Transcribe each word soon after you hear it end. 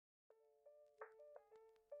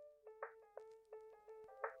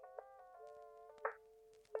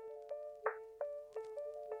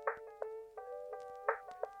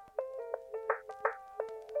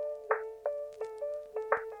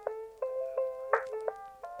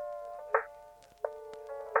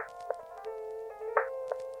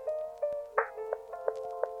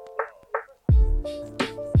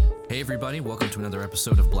Hey everybody, welcome to another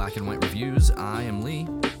episode of Black and White Reviews. I am Lee.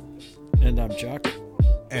 And I'm Chuck.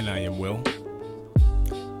 And I am Will.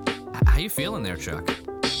 How you feeling there, Chuck?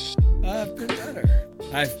 I've been better.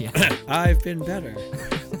 I've been better. I've been better.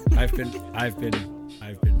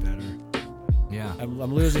 Yeah.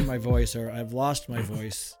 I'm losing my voice, or I've lost my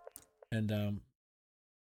voice, and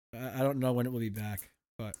I don't know when it will be back,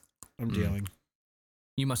 but I'm dealing.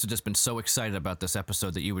 You must have just been so excited about this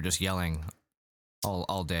episode that you were just yelling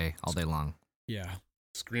all day long. Yeah.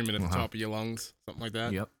 Screaming at the top of your lungs, something like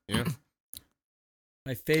that. Yep. Yeah.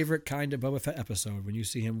 My favorite kind of Boba Fett episode, when you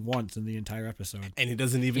see him once in the entire episode. And he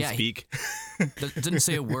doesn't even speak. Didn't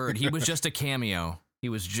say a word. He was just a cameo.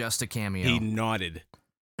 He nodded.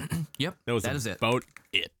 Yep. That is about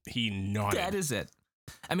it. He nodded. That is it.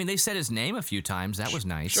 I mean, they said his name a few times. That was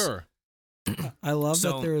nice. Sure. I love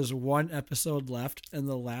that there is one episode left, and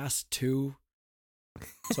the last two.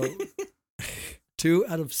 So 2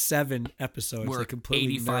 out of 7 episodes We're they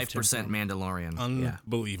completely 85% Mandalorian.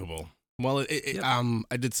 Unbelievable. Well,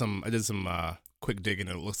 I did some quick digging,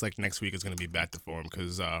 and it looks like next week is going to be back to form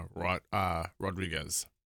because Rodriguez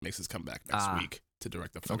makes his comeback next week to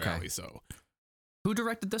direct the finale. Okay. So, Who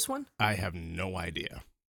directed this one? I have no idea.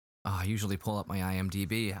 I usually pull up my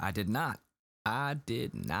IMDb. I did not.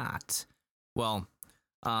 Well,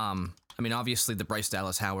 I mean, obviously the Bryce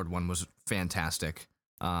Dallas Howard one was fantastic.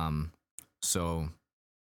 So,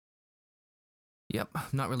 yep,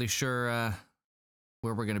 not really sure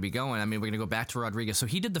where we're going to be going. I mean, we're going to go back to Rodriguez. So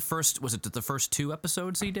he did the first 2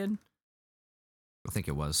 episodes he did? I think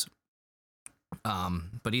it was.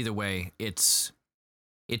 But either way, it's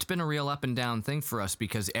been a real up and down thing for us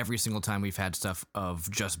because every single time we've had stuff of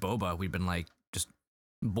just Boba, we've been like just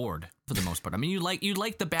bored for the most part. I mean, you like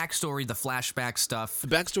the backstory, the flashback stuff. The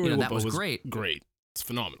backstory that was great. Great. It's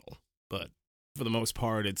phenomenal. But for the most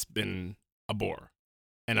part, it's been a bore.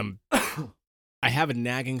 And I have a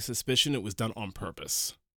nagging suspicion it was done on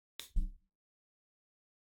purpose.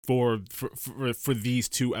 For these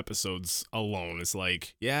 2 episodes alone, it's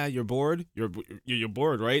like, yeah, you're bored. You're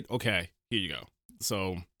bored, right? Okay, here you go.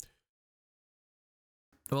 So,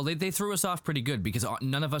 well, they threw us off pretty good because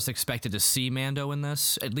none of us expected to see Mando in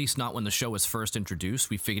this. At least not when the show was first introduced.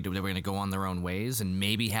 We figured they were going to go on their own ways and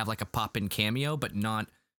maybe have like a pop-in cameo, but not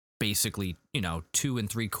basically 2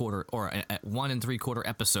 3/4 or 1 3/4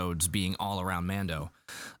 episodes being all around Mando.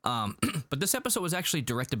 But this episode was actually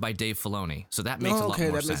directed by Dave Filoni, so that makes a lot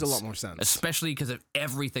more sense. Makes a lot more sense, especially because of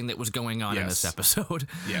everything that was going on in this episode.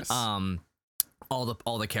 Yes. All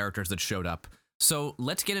the characters that showed up. So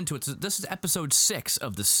let's get into it. So this is episode 6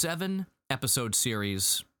 of the 7-episode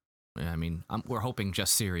series. I mean, we're hoping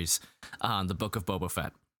just series. The Book of Boba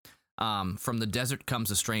Fett. From the Desert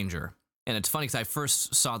Comes a Stranger. And it's funny because I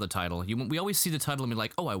first saw the title. We always see the title and we're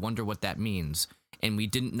like, oh, I wonder what that means. And we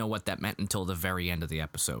didn't know what that meant until the very end of the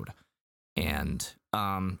episode. And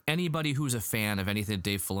anybody who's a fan of anything that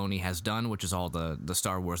Dave Filoni has done, which is all the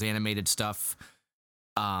Star Wars animated stuff,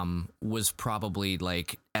 was probably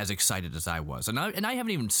like as excited as I was. And I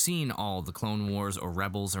haven't even seen all the Clone Wars or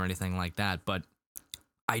Rebels or anything like that, but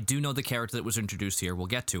I do know the character that was introduced here. We'll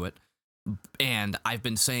get to it. And I've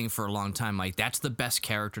been saying for a long time, like, that's the best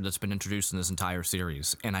character that's been introduced in this entire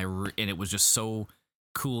series. And and it was just so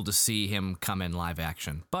cool to see him come in live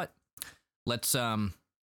action. But let's, I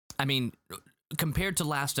mean, compared to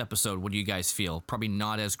last episode, what do you guys feel? Probably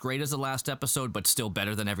not as great as the last episode, but still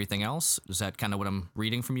better than everything else? Is that kind of what I'm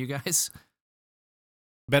reading from you guys?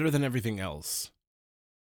 Better than everything else.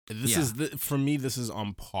 For me, this is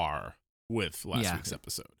on par with last week's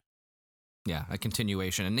episode. Yeah, a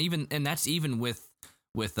continuation, and that's even with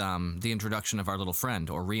the introduction of our little friend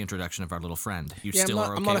or reintroduction of our little friend.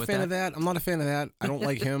 I'm not a fan of that. I'm not a fan of that. I don't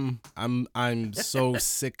like him. I'm so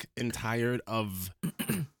sick and tired of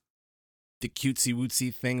the cutesy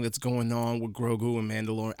wootsy thing that's going on with Grogu and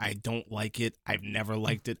Mandalorian. I don't like it. I've never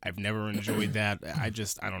liked it. I've never enjoyed that. I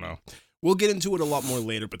don't know. We'll get into it a lot more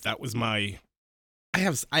later, but that was I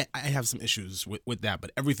have some issues with that, but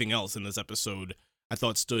everything else in this episode I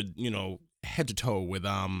thought stood, head to toe with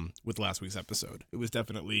last week's episode. It was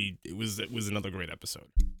definitely it was another great episode.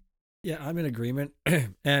 Yeah, I'm in agreement.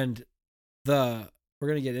 And we're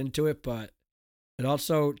gonna get into it, but it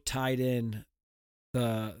also tied in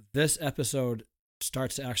this episode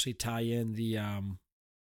starts to actually tie in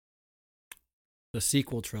the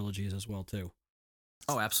sequel trilogies as well too.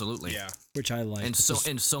 Oh, absolutely. Yeah. Which I like. In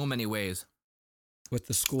so many ways. With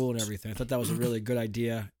the school and everything. I thought that was a really good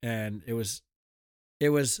idea, and it wasn't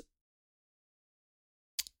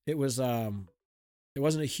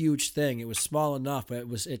a huge thing. It was small enough, but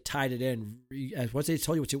it tied it in. Once they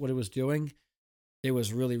told you what it was doing, it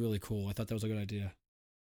was really, really cool. I thought that was a good idea.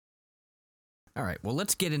 All right. Well,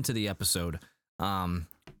 let's get into the episode. I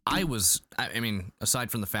mean,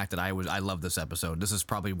 aside from the fact that I love this episode. This is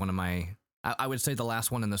probably one of my, I would say the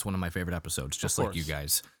last one and this one of my favorite episodes, just like you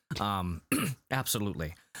guys.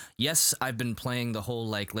 Absolutely. Yes, I've been playing the whole,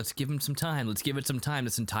 like, let's give him some time. Let's give it some time.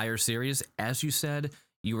 This entire series, as you said,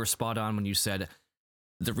 you were spot on when you said,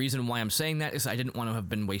 the reason why I'm saying that is I didn't want to have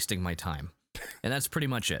been wasting my time. And that's pretty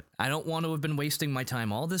much it. I don't want to have been wasting my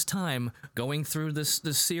time all this time going through this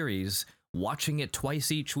series, watching it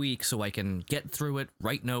twice each week so I can get through it,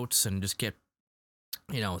 write notes, and just get,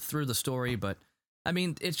 through the story. But, I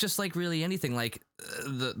mean, it's just like really anything. Like,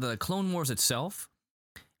 the Clone Wars itself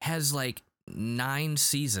has, like, 9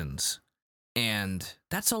 seasons. And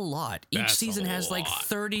that's a lot. Each season has, like,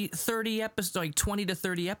 30 episodes, like 20 to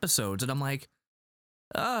 30 episodes. And I'm like,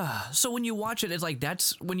 so when you watch it, it's like,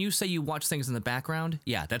 that's when you say you watch things in the background.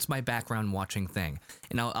 Yeah, that's my background watching thing.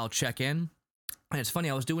 And I'll check in. And it's funny,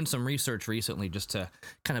 I was doing some research recently just to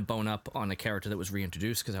kind of bone up on a character that was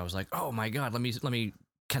reintroduced, because I was like, oh my god, let me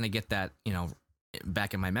kind of get that,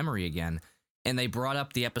 back in my memory again. And they brought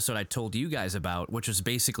up the episode I told you guys about, which was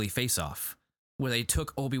basically Face Off, where they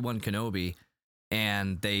took Obi-Wan Kenobi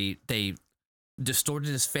and they distorted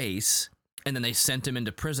his face, and then they sent him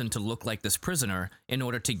into prison to look like this prisoner in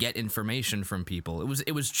order to get information from people.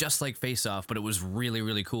 It was just like Face Off, but it was really,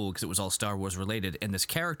 really cool because it was all Star Wars related. And this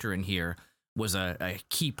character in here was a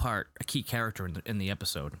key character in the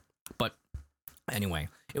episode. But anyway,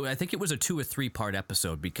 I think it was a 2 or 3 part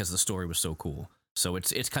episode because the story was so cool. So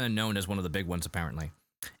it's kind of known as one of the big ones, apparently.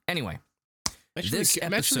 Anyway,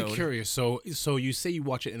 I'm actually curious. So you say you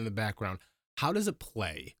watch it in the background. How does it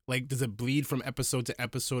play? Like, does it bleed from episode to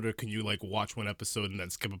episode, or can you, like, watch one episode and then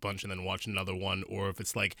skip a bunch and then watch another one? Or if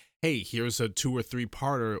it's like, hey, here's a 2 or 3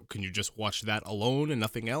 parter, can you just watch that alone and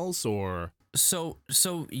nothing else? Or so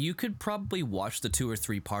you could probably watch the 2 or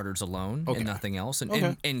 3 parters alone and nothing else,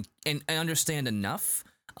 and understand enough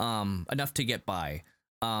to get by.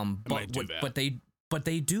 But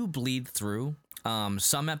they do bleed through.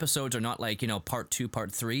 Some episodes are not like, part 2,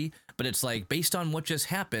 part 3, but it's like, based on what just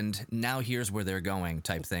happened, now here's where they're going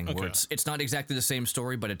type thing, where it's not exactly the same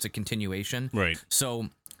story, but it's a continuation. Right. So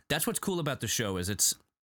that's what's cool about the show, is it's,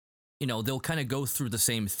 they'll kind of go through the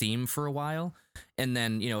same theme for a while, and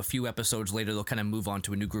then, a few episodes later, they'll kind of move on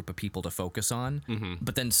to a new group of people to focus on. Mm-hmm.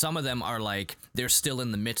 But then some of them are like, they're still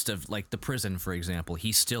in the midst of, like, the prison, for example.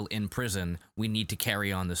 He's still in prison. We need to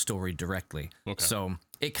carry on the story directly. Okay. So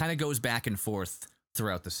it kind of goes back and forth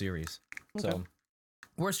throughout the series. Okay. So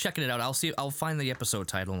worth checking it out. I'll find the episode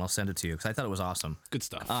title and I'll send it to you, because I thought it was awesome. Good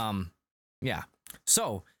stuff. Yeah.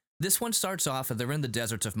 So this one starts off, and they're in the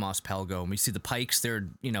deserts of Mos Pelgo, and we see the Pikes. They're,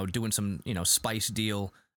 doing some, spice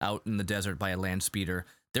deal out in the desert by a land speeder.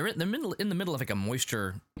 They're in the middle of like a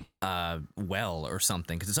moisture well or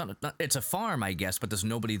something, because it's a farm, I guess, but there's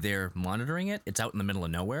nobody there monitoring it. It's out in the middle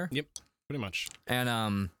of nowhere. Yep, pretty much.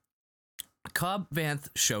 And Cobb Vanth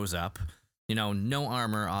shows up. No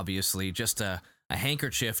armor, obviously, just a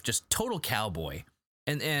handkerchief, just total cowboy.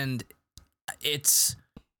 And it's,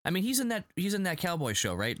 I mean, he's in that cowboy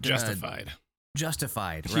show, right?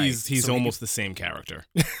 Justified, right? He's so almost the same character.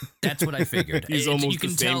 That's what I figured. He's almost you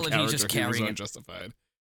can the same tell character. He's just carrying it. Justified.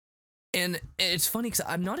 And it's funny because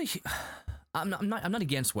I'm not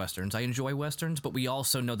against westerns. I enjoy westerns, but we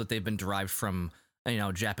also know that they've been derived from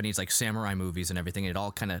Japanese, like, samurai movies and everything. It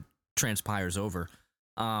all kind of transpires over.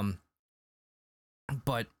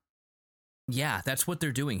 But yeah, that's what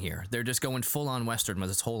they're doing here. They're just going full on western with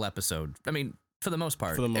this whole episode. I mean, for the most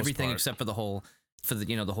part, except for the whole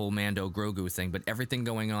Mando Grogu thing, but everything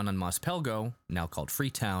going on Mos Pelgo, now called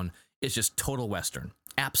Freetown, is just total western,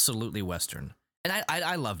 absolutely western, and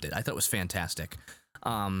I loved it. I thought it was fantastic.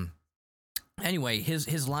 Anyway,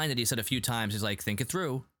 his line that he said a few times is like, think it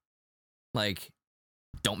through, like,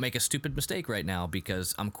 don't make a stupid mistake right now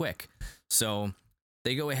because I'm quick. So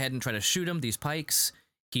they go ahead and try to shoot him, these Pikes.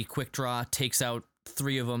 He quick draw, takes out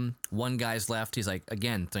 3 of them. 1 guy's left. He's like,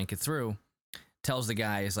 again, think it through. Tells the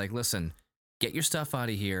guy, he's like, listen, get your stuff out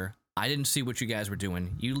of here. I didn't see what you guys were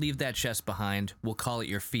doing. You leave that chest behind. We'll call it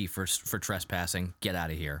your fee for trespassing. Get out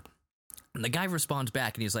of here. And the guy responds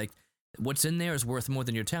back, and he's like, what's in there is worth more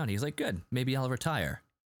than your town. He's like, good, maybe I'll retire.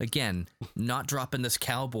 Again, not dropping this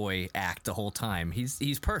cowboy act the whole time.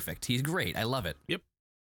 He's perfect. He's great. I love it. Yep.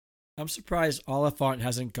 I'm surprised Oliphant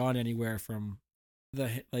hasn't gone anywhere from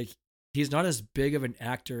he's not as big of an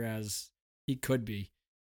actor as he could be.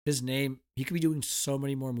 His name, he could be doing so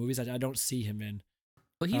many more movies I don't see him in.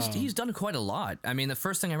 Well, he's done quite a lot. I mean, the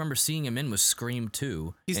first thing I remember seeing him in was Scream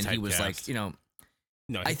 2. And he was like, No,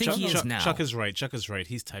 I think he is now. Chuck is right.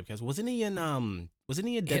 He's typecast. Wasn't he in Deadwood?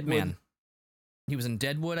 Hitman. He was in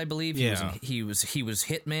Deadwood, I believe. Yeah. He was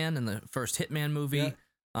Hitman in the first Hitman movie.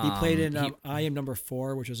 Yeah. He played in I Am Number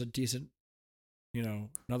 4, which was a decent,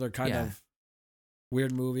 another kind of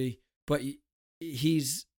weird movie. But he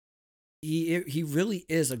really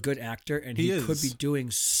is a good actor, and he could be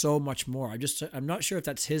doing so much more. I'm not sure if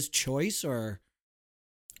that's his choice or,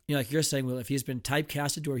 like you're saying, Will, if he's been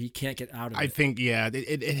typecasted to where he can't get out of it. I think,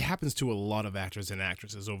 it happens to a lot of actors and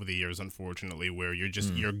actresses over the years, unfortunately, where you're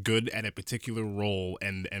just you're good at a particular role,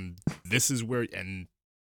 and this is where, and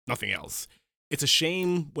nothing else. It's a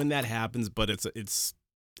shame when that happens, but it is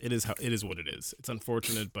what it is. It's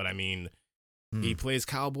unfortunate, but I mean, he plays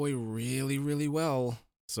Cowboy really, really well.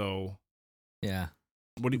 So yeah,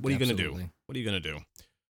 what are you gonna do? What are you gonna do?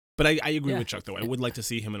 But I agree with Chuck, though. I would like to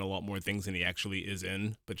see him in a lot more things than he actually is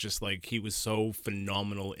in. But just like he was so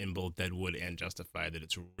phenomenal in both Deadwood and Justified that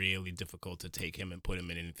it's really difficult to take him and put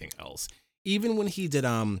him in anything else. Even when he did,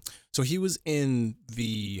 so he was in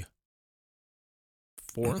the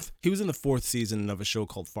fourth. He was in the fourth season of a show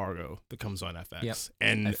called Fargo that comes on FX. Yep.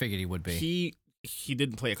 And I figured he would be. He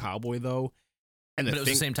didn't play a cowboy though. And but it was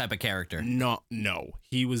the same type of character. No.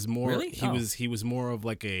 He was more. Really? He was more of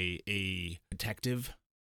like a detective.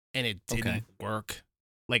 And it didn't work.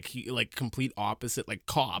 Like complete opposite, like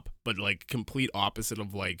cop, but like complete opposite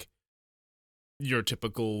of like your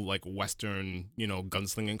typical like Western,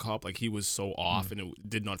 gunslinging cop. Like he was so off, and it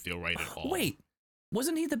did not feel right at all. Wait,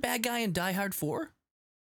 wasn't he the bad guy in Die Hard 4?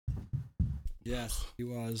 Yes, he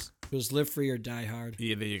was. It was Live Free or Die Hard.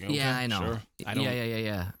 Yeah, there you go. Yeah, okay, I know. Sure. I don't.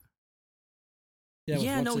 Yeah.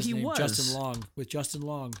 With he was Justin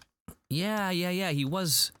Long. Yeah. He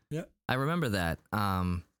was. Yeah, I remember that.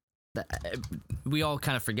 We all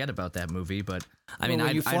kind of forget about that movie, but I mean,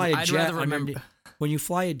 I'd rather remember when you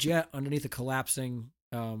fly a jet underneath a collapsing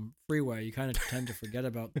freeway. You kind of tend to forget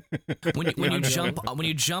about when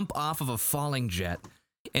you jump off of a falling jet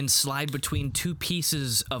and slide between two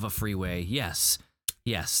pieces of a freeway. Yes,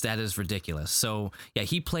 that is ridiculous. So yeah,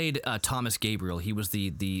 he played Thomas Gabriel. He was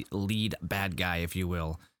the lead bad guy, if you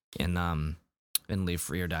will, in Live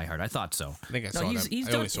Free or Die Hard. I thought so. I think I saw that.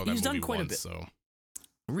 I only saw that movie done quite once, a bit. So.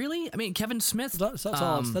 Really? I mean, Kevin Smith. That's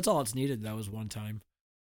all it's needed. That was one time.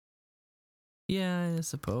 Yeah, I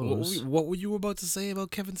suppose. What were you about to say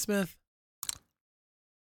about Kevin Smith?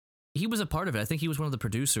 He was a part of it. I think he was one of the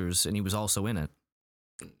producers, and he was also in it.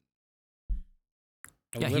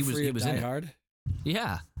 He was in it. Hard.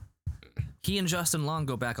 Yeah, he and Justin Long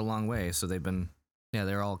go back a long way, so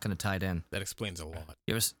they're all kind of tied in. That explains a lot.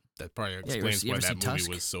 That probably explains why that movie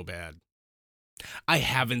was so bad. I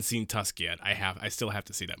haven't seen Tusk yet. I still have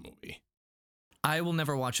to see that movie. I will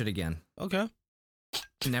never watch it again. Okay.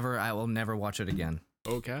 I will never watch it again.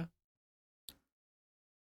 Okay.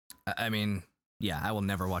 I mean, yeah, I will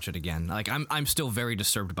never watch it again. Like I'm still very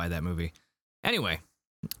disturbed by that movie. Anyway,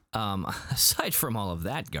 aside from all of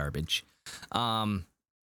that garbage,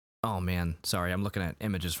 oh man, sorry, I'm looking at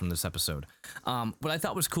images from this episode. What I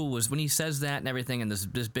thought was cool was when he says that and everything, and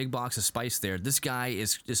this big box of spice there. This guy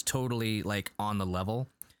is totally like on the level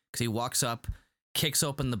because he walks up, kicks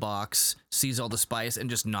open the box, sees all the spice, and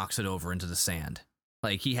just knocks it over into the sand.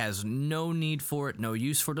 Like he has no need for it, no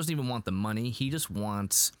use for it. Doesn't even want the money. He just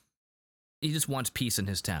wants peace in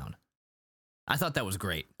his town. I thought that was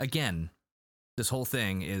great. Again, this whole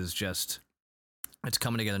thing is just. It's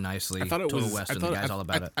coming together nicely. I thought it Total was. Western, the guy's all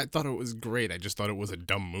about it. I thought it was great. I just thought it was a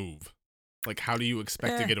dumb move. Like, how do you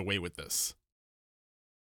expect to get away with this?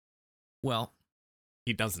 Well,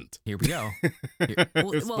 he doesn't. Here we go.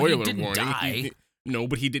 Spoiler he didn't warning. Die. No,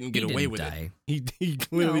 but he didn't get away with it. He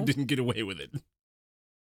clearly didn't get away with it.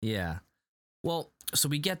 Yeah. Well, so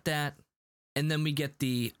we get that, and then we get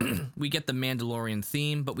the Mandalorian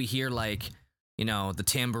theme, but we hear the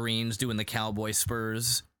tambourines doing the cowboy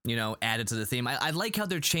spurs. Added to the theme. I like how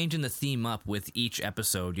they're changing the theme up with each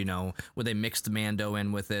episode, where they mix the Mando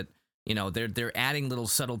in with it. They're adding little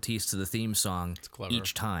subtleties to the theme song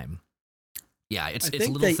each time. Yeah, it's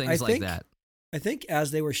little things like that. I think as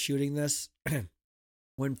they were shooting this,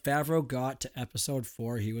 when Favreau got to episode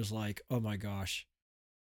 4, he was like, oh my gosh,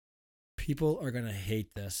 people are going to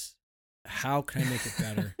hate this. How can I make it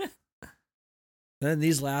better? Then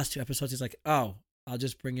these last 2 episodes, he's like, oh, I'll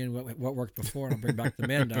just bring in what worked before, and I'll bring back the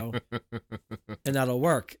Mando, and that'll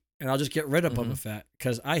work. And I'll just get rid of Boba Fett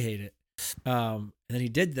because I hate it. And then he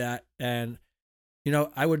did that, and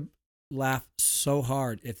I would laugh so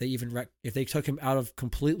hard if they if they took him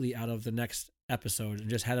completely out of the next episode and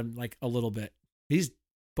just had him like a little bit.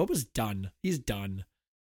 Boba's done. He's done.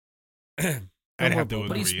 I'd have to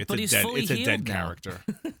agree. It's a dead now. character.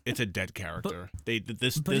 It's a dead character.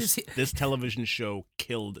 This television show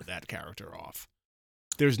killed that character off.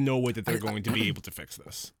 There's no way that they're going to be able to fix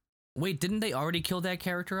this. Wait, didn't they already kill that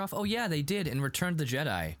character off? Oh yeah, they did in Return of the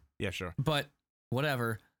Jedi. Yeah, sure. But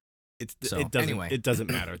whatever. It anyway.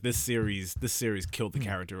 doesn't matter. This series killed the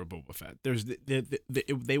character of Boba Fett.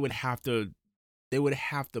 They would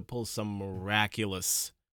have to pull some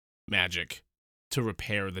miraculous magic to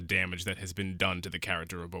repair the damage that has been done to the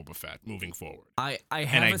character of Boba Fett moving forward. I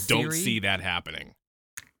don't see that happening.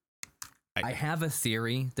 I have a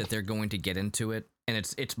theory that they're going to get into it, and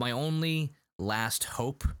it's my only last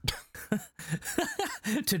hope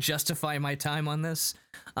to justify my time on this.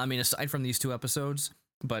 I mean, aside from these 2 episodes,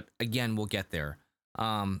 but again, we'll get there.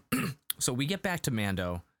 So we get back to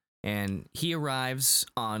Mando, and he arrives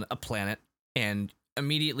on a planet, and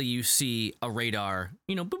immediately you see a radar,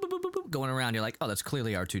 boop, boop, boop, boop, boop, going around. You're like, oh, that's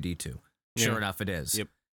clearly R2-D2. Sure enough, it is. Yep.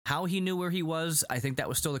 How he knew where he was, I think that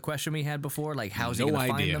was still the question we had before. Like, how's he going to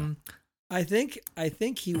find them? I think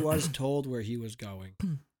he was told where he was going.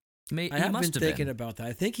 I have been thinking about that.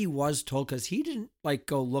 I think he was told because he didn't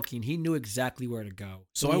go looking. He knew exactly where to go.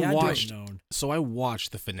 So I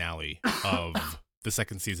watched the finale of the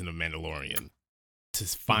second season of Mandalorian to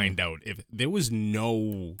find out if there was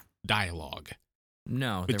no dialogue.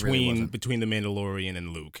 No, between the Mandalorian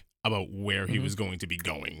and Luke about where he was going to be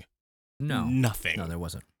going. No, nothing. No, there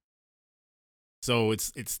wasn't. So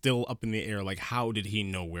it's still up in the air. Like, how did he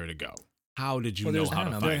know where to go? How did you know how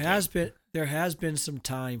to find him? There has been some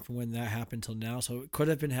time from when that happened till now, so it could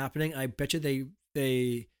have been happening. I bet you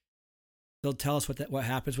they'll tell us what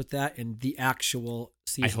happens with that in the actual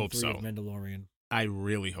season 3 of Mandalorian. I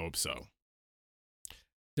really hope so.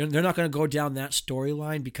 They're not going to go down that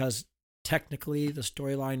storyline because technically the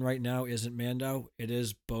storyline right now isn't Mando, it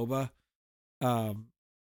is Boba. But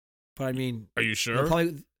I mean, are you sure?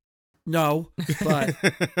 No, but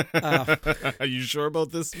are you sure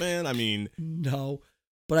about this, man? I mean, no,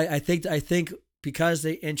 but I think because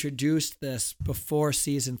they introduced this before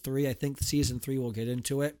season 3, I think season 3 will get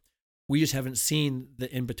into it. We just haven't seen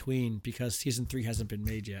the in between because season 3 hasn't been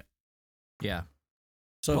made yet. Yeah.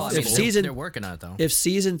 So they're working on it though. If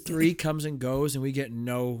season 3 comes and goes and we get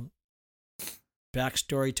no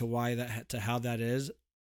backstory to how that is,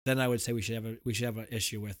 then I would say we should have an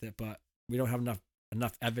issue with it. But we don't have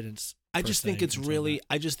enough evidence. I just think it's really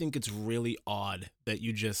odd that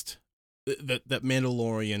that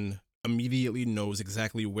Mandalorian immediately knows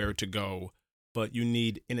exactly where to go, but you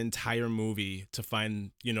need an entire movie to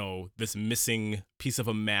find, this missing piece of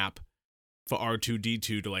a map for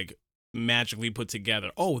R2-D2 to magically put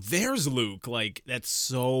together. Oh, there's Luke. That's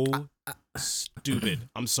so stupid.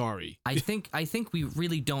 I'm sorry. I think we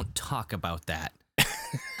really don't talk about that.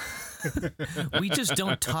 We just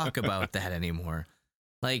don't talk about that anymore.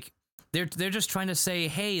 They're just trying to say,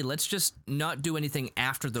 hey, let's just not do anything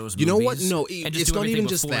after those movies. You know what? No, it's not even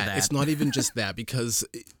just that. It's not even just that because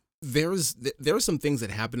there are some things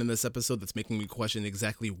that happen in this episode that's making me question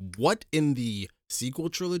exactly what in the sequel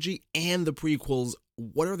trilogy and the prequels,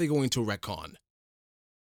 what are they going to retcon?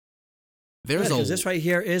 Because this right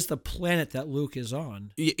here is the planet that Luke is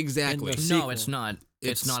on. Exactly. No, it's not.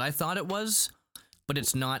 It's not. I thought it was, but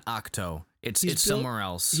it's not Ahch-To. It's somewhere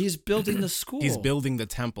else. He's building the school. He's building the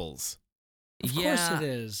temples. Of course it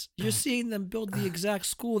is. You're seeing them build the exact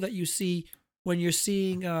school that you see when you're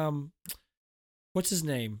seeing what's his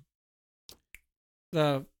name?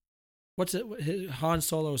 Han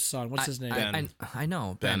Solo's son. What's his name? I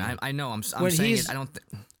know, Ben. I know. I'm when saying it. I don't.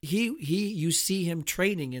 You see him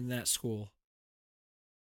training in that school.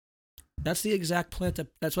 That's the exact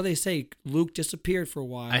planet. That's what they say. Luke disappeared for a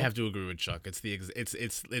while. I have to agree with Chuck. It's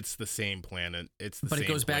the same planet. But it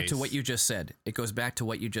goes back to what you just said.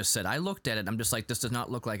 I looked at it. I'm just like, this does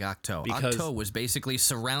not look like Ahch-To. Ahch-To was basically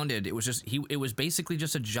surrounded. It was basically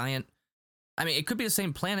just a giant. I mean, it could be the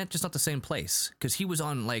same planet, just not the same place. Because he was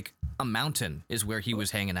on a mountain is where he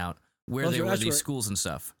was hanging out, where there were these schools and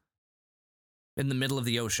stuff. In the middle of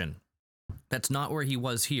the ocean. That's not where he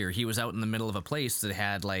was here. He was out in the middle of a place that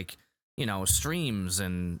had streams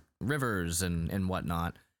and rivers and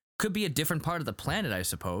whatnot. Could be a different part of the planet, I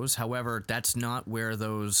suppose. However, that's not where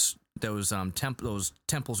those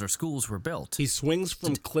temples or schools were built. He swings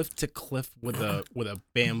from cliff to cliff with a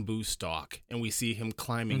bamboo stalk, and we see him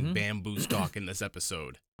climbing bamboo stalk in this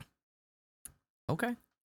episode. Okay.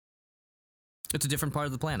 It's a different part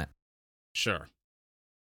of the planet. Sure.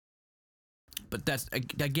 But that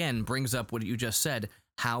again brings up what you just said.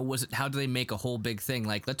 How do they make a whole big thing?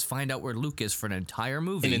 Let's find out where Luke is for an entire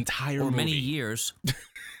movie. Many years.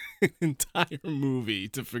 An entire movie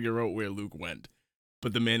to figure out where Luke went.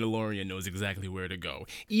 But the Mandalorian knows exactly where to go.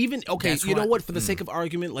 Know what? For the sake of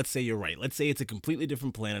argument, let's say you're right. Let's say it's a completely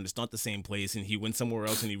different planet. It's not the same place, and he went somewhere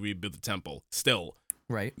else and he rebuilt the temple. Still,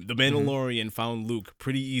 Right. The Mandalorian found Luke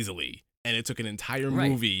pretty easily, and it took an entire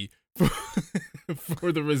Right. movie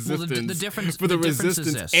for the Resistance. the difference for the difference is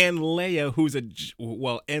Resistance this. and Leia,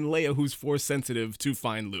 who's Force sensitive, to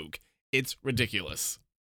find Luke. It's ridiculous.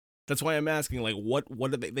 That's why I'm asking, like, what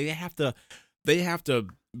do they have to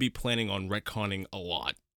be planning on retconning a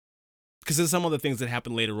lot, because there's some other things that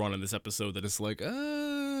happen later on in this episode that it's like,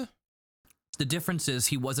 The difference is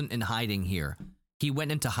he wasn't in hiding here. He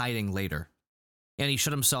went into hiding later. And he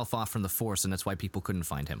shut himself off from the Force, and that's why people couldn't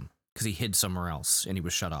find him. Because he hid somewhere else, and he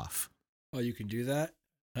was shut off. Oh, you can do that?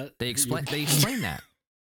 They explain that.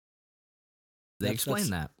 They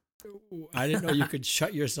explain that. I didn't know you could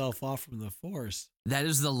shut yourself off from the Force. That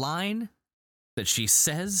is the line that she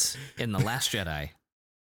says in The Last Jedi.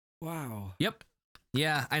 Wow. Yep.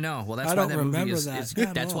 Yeah, I know. Well, that's I why don't that movie remember is. that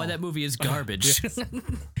at That's why all. that movie is garbage.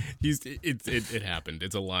 it happened.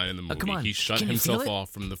 It's a line in the movie. Come on. He shut Can you feel himself it? off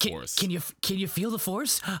from the Force. Can you feel the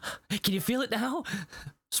Force? Can you feel it now?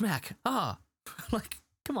 Smack. Like,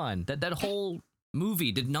 come on. That whole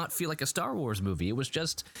movie did not feel like a Star Wars movie. It was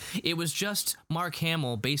just Mark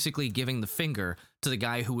Hamill basically giving the finger to the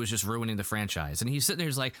guy who was just ruining the franchise. And he's sitting there,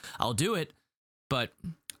 he's like, I'll do it, but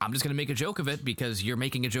I'm just gonna make a joke of it because you're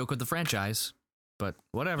making a joke of the franchise. But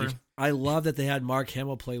whatever. I love that they had Mark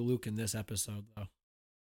Hamill play Luke in this episode, though.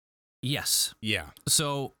 Yes. Yeah.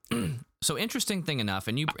 So interesting thing enough,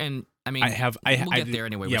 and I mean, we'll get there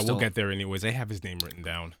anyway. Yeah, we'll get there anyways. I have his name written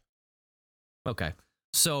down. Okay.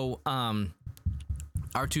 So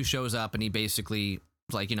R2 shows up and he basically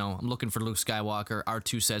is like, I'm looking for Luke Skywalker.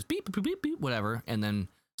 R2 says beep beep beep beep whatever, and then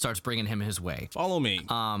starts bringing him his way. Follow me.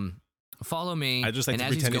 Follow me. I just like and to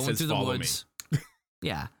as he's pretend it going says through the follow woods.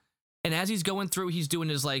 Yeah. And as he's going through, he's doing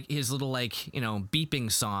his little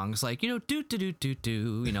beeping songs, like, do do do do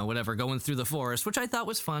do, whatever, going through the forest, which I thought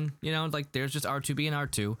was fun. Like there's just R2 being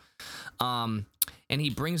R2. And he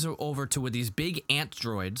brings her over to where these big ant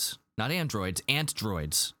droids, not androids, ant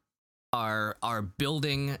droids are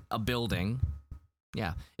building a building.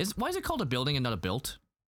 Yeah. Why is it called a building and not a built?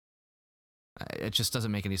 It just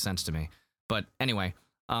doesn't make any sense to me. But anyway,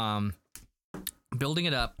 building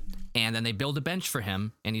it up. And then they build a bench for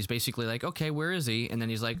him, and he's basically like, okay, where is he? And then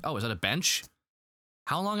he's like, oh, is that a bench?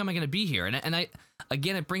 How long am I going to be here? And I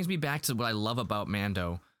again, it brings me back to what I love about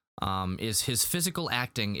Mando, is his physical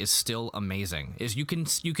acting is still amazing. Is you can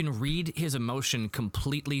read his emotion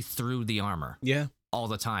completely through the armor. Yeah. All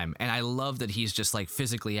the time. And I love that he's just like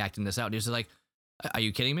physically acting this out. He's like, are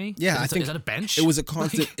you kidding me? Yeah, I think is that a bench? It was a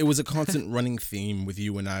constant. It was a constant running theme with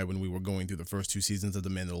you and I when we were going through the first 2 seasons of The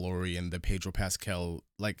Mandalorian. The Pedro Pascal,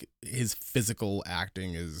 like his physical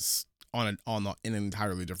acting is on an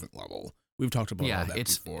entirely different level. We've talked about all that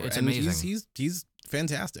before. It's and amazing. He's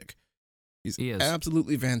fantastic. He is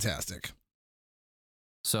absolutely fantastic.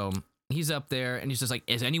 So he's up there and he's just like,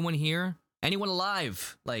 is anyone here? Anyone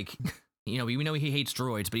alive? Like, we know he hates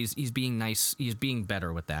droids, but he's being nice. He's being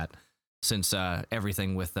better with that. Since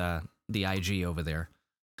everything with the IG over there.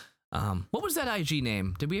 What was that IG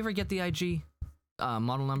name? Did we ever get the IG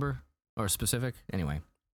model number or specific? Anyway.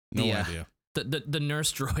 No idea. The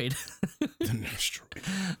nurse droid. The nurse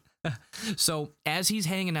droid. So as he's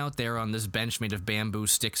hanging out there on this bench made of bamboo,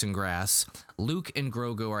 sticks, and grass, Luke and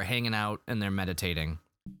Grogu are hanging out and they're meditating.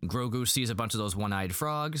 Grogu sees a bunch of those one-eyed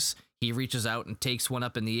frogs. He reaches out and takes one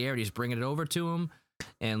up in the air and he's bringing it over to him.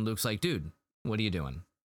 And Luke's like, dude, what are you doing?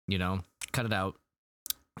 Cut it out.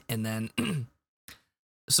 And then,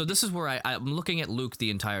 so this is where I'm looking at Luke the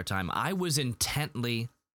entire time. I was intently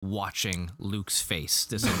watching Luke's face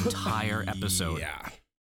this entire episode. Yeah.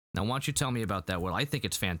 Now, why don't you tell me about that, Will? I think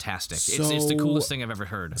it's fantastic. It's the coolest thing I've ever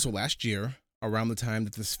heard. So last year, around the time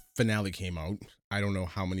that this finale came out, I don't know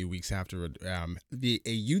how many weeks after it, a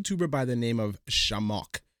YouTuber by the name of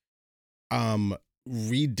Shamok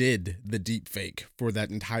redid the deep fake for that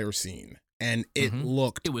entire scene. And it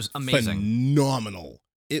It was amazing. Phenomenal.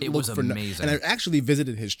 It was looked amazing. And I actually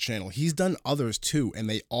visited his channel. He's done others too, and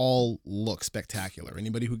they all look spectacular.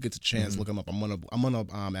 Anybody who gets a chance, look him up. I'm gonna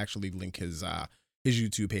actually link his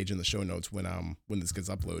YouTube page in the show notes when this gets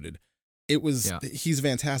uploaded. He's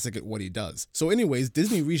fantastic at what he does. So anyways,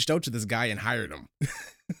 Disney reached out to this guy and hired him.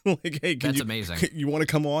 Like, hey, amazing. You want to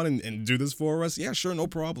come on and do this for us? Yeah, sure, no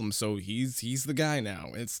problem. So he's the guy now.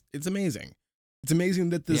 It's amazing. It's amazing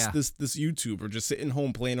that this YouTuber just sitting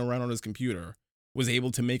home playing around on his computer was able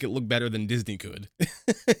to make it look better than Disney could.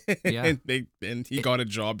 Yeah. and he got a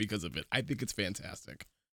job because of it. I think it's fantastic.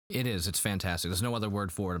 It is. It's fantastic. There's no other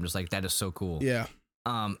word for it. I'm just like, that is so cool. Yeah.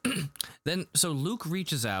 Then, so Luke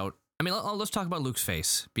reaches out. I mean, let's talk about Luke's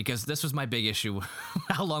face, because this was my big issue,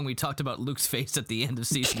 how long we talked about Luke's face at the end of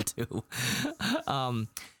season 2.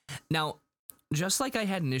 Now, just like I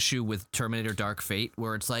had an issue with Terminator Dark Fate,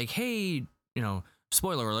 where it's like, hey,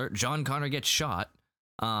 spoiler alert, John Connor gets shot.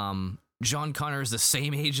 John Connor is the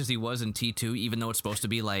same age as he was in T2, even though it's supposed to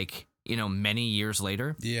be like, many years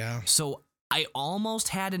later. Yeah. So I almost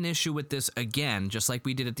had an issue with this again, just like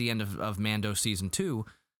we did at the end of Mando season 2.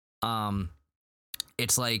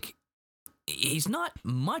 It's like, he's not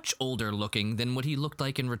much older looking than what he looked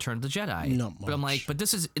like in Return of the Jedi. Not much. But I'm like, but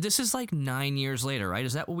this is like 9 years later, right?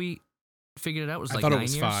 Is that what we figured it out? It was I like thought 9 it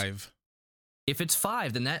was years? 5. If it's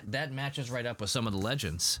 5, then that matches right up with some of the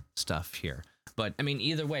Legends stuff here. But I mean,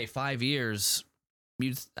 either way, 5 years,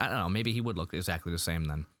 I don't know, maybe he would look exactly the same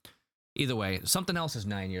then. Either way, something else is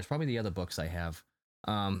 9 years. Probably the other books I have.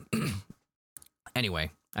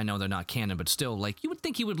 Anyway, I know they're not canon, but still, like, you would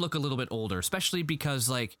think he would look a little bit older, especially because,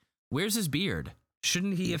 like, where's his beard?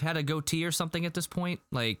 Shouldn't he have had a goatee or something at this point?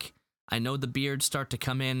 Like, I know the beards start to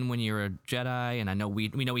come in when you're a Jedi, and I know we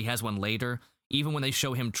know he has one later. Even when they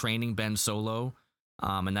show him training Ben Solo,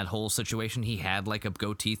 and that whole situation, he had like a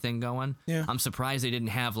goatee thing going. Yeah. I'm surprised they didn't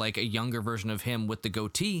have like a younger version of him with the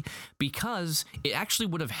goatee, because it actually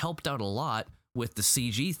would have helped out a lot with the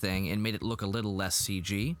CG thing and made it look a little less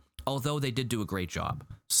CG. Although they did do a great job.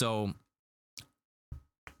 So,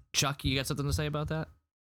 Chuck, you got something to say about that?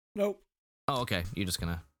 Nope. Oh, okay. You're just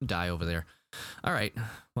gonna die over there. All right.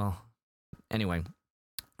 Well, anyway,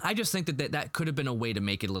 I just think that could have been a way to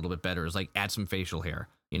make it a little bit better. Is like add some facial hair.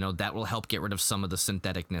 That will help get rid of some of the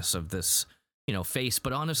syntheticness of this, face.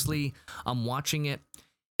 But honestly, I'm watching it.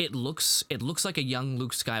 It looks like a young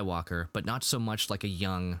Luke Skywalker, but not so much like a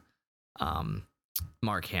young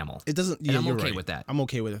Mark Hamill. It doesn't. And Yeah, I'm you're okay right. with that. I'm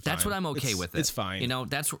okay with it. That's fine. what I'm okay with. It's fine.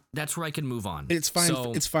 That's where I can move on. It's fine.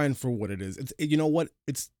 So, It's fine for what it is. You know what?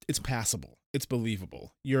 It's passable. It's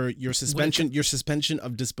believable. Your suspension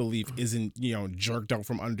of disbelief isn't jerked out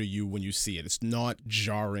from under you when you see it. It's not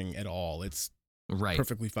jarring at all. It's right.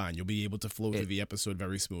 perfectly fine. You'll be able to flow through the episode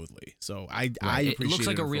very smoothly. So I It appreciate looks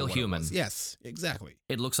like a for real what it human. was. Yes, exactly.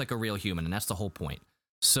 It looks like a real human, and that's the whole point.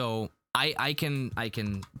 So I can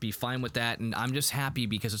be fine with that, and I'm just happy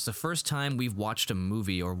because it's the first time we've watched a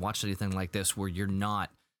movie or watched anything like this where you're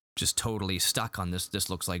not just totally stuck on this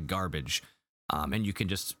looks like garbage, and you can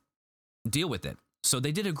just deal with it. So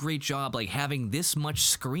they did a great job, like having this much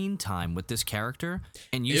screen time with this character,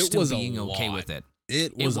 and you still being okay with it.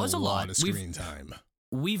 It was a lot of We've- screen time.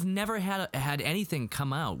 We've never had anything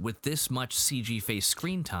come out with this much CG face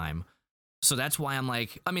screen time. So that's why I'm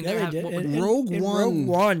like, I mean, Yeah, they did. Rogue Rogue One-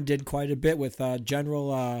 One did quite a bit with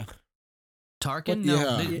General. Tarkin, What-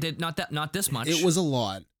 no, yeah. not this much. It was a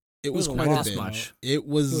lot. It was was a quite lot, a bit. much. It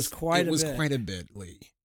was quite a bit. quite a bit, Lee.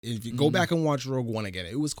 If you go back and watch Rogue One again,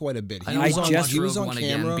 it was quite a bit. I He don't was wanna on, watch he was Rogue on One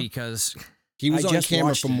camera again because He was I on just camera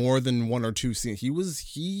watched for it. more than 1 or 2 scenes.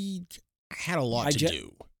 He had a lot I to ju-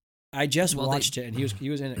 do. I just Well, watched it, and he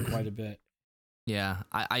was in it quite a bit. yeah,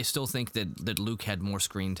 I still think that Luke had more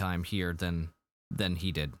screen time here than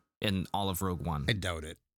he did in all of Rogue One. I doubt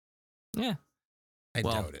it. Yeah. I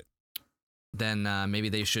Well, doubt it. Then maybe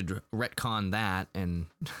they should retcon that and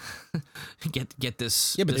get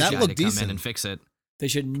this, Yeah, but this that guy looked to come in decent. and fix it. They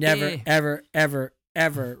should never, Eh. ever, ever,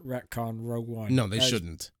 ever retcon Rogue One. No, they That is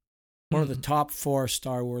shouldn't. One of the top 4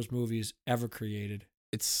 Star Wars movies ever created.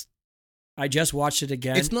 It's I just watched it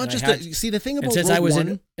again. it's not and just I had, see the thing and about since Rogue I was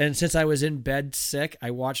One. since I was in bed sick, I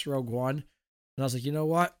watched Rogue One, and I was like, you know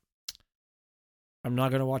what? I'm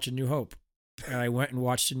not gonna watch A New Hope, and I went and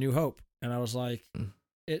watched A New Hope, and I was like,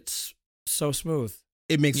 it's so smooth.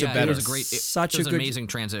 It makes Yeah, it better. it was a great, Such it was a an good- amazing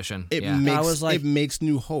transition. It yeah. makes I was like- it makes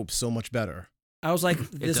New Hope so much better. I was like,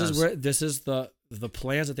 this is does. where this is the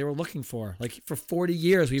plans that they were looking for. Like for 40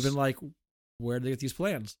 years, we've been like, where did they get these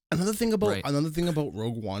plans? Another thing about Right.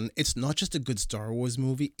 Rogue One, it's not just a good Star Wars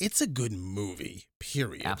movie; it's a good movie.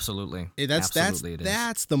 Period. Absolutely. That's it is.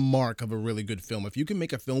 that's the mark of a really good film. If you can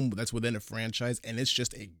make a film that's within a franchise and it's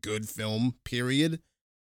just a good film, period.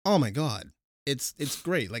 Oh my god, it's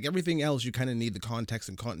great. Like everything else, you kind of need the context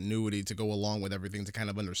and continuity to go along with everything to kind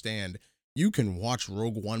of understand. You can watch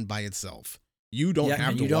Rogue One by itself. You don't Yeah, have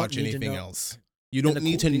and to you don't watch need to anything know- else. You don't the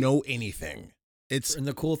need cool- to know anything. It's And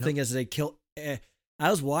the cool thing is they kill. I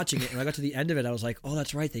was watching it, and I got to the end of it. I was like, oh,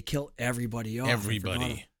 that's right. They kill everybody off. I forgot.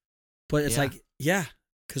 everybody. But it's Yeah. like, yeah,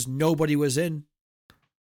 because nobody was in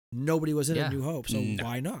Yeah. A New Hope, so No.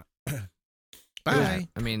 why not? Bye.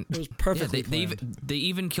 I mean, It was yeah, perfectly they planned.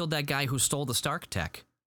 even killed that guy who stole the Stark tech.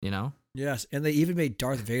 You know? Yes, and they even made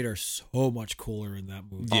Darth Vader so much cooler in that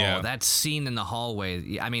movie. Yeah. Oh, that scene in the hallway.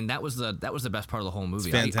 Yeah, I mean, that was the best part of the whole movie.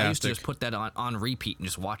 It's I used to fantastic. just put that on repeat and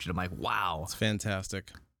just watch it. I'm like, wow, It's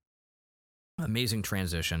fantastic. amazing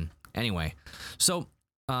transition. Anyway, so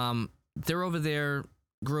they're over there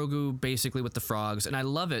Grogu basically with the frogs, and I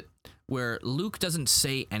love it where Luke doesn't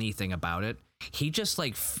say anything about it. He just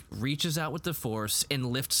like reaches out with the Force and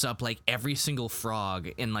lifts up like every single frog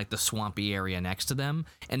in like the swampy area next to them,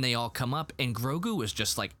 and they all come up, and Grogu is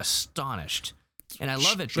just like astonished. And I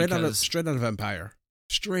love it straight out of Empire.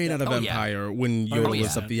 When Yoda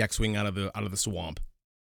lifts up the X-wing out of the swamp.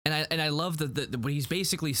 And I love that what he's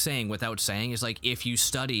basically saying without saying is like, if you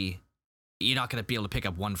study, you're not going to be able to pick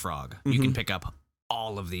up one frog. You can pick up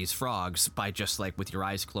all of these frogs by just like with your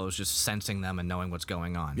eyes closed, just sensing them and knowing what's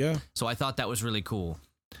going on. Yeah. So I thought that was really cool.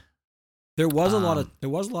 There was a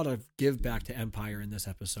lot of give back to Empire in this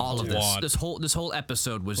episode. All of this whole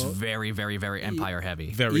episode was very, very, very Empire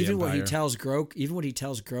heavy. Very even Empire. What he tells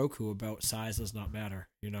Grogu about size does not matter.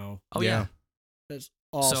 You know. Oh yeah. That's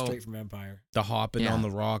all straight from Empire. The hopping on the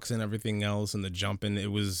rocks and everything else, and the jumping.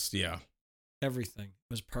 It was everything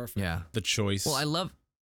was perfect. Yeah. The choice. Well, I love.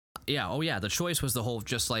 Yeah. Oh yeah. The choice was the whole,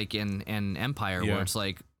 just like in Empire, where it's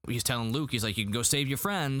like he's telling Luke, he's like, you can go save your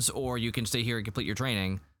friends, or you can stay here and complete your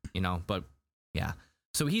training. You know, but yeah.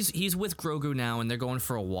 So he's with Grogu now, and they're going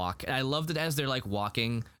for a walk. And I love that as they're like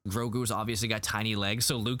walking, Grogu's obviously got tiny legs,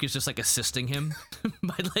 so Luke is just like assisting him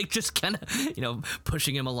by like just kind of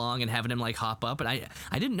pushing him along and having him like hop up. And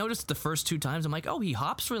I didn't notice the first 2 times. I'm like, oh, he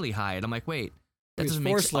hops really high, and I'm like, wait, that doesn't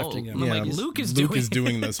make sense. Lifting him. I'm like, Luke is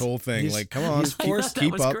doing this whole thing. Like, come on,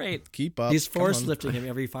 keep up. Great. Keep up. He's force lifting him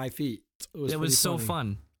every 5 feet. It was so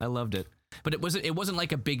fun. I loved it. But it wasn't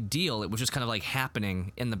like a big deal. It was just kind of like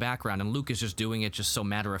happening in the background, and Luke is just doing it just so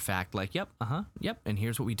matter of fact, like, yep, and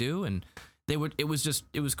here's what we do, and it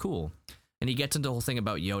was cool. And he gets into the whole thing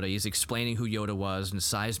about Yoda. He's explaining who Yoda was, and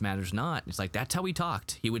size matters not. It's like, that's how he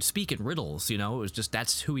talked. He would speak in riddles, it was just,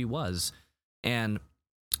 that's who he was. And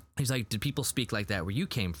he's like, did people speak like that where you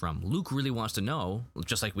came from? Luke really wants to know,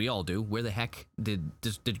 just like we all do, where the heck did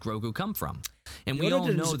Grogu come from? And we all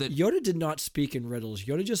know that Yoda did not speak in riddles.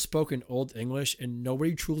 Yoda just spoke in Old English, and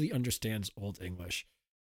nobody truly understands Old English.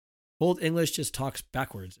 Old English just talks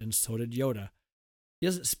backwards, and so did Yoda. He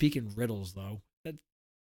doesn't speak in riddles, though.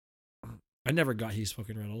 I never got he spoke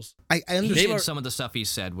in riddles. I understand some of the stuff he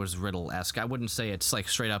said was riddle-esque. I wouldn't say it's like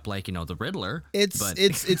straight up like, the Riddler. It's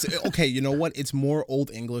okay. You know what? It's more Old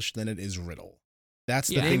English than it is riddle. That's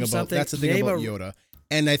the thing about Yoda.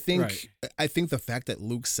 And I think the fact that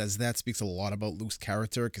Luke says that speaks a lot about Luke's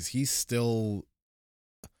character, because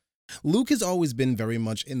Luke has always been very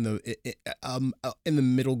much in the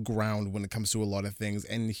middle ground when it comes to a lot of things,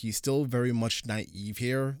 and he's still very much naive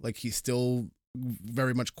here. Like, he's still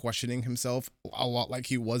very much questioning himself a lot like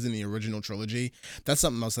he was in the original trilogy. That's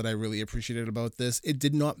something else that I really appreciated about this. It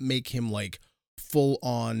did not make him like full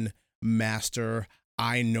on master.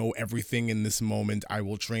 I know everything in this moment. I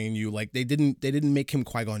will train you. Like, they didn't make him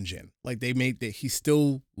Qui-Gon Jinn. Like, he's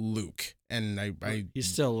still Luke, and he's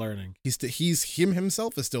still learning. Him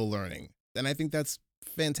himself is still learning, and I think that's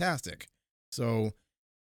fantastic. So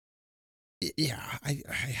yeah, I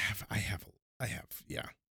have yeah.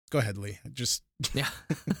 Go ahead, Lee. Yeah.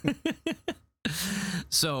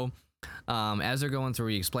 So, as they're going through,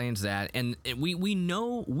 he explains that, and we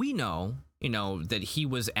know, that he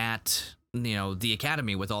was at the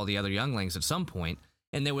academy with all the other younglings at some point,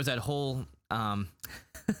 and there was that whole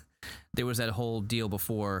deal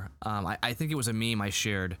before. I think it was a meme I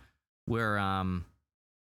shared where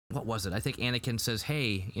what was it? I think Anakin says,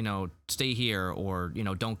 "Hey, stay here," or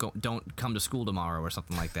don't come to school tomorrow," or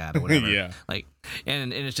something like that, or whatever. Yeah. Like,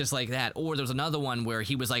 and it's just like that. Or there was another one where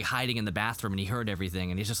he was like hiding in the bathroom and he heard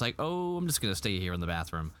everything, and he's just like, "Oh, I'm just gonna stay here in the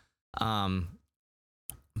bathroom."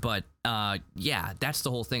 But yeah, that's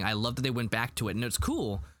the whole thing. I love that they went back to it, and it's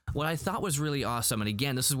cool. What I thought was really awesome, and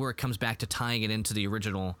again, this is where it comes back to tying it into the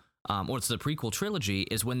original. Or it's the prequel trilogy,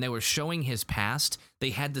 is when they were showing his past,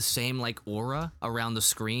 they had the same like aura around the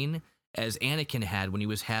screen as Anakin had when he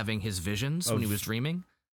was having his visions, when he was dreaming.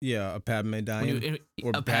 Yeah, a Padme dying.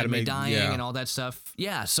 Padme dying and all that stuff.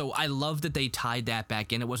 Yeah, so I love that they tied that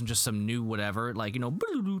back in. It wasn't just some new whatever, like,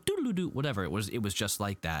 whatever. It was just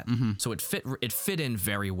like that. Mm-hmm. So it fit in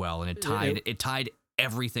very well, and it tied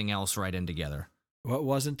everything else right in together. What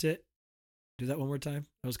wasn't it? Do that one more time.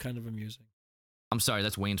 That was kind of amusing. I'm sorry,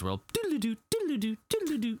 that's Wayne's World.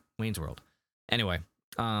 Wayne's World. Anyway,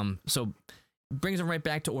 so brings him right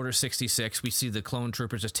back to Order 66. We see the clone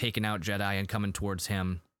troopers just taking out Jedi and coming towards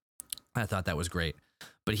him. I thought that was great.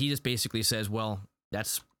 But he just basically says, well,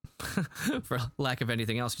 that's, for lack of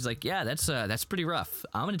anything else, he's like, yeah, that's pretty rough.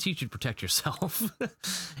 I'm going to teach you to protect yourself.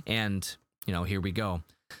 And, here we go.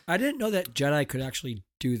 I didn't know that Jedi could actually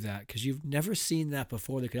do that, because you've never seen that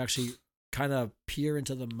before. They could actually kind of peer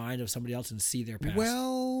into the mind of somebody else and see their past.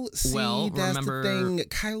 Well, that's remember, the thing.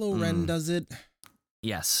 Kylo Ren does it.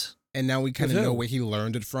 Yes. And now we kind of With know who? where he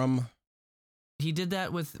learned it from. He did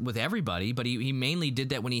that with everybody, but he mainly did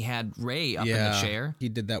that when he had Ray up in the chair, He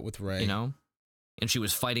did that with Ray. you know? And she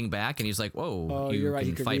was fighting back, and he's like, whoa, Oh, you you're right, he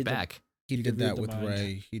can could fight read the- back. He You did could read that the with mind.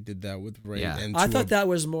 Ray. He did that with Ray. Yeah. And I to thought a- that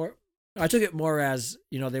was more. I took it more as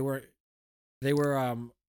they were.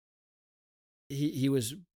 He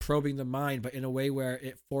was probing the mind, but in a way where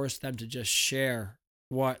it forced them to just share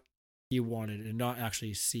what he wanted and not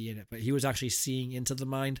actually see in it. But he was actually seeing into the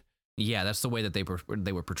mind. Yeah, that's the way that they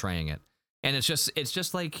were portraying it. And it's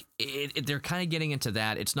just like they're kind of getting into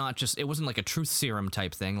that. It wasn't like a truth serum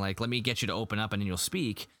type thing. Like, let me get you to open up and then you'll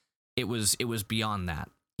speak. It was beyond that.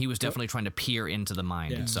 He was definitely trying to peer into the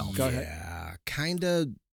mind Yeah. itself. Go ahead. Yeah, kind of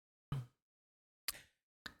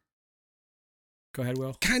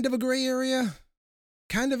Will. kind of a gray area,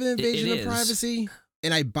 kind of an invasion it of is. privacy.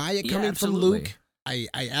 And I buy it Yeah, coming from absolutely. Luke.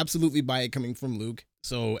 I absolutely buy it coming from Luke.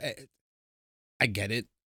 So I get it.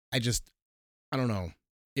 I don't know.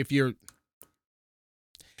 If you're,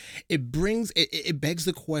 it begs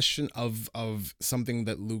the question of something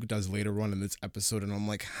that Luke does later on in this episode, and I'm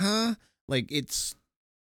like, huh? Like,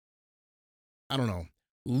 I don't know.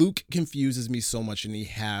 Luke confuses me so much, and he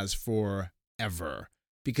has forever,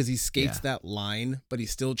 because he skates that line, but he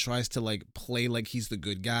still tries to like play like he's the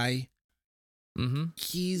good guy. Mm-hmm.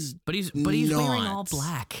 But he's wearing all not.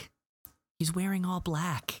 black. He's wearing all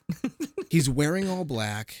black. He's wearing all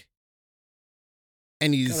black,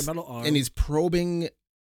 and Got a metal arm. he's probing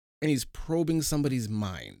somebody's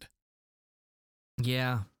mind.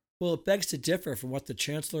 Yeah. Well, it begs to differ from what the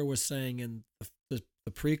Chancellor was saying in the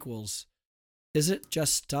prequels. Is it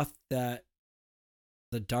just stuff that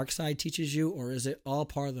the dark side teaches you, or is it all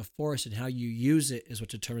part of the Force, and how you use it is what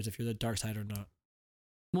determines if you're the dark side or not?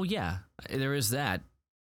 Well, yeah, there is that.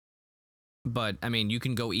 But I mean, you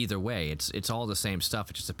can go either way. It's all the same stuff.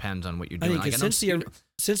 It just depends on what you're I doing. mean, 'cause Like,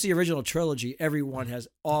 since the original trilogy, everyone has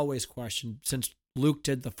always questioned, since Luke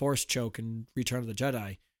did the Force choke in Return of the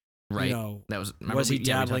Jedi, right? that was he we talked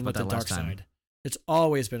dabbling about with the that dark last time. side? It's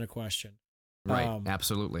always been a question. Right,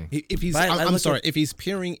 absolutely. If he's, But I I'm look sorry. at-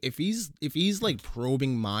 If he's like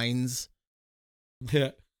probing minds,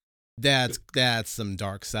 Yeah. that's some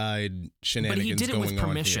dark side shenanigans But he did it going with on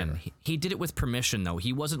permission. here. He did it with permission, though.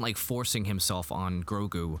 He wasn't like forcing himself on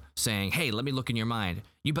Grogu, saying, "Hey, let me look in your mind.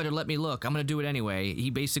 You better let me look. I'm gonna do it anyway."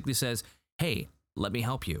 He basically says, "Hey, let me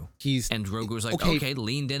help you." And Grogu's like, "Okay,"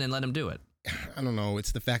 leaned in and let him do it. I don't know.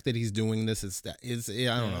 It's the fact that he's doing this. I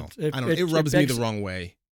don't know. It- I don't. It it rubs me begs- the wrong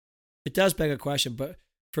way. It does beg a question, but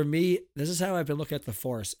for me, this is how I've been looking at the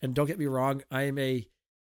Force. And don't get me wrong, I am a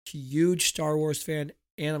huge Star Wars fan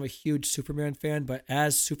and I'm a huge Superman fan. But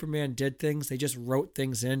as Superman did things, they just wrote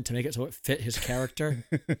things in to make it so it fit his character.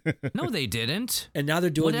 No, they didn't. And now they're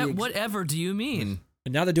doing Whatever do you mean?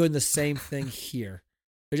 And now they're doing the same thing here.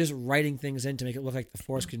 They're just writing things in to make it look like the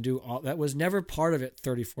Force can do all that was never part of it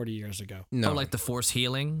 30, 40 years ago. No, Oh, like the Force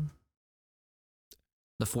healing?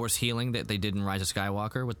 The Force healing that they did in Rise of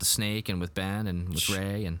Skywalker with the snake and with Ben and with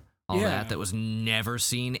Rey and all Yeah. that was never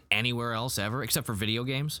seen anywhere else ever except for video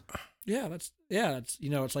games. That's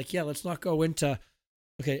it's like, let's not go into,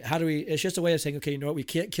 okay, how do we, it's just a way of saying, okay, you know what, we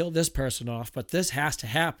can't kill this person off, but this has to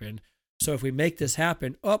happen. So if we make this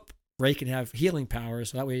happen, Rey can have healing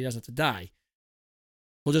powers, so that way he doesn't have to die.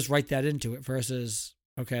 We'll just write that into it versus,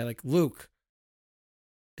 okay, like Luke,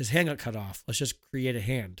 his hand got cut off. Let's just create a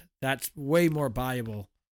hand. That's way more viable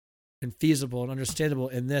and feasible and understandable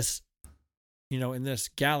in this, in this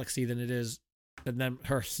galaxy than it is than them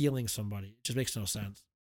her healing somebody. It just makes no sense.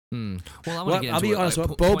 Well, I want to get I'll into be honest. like,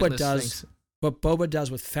 What Boba pointless does, things. what Boba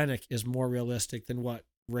does with Fennec is more realistic than what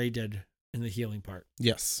Rey did in the healing part.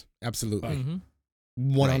 Yes, absolutely. Mhm.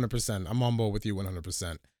 100%. I'm on board with you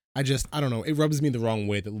 100%. I don't know. It rubs me the wrong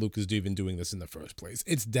way that Luke is even doing this in the first place.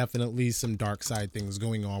 It's definitely some dark side things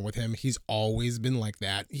going on with him. He's always been like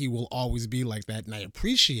that. He will always be like that. And I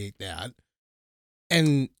appreciate that.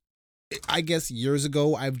 And I guess years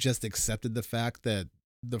ago, I've just accepted the fact that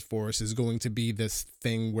the Force is going to be this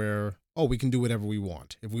thing where, we can do whatever we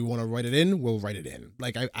want. If we want to write it in, we'll write it in.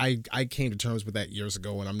 Like I came to terms with that years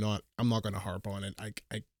ago, and I'm not going to harp on it.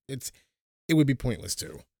 It would be pointless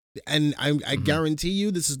to. And I guarantee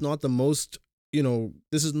you, this is not the most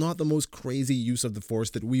crazy use of the Force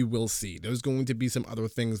that we will see. There's going to be some other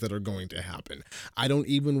things that are going to happen. I don't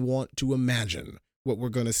even want to imagine what we're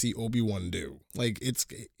going to see Obi-Wan do. Like it's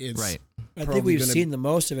Right. I think we've seen the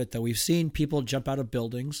most of it, though. We've seen people jump out of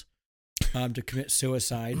buildings to commit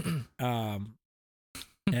suicide.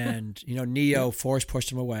 And, Neo Force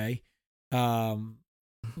pushed him away.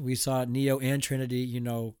 We saw Neo and Trinity,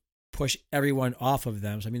 push everyone off of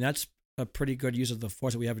them. So, I mean, that's a pretty good use of the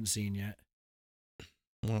Force that we haven't seen yet.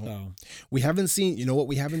 Well, So we haven't seen. You know what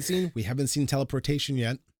we haven't seen? We haven't seen teleportation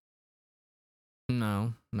yet.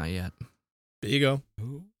 No, not yet. There you go.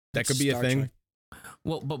 Ooh, That could be a Star thing. Trek.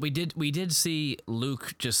 Well, but we did see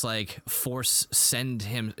Luke just like send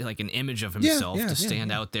him like an image of himself to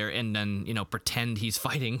stand out there and then, you know, pretend he's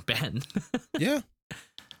fighting Ben. Yeah.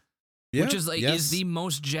 Which is like yes. is the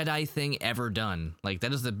most Jedi thing ever done. Like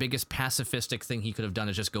that is the biggest pacifistic thing he could have done,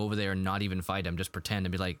 is just go over there and not even fight him, just pretend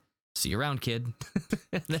and be like, "See you around, kid,"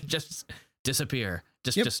 and then just disappear.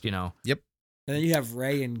 Just you know. And then you have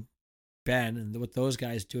Rey and Ben, and what those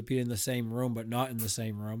guys do, be in the same room but not in the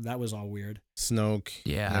same room. That was all weird. Snoke.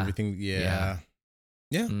 Yeah. And everything. Yeah.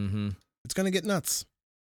 Mm-hmm. It's gonna get nuts.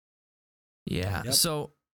 Yeah. Yep.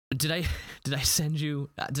 So did I send you?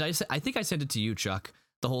 I think I sent it to you, Chuck.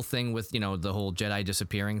 The whole thing with, you know, the whole Jedi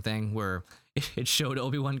disappearing thing, where it showed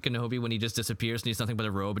Obi-Wan Kenobi when he just disappears and he's nothing but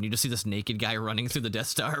a robe, and you just see this naked guy running through the Death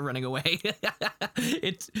Star, running away.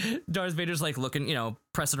 It's Darth Vader's like looking, you know,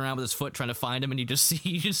 pressing around with his foot trying to find him, and you just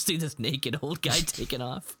see this naked old guy taking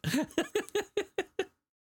off.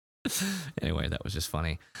 Anyway, that was just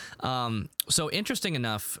funny. So interesting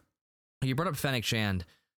enough, you brought up Fennec Shand.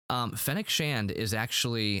 Fennec Shand is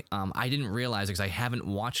actually, I didn't realize because I haven't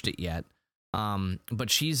watched it yet. But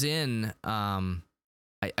she's in,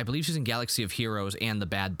 I believe she's in Galaxy of Heroes and The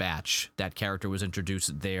Bad Batch. That character was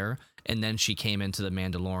introduced there, and then she came into The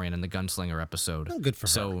Mandalorian and the Gunslinger episode. Oh, good for her.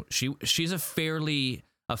 So she's a fairly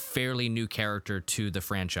new character to the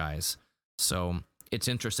franchise. So it's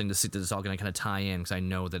interesting to see that it's all going to kind of tie in, because I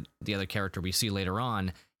know that the other character we see later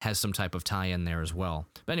on has some type of tie-in there as well.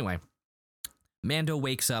 But anyway, Mando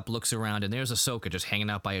wakes up, looks around, and there's Ahsoka just hanging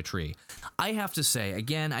out by a tree. I have to say,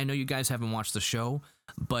 again, I know you guys haven't watched the show,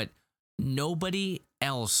 but nobody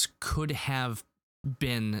else could have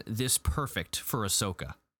been this perfect for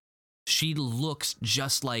Ahsoka. She looks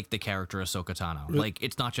just like the character Ahsoka Tano. Like,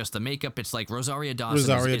 it's not just the makeup, it's like Rosario Dawson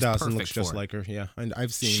is Dawson perfect looks just for it. like her. Yeah, and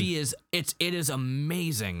I've seen. She is. It is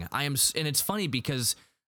amazing. And it's funny because,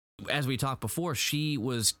 as we talked before, she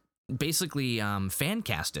was basically fan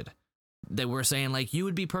casted. They were saying like, you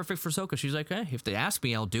would be perfect for Ahsoka. She's like, hey, if they ask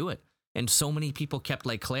me, I'll do it. And so many people kept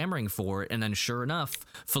like clamoring for it, and then sure enough,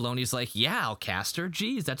 Filoni's like, yeah, I'll cast her.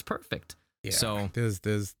 Geez, that's perfect. Yeah, So there's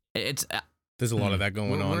it's a lot of that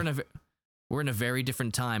going on. We're in a very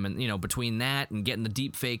different time, and you know, between that and getting the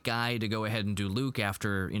deep fake guy to go ahead and do Luke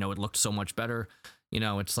after, you know, it looked so much better. You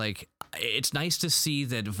know, it's like, it's nice to see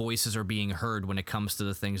that voices are being heard when it comes to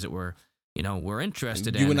the things that we're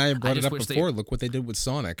interested in. You and I brought it just up wish before. Look what they did with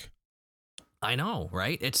Sonic. I know,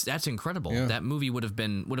 right? That's incredible. Yeah. That movie would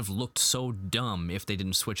have looked so dumb if they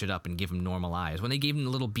didn't switch it up and give him normal eyes. When they gave him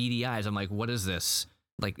the little beady eyes, I'm like, what is this?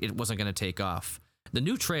 Like, it wasn't going to take off. The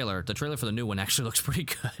trailer for the new one actually looks pretty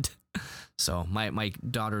good. So my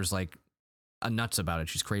daughter's like nuts about it.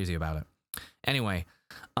 She's crazy about it. Anyway,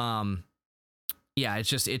 yeah,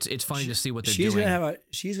 it's funny to see what they're doing.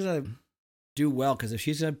 She's gonna do well, because if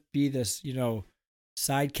she's gonna be this, you know,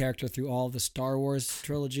 side character through all the Star Wars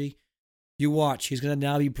trilogy, you watch, she's gonna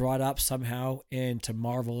now be brought up somehow into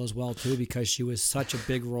Marvel as well too, because she was such a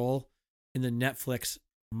big role in the Netflix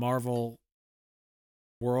Marvel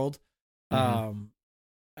world. Mm-hmm.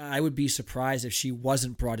 I would be surprised if she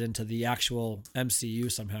wasn't brought into the actual MCU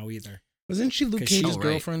somehow either. Wasn't she Luke 'Cause she's- Cage's Oh, right.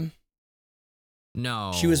 girlfriend?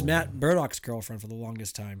 No, She was Matt Murdock's girlfriend for the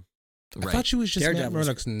longest time. I thought she was just Matt Daredevil's-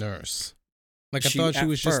 Murdock's nurse. Like, I She- thought she at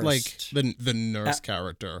was just like first- the nurse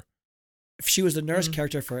character. She was the nurse Mm-hmm.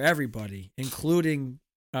 character for everybody, including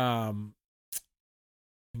Iron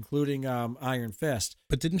Fist.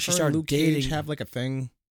 But didn't she her and started Luke Cage dating- have like a thing?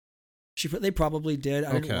 They probably did.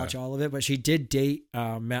 I didn't Okay. watch all of it, but she did date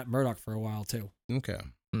Matt Murdock for a while too. Okay.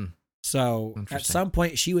 So at Interesting. some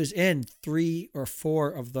point, she was in 3 or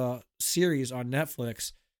 4 of the series on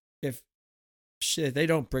Netflix. If they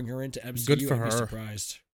don't bring her into MCU, Good for I'd be her.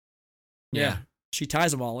 surprised. Yeah. Yeah, she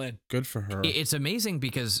ties them all in. Good for her. It's amazing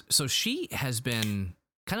because she has been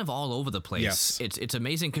kind of all over the place. Yes. It's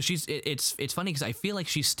amazing because it's funny because I feel like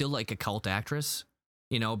she's still like a cult actress,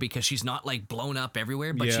 you know, because she's not like blown up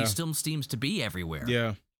everywhere, but Yeah. she still seems to be everywhere.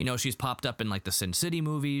 Yeah. You know, she's popped up in like the Sin City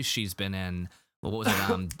movies. She's been in, well, what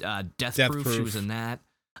was it? Death Death Proof. She Proof. was in that.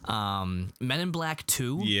 Men in Black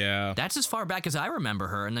 2. Yeah. That's as far back as I remember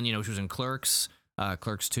her. And then, you know, she was in Clerks,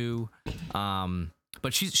 Clerks 2.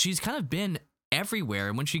 But she's kind of been everywhere,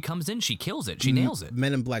 and when she comes in, she kills it. She nails it.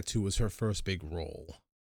 Men in Black 2 was her first big role.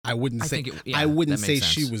 I wouldn't I say think yeah, I wouldn't that say makes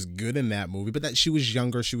she sense. was good in that movie, but that she was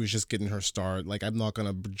younger, she was just getting her start. Like, I'm not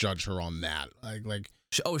gonna judge her on that. Like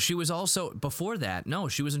She was also before that. No,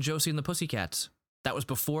 she was in Josie and the Pussycats. That was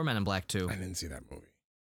before Men in Black 2. I didn't see that movie.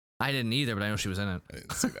 I didn't either, but I know she was in it. I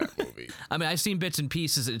didn't see that movie. I mean, I've seen bits and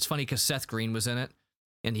pieces. It's funny because Seth Green was in it,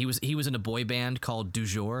 and he was in a boy band called Du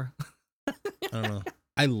Jour. I don't know.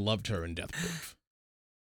 I loved her in Death Proof.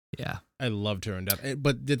 Yeah. I loved her in Death.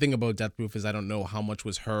 But the thing about Death Proof is I don't know how much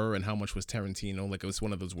was her and how much was Tarantino. Like, it was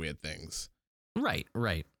one of those weird things. Right.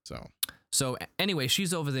 So anyway,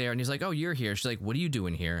 she's over there, and he's like, "Oh, you're here." She's like, "What are you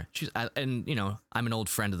doing here?" And you know, I'm an old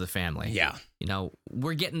friend of the family. Yeah. You know,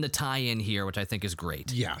 we're getting the tie-in here, which I think is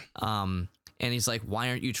great. Yeah. And he's like, "Why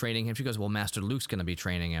aren't you training him?" She goes, "Well, Master Luke's going to be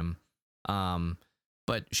training him."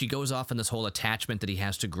 But she goes off on this whole attachment that he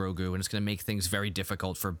has to Grogu, and it's going to make things very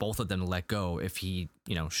difficult for both of them to let go if he,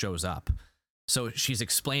 you know, shows up. So she's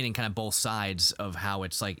explaining kind of both sides of how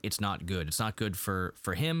it's like it's not good. It's not good for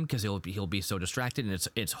him because he'll be so distracted, and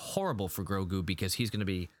it's horrible for Grogu because he's going to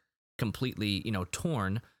be completely, you know,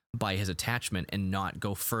 torn by his attachment and not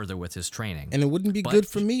go further with his training. And it wouldn't be good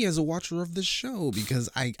for me as a watcher of this show because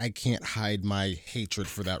I can't hide my hatred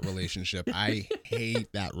for that relationship. I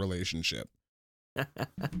hate that relationship.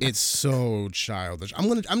 It's so childish.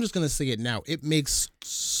 I'm just gonna say it now. It makes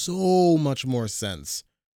so much more sense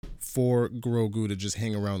for Grogu to just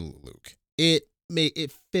hang around Luke. It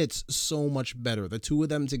fits so much better. The two of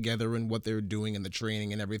them together and what they're doing and the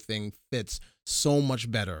training and everything fits so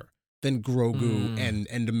much better than Grogu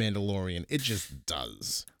and the Mandalorian. It just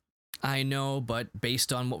does. I know, but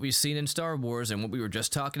based on what we've seen in Star Wars and what we were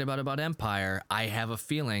just talking about Empire, I have a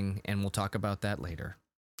feeling, and we'll talk about that later.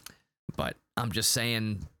 But I'm just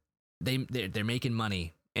saying, they're making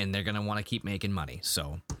money, and they're gonna want to keep making money.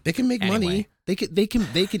 So they can make anyway. money. They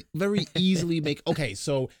could very easily make. Okay,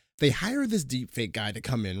 so they hire this deepfake guy to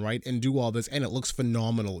come in, right, and do all this, and it looks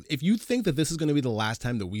phenomenal. If you think that this is gonna be the last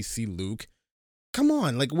time that we see Luke, come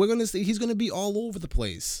on, like we're gonna see he's gonna be all over the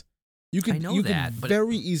place. You could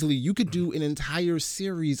very easily you could do an entire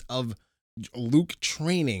series of Luke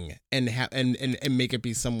training and make it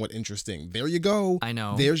be somewhat interesting. There you go. I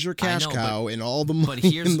know. There's your cash cow and all the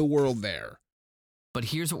money in the world there. But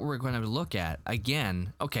here's what we're going to look at.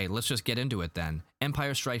 Again, okay, let's just get into it then.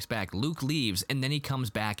 Empire Strikes Back. Luke leaves, and then he comes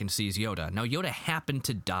back and sees Yoda. Now, Yoda happened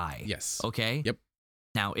to die. Yes. Okay? Yep.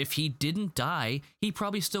 Now, if he didn't die, he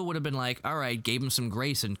probably still would have been like, all right, gave him some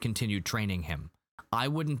grace and continued training him. I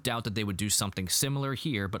wouldn't doubt that they would do something similar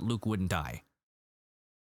here, but Luke wouldn't die.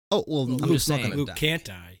 Oh, well, Luke's not going to die. Luke can't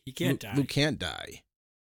die. He can't die. Luke can't die.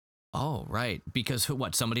 Oh, right. Because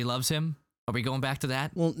what? Somebody loves him? Are we going back to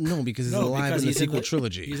that? Well, no, because he's alive in the sequel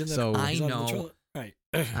trilogy. I know. Right.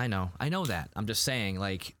 I know that. I'm just saying,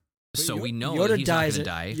 like, so we know Yoda he's dies not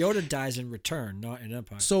going to die. Yoda dies in Return, not in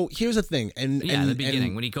Empire. So here's the thing, in the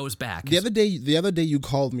beginning when he goes back. The other day you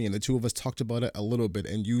called me and the two of us talked about it a little bit,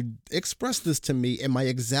 and you expressed this to me, and my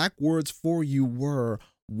exact words for you were,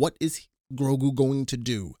 "What is Grogu going to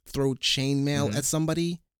do? Throw chainmail at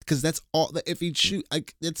somebody? Because that's all. If he shoot,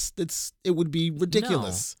 like it would be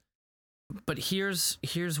ridiculous." No. But here's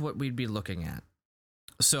what we'd be looking at.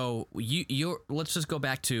 So let's just go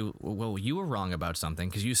back to, well, you were wrong about something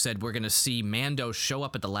because you said we're going to see Mando show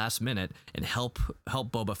up at the last minute and help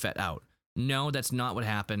Boba Fett out. No, that's not what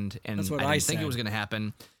happened, and that's what I didn't said. think it was going to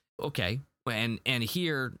happen. Okay, and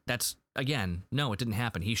here that's again, no, it didn't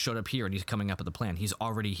happen. He showed up here and he's coming up with the plan. He's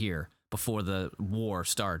already here before the war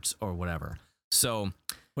starts or whatever. So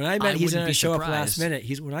when I meant he's going to show up last minute,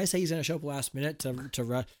 when I say he's going to show up last minute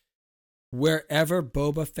to wherever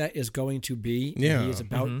Boba Fett is going to be, he is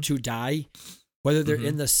about to die, whether they're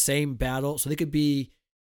in the same battle, so they could be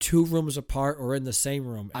 2 rooms apart or in the same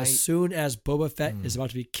room. As soon as Boba Fett is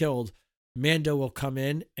about to be killed, Mando will come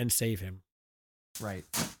in and save him. Right.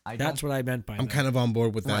 That's what I meant by that. I'm kind of on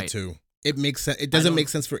board with that too. It makes sense. It doesn't make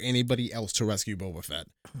sense for anybody else to rescue Boba Fett.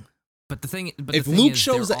 But if Luke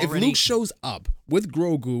shows up with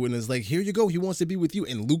Grogu and is like, "Here you go," he wants to be with you,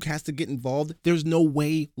 and Luke has to get involved, there's no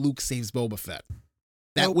way Luke saves Boba Fett.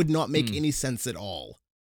 That would not make any sense at all.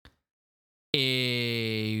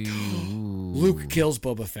 Luke kills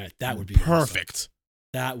Boba Fett. That would be perfect. Awesome.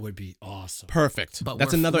 That would be awesome. Perfect. But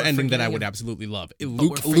that's another ending that I would absolutely love.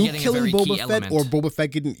 Luke killing Boba Fett or Boba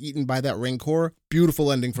Fett getting eaten by that Rancor.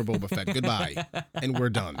 Beautiful ending for Boba Fett. Goodbye. And we're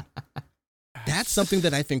done. That's something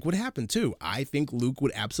that I think would happen too. I think Luke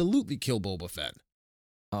would absolutely kill Boba Fett.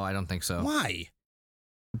 Oh, I don't think so. Why?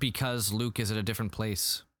 Because Luke is at a different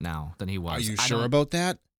place now than he was. Are you sure about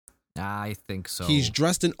that? I think so. He's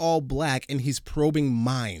dressed in all black and he's probing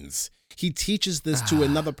minds. He teaches this to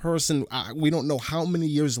another person, we don't know how many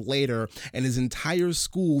years later, and his entire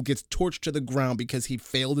school gets torched to the ground because he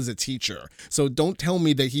failed as a teacher. So don't tell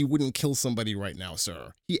me that he wouldn't kill somebody right now,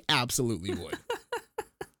 sir. He absolutely would.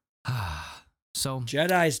 So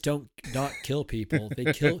Jedis don't not kill people. They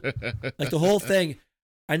kill, like the whole thing.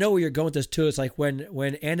 I know where you're going with this too. It's like when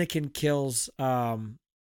Anakin kills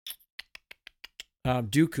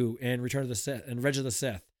Dooku in Return of the Sith and Revenge of the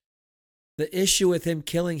Sith. The issue with him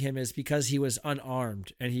killing him is because he was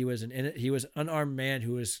unarmed and he was an unarmed man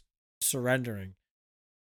who was surrendering.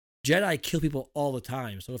 Jedi kill people all the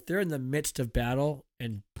time, so if they're in the midst of battle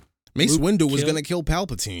and Mace Luke Windu was killed- going to kill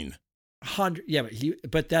Palpatine.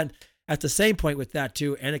 but then at the same point with that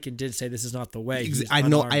too, Anakin did say this is not the way. He was I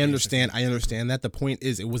know. unarmed, I understand that. The point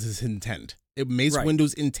is, it was his intent. Mace Right.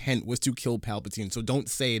 Windu's intent was to kill Palpatine. So don't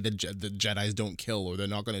say the Jedis don't kill or they're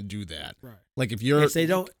not going to do that. Right. Like if you're Yes, they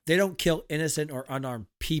don't kill innocent or unarmed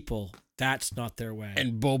people. That's not their way.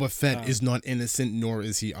 and Boba Fett is not innocent, nor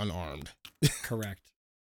is he unarmed. Correct.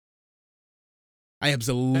 I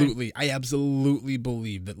absolutely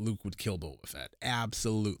believe that Luke would kill Boba Fett.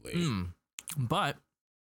 Absolutely. But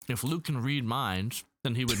if Luke can read minds,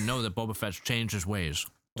 then he would know that Boba Fett's changed his ways.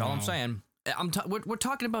 That's all I'm Wow. saying. We're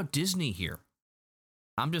talking about Disney here.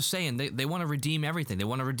 I'm just saying they want to redeem everything. They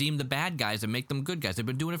want to redeem the bad guys and make them good guys. They've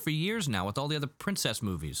been doing it for years now with all the other princess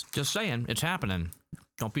movies. Just saying, it's happening.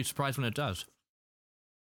 Don't be surprised when it does.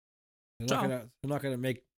 They're not gonna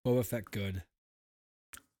make Boba Fett good.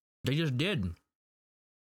 They just did.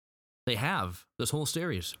 They have this whole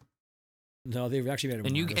series, No, they've actually made him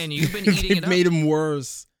and worse. you've been eating it They've up. made him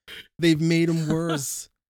worse. They've made him worse.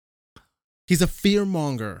 He's a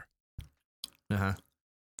fearmonger. Uh-huh.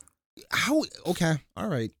 How? Okay. All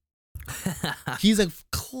right. He's a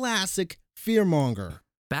classic fearmonger.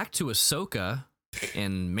 Back to Ahsoka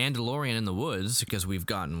and Mandalorian in the Woods, because we've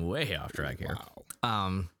gotten way off track here.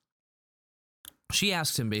 Wow. She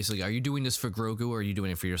asks him basically, are you doing this for Grogu or are you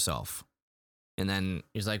doing it for yourself? And then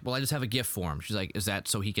he's like, well, I just have a gift for him. She's like, is that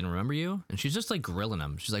so he can remember you? And she's just like grilling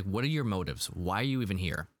him. She's like, what are your motives? Why are you even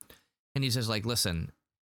here? And he says like, listen,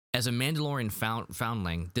 as a Mandalorian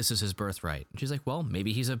foundling, this is his birthright. And she's like, well,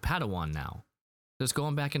 maybe he's a Padawan now. Just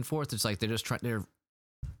going back and forth. It's like they're just trying,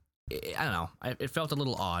 I don't know. It felt a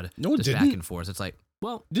little odd. No, it just didn't. back and forth. It's like,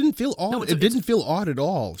 well, Didn't feel odd. No, it didn't feel odd at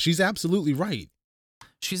all. She's absolutely right.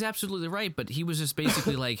 she's absolutely right, but he was just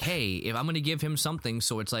basically like, hey, if I'm going to give him something,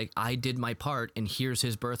 so it's like, I did my part, and here's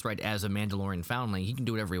his birthright as a Mandalorian foundling. He can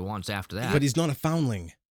do whatever he wants after that. But he's not a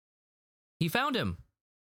foundling. He found him.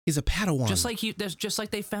 He's a Padawan. Just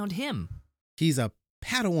like they found him. He's a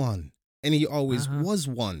Padawan, and he always Uh-huh. was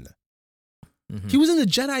one. Mhm. He was in the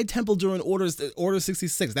Jedi Temple during Order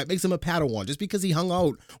 66. That makes him a Padawan. Just because he hung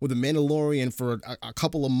out with a Mandalorian for a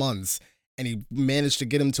couple of months and he managed to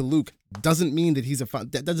get him to Luke doesn't mean that he's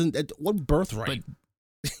what birthright?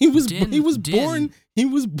 He was born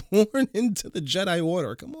into the Jedi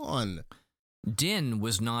Order. Come on. Din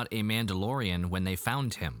was not a Mandalorian when they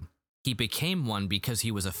found him. He became one because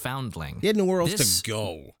he was a foundling. He had nowhere else This- to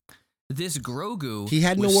go. This Grogu, He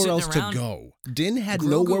had was nowhere sitting else around- to go. Din had Grogu-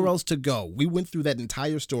 nowhere else to go. We went through that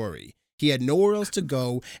entire story. He had nowhere else to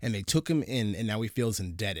go, and they took him in, and now he feels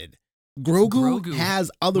indebted. Grogu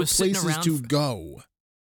has other was sitting places around to go.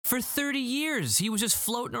 For 30 years, he was just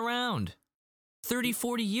floating around. 30,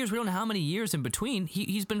 40 years. We don't know how many years in between.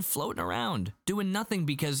 He's been floating around, doing nothing,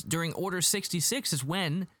 because during Order 66 is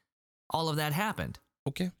when all of that happened,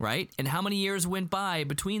 Okay, right? And how many years went by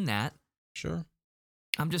between that? sure.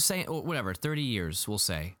 I'm just saying, whatever, 30 years, we'll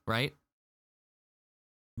say, right?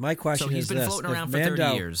 My question So he's is been this: floating if around for 30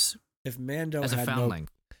 Mando- years If Mando as a had foundling.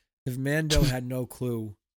 if Mando had no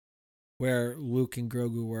clue where Luke and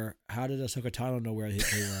Grogu were, how did Ahsoka Tano know where they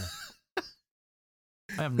were?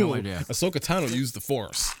 I have no idea. Ahsoka Tano used the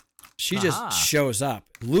Force. She Aha. just shows up.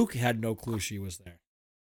 Luke had no clue she was there.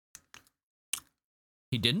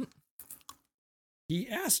 He didn't? He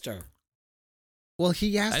asked her. Well,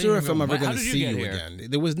 he I asked didn't her even if I'm go, ever "How going to did you see get you here?" again.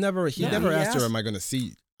 There was never. He No, never he asked her, asked- "Am I going to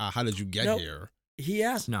see? How did you get Nope. here?" He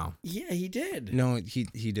asked. No. Yeah, he did. No, he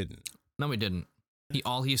didn't. No, he didn't.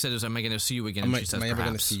 All he said is, am I going to see you again? Am And I, she says, am I ever going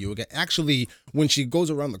to "Perhaps." see you again? Actually, when she goes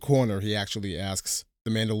around the corner, he actually asks,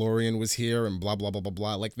 "The Mandalorian was here," and blah blah blah blah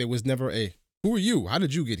blah. Like there was never a, "Who are you? How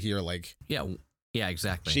did you get here?" Like Yeah,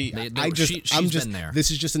 exactly. she's been there.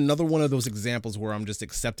 This is just another one of those examples where I'm just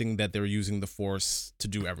accepting that they're using the Force to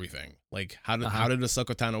do everything. Like how did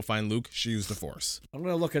Ahsoka Tano find Luke? She used the Force. I'm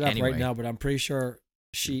gonna look it up Anyway. right now, but I'm pretty sure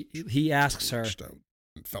he asks her. Reached out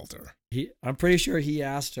and felt her. I'm pretty sure he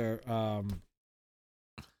asked her,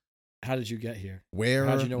 how did you get here? Where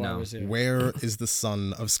How'd you know I No. was here? where is the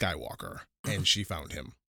son of Skywalker? And she found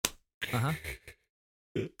him. Uh-huh.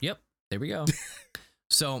 Yep. There we go.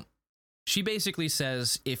 So she basically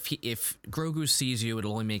says if Grogu sees you,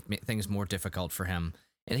 it'll only make things more difficult for him.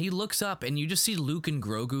 And he looks up, and you just see Luke and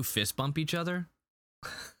Grogu fist bump each other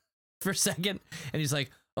for a second. And he's like,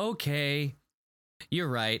 okay, you're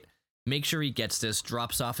right. make sure he gets this,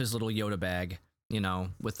 drops off his little Yoda bag,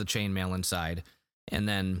 with the chainmail inside, and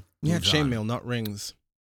then Yeah, moves on. chainmail, not rings.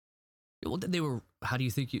 Well, they were. How do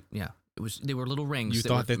you think you? Yeah, they were little rings. You that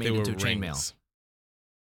thought were that made they were into chainmail. rings.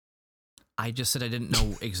 I just said I didn't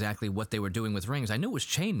know exactly what they were doing with rings. I knew it was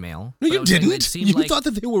chainmail. No, but I you was saying that didn't. it seemed You like, thought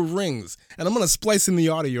that they were rings. And I'm going to splice in the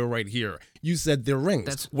audio right here. You said they're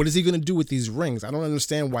rings. What is he going to do with these rings? I don't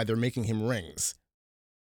understand why they're making him rings.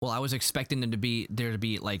 Well, I was expecting there to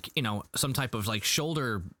be like, some type of like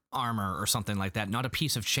shoulder armor or something like that, not a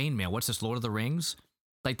piece of chainmail. What's this, Lord of the Rings?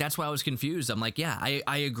 Like, that's why I was confused. I'm like, yeah,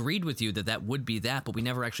 I agreed with you that would be that, but we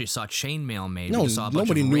never actually saw chainmail made. No, we saw a bunch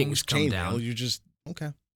nobody of knew it rings was come down. chainmail. You just,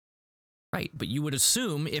 okay. Right, but you would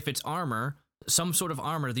assume if it's armor, some sort of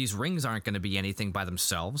armor, these rings aren't going to be anything by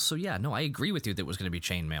themselves. So yeah, no, I agree with you that it was going to be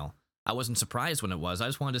chainmail. I wasn't surprised when it was. I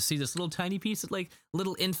just wanted to see this little tiny piece of like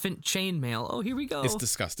little infant chainmail. Oh, here we go. It's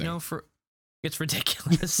disgusting. It's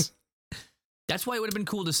ridiculous. That's why it would have been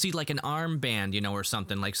cool to see like an armband, or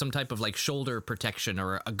something, like some type of like shoulder protection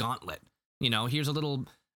or a gauntlet. Here's a little,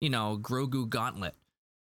 Grogu gauntlet.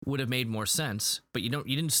 Would have made more sense, but you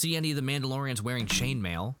didn't see any of the Mandalorians wearing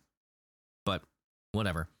chainmail. But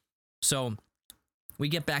whatever. So we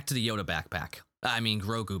get back to the Yoda backpack.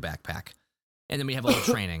 Grogu backpack. And then we have a little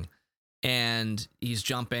training. And he's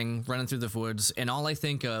jumping, running through the woods, and all I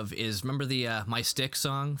think of is, remember the My Stick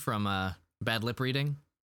song from Bad Lip Reading?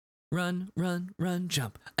 Run, run, run,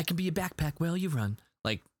 jump. I can be a backpack while you run.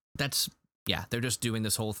 Like, they're just doing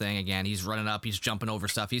this whole thing again. He's running up, he's jumping over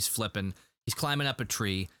stuff, he's flipping, he's climbing up a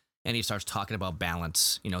tree, and he starts talking about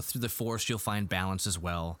balance. Through the Force, you'll find balance as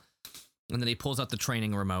well. And then he pulls out the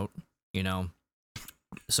training remote,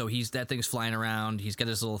 So that thing's flying around, he's got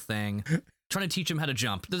his little thing, trying to teach him how to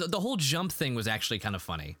jump. The whole jump thing was actually kind of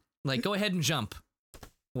funny. Like, go ahead and jump.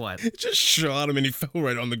 What? It just shot him and he fell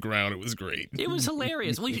right on the ground. It was great. It was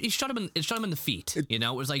hilarious. Well, it shot him in the feet.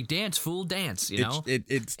 It was like, dance, fool, dance.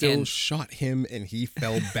 It still shot him and he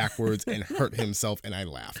fell backwards and hurt himself, and I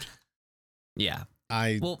laughed. Yeah.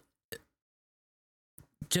 Well,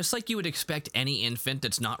 just like you would expect any infant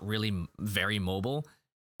that's not really very mobile,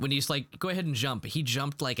 when he's like, go ahead and jump, he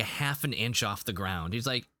jumped like a half an inch off the ground. He's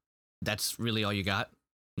like, that's really all you got?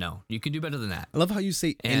 No, you can do better than that. I love how you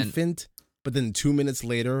say infant, but then 2 minutes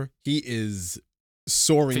later, he is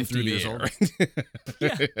soaring through the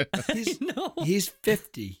Yeah. He's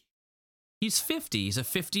 50. He's 50. He's a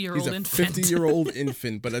 50-year-old infant. He's a 50-year-old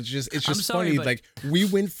infant, but it's just funny. Like, we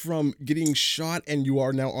went from getting shot and you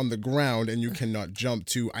are now on the ground and you cannot jump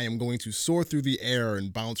to I am going to soar through the air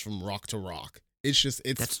and bounce from rock to rock.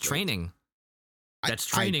 That's training. That's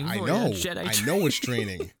training. I for know. Jedi I know it's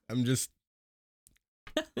training. I'm just.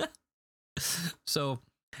 So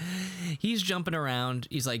he's jumping around.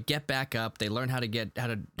 He's like, get back up. They learn how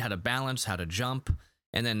to balance, how to jump.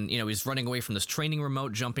 And then, he's running away from this training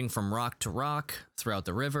remote, jumping from rock to rock throughout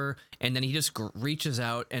the river. And then he just reaches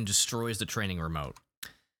out and destroys the training remote.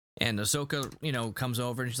 And Ahsoka, comes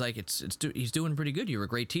over and she's like, he's doing pretty good. You're a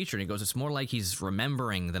great teacher. And he goes, it's more like he's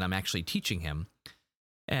remembering that I'm actually teaching him.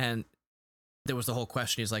 And there was the whole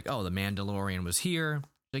question. He's like, oh, the Mandalorian was here.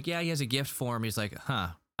 Like, yeah, he has a gift for him. He's like,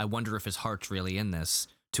 I wonder if his heart's really in this.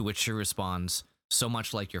 To which she responds, so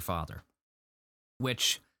much like your father.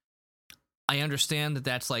 Which I understand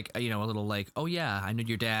that's like, a little like, oh yeah, I know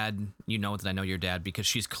your dad. You know that I know your dad because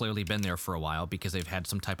she's clearly been there for a while because they've had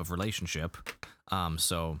some type of relationship. But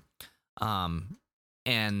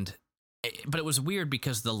it was weird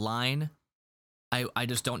because the line, I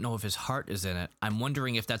just don't know if his heart is in it. I'm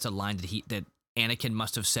wondering if that's a line that Anakin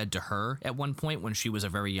must have said to her at one point when she was a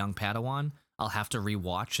very young Padawan. I'll have to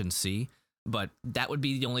rewatch and see, but that would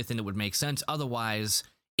be the only thing that would make sense. Otherwise,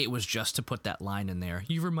 it was just to put that line in there.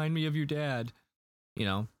 You remind me of your dad,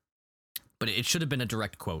 But it should have been a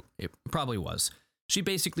direct quote. It probably was. She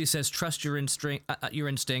basically says, "Trust your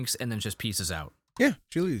instincts," and then just pieces out. Yeah,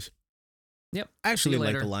 she leaves. Yep. I actually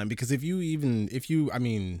like the line because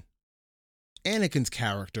Anakin's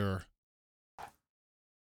character.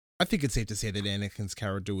 I think it's safe to say that Anakin's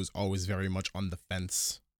character was always very much on the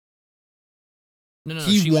fence. No.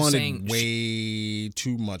 He wanted way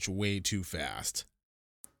too much, way too fast.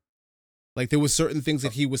 Like, there were certain things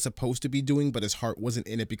that he was supposed to be doing, but his heart wasn't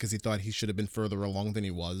in it because he thought he should have been further along than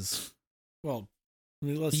he was. Well,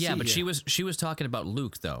 let's see but here. she was talking about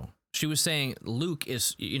Luke, though. She was saying Luke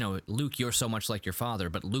is, Luke, you're so much like your father,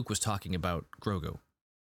 but Luke was talking about Grogu.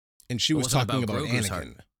 And she was talking about Grogu's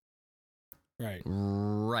Anakin. Heart.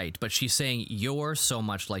 Right, but she's saying you're so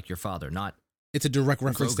much like your father, not It's a direct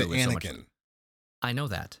reference Grogu to is so Anakin. much. I know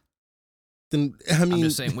that. Then, I'm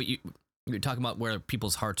just saying You're talking about where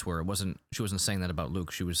people's hearts were. She wasn't saying that about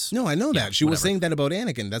Luke. She was. No, I know Yeah, that. She was whatever. saying that about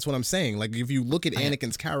Anakin. That's what I'm saying. Like, if you look at I-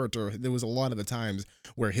 Anakin's character, there was a lot of the times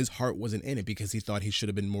where his heart wasn't in it because he thought he should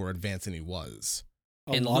have been more advanced than he was.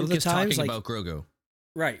 A And lot Luke of the is times, talking like, about Grogu.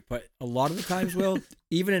 right, but a lot of the times, Will,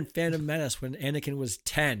 even in Phantom Menace, when Anakin was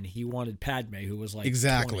 10, he wanted Padme, who was like 20.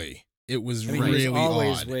 Exactly. It was I mean, really he was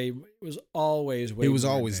always odd. way. It was always way. He was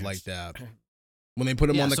more always advanced. like that. When they put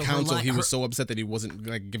him Yeah, on the so her council, li- he her- was so upset that he wasn't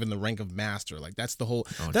like given the rank of master. Like that's the whole.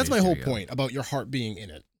 Oh, that's geez, my whole here we go. point about your heart being in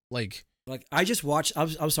it. Like Like I just watched.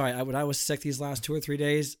 I'm sorry. When I was sick these last 2 or 3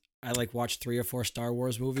 days, I like watched 3 or 4 Star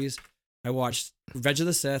Wars movies. I watched Revenge of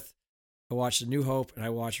the Sith. I watched A New Hope, and I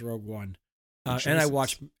watched Rogue One. And I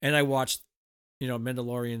watched.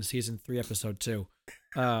 Mandalorian season 3 episode 2.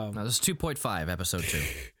 No, this is 2.5, episode 2.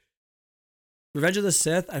 Revenge of the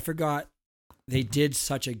Sith. I forgot they did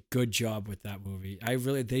such a good job with that movie. I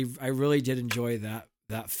really did enjoy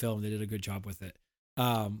that film. They did a good job with it.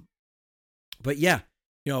 But yeah,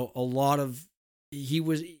 a lot of he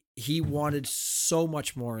wanted so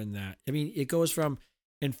much more in that. I mean, it goes from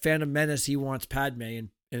in Phantom Menace he wants Padme, and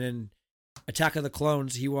in Attack of the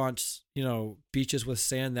Clones he wants beaches with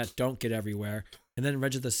sand that don't get everywhere, and then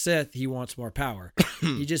Revenge of the Sith he wants more power.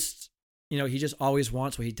 He just always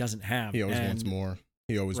wants what he doesn't have. he always wants more.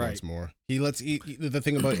 He always wants more. The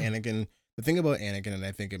thing about Anakin. The thing about Anakin, and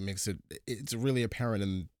I think it's really apparent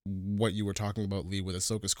in what you were talking about, Lee, with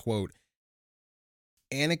Ahsoka's quote.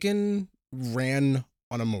 Anakin ran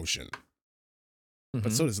on emotion, but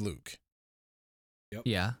Mhm. so does Luke.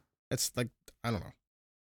 Yeah. It's like, I don't know.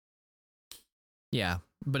 Yeah,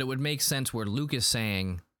 but it would make sense where Luke is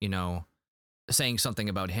saying, saying something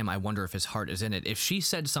about him. I wonder if his heart is in it. If she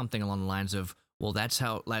said something along the lines of, "Well,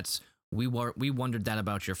 we wondered that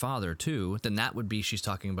about your father too," then that would be she's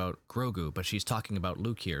talking about Grogu, but she's talking about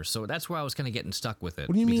Luke here. So that's where I was kind of getting stuck with it.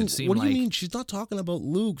 What do you because mean? it seemed What do you like- mean? She's not talking about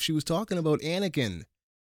Luke. She was talking about Anakin.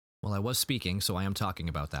 Well, I was speaking, so I am talking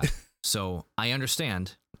about that. So I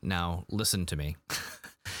understand. Now listen to me.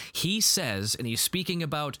 He says, and he's speaking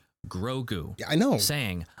about Grogu, Yeah, I know.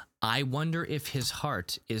 saying, "I wonder if his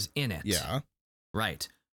heart is in it." Yeah. Right.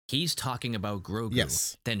 He's talking about Grogu.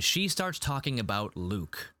 Yes. Then she starts talking about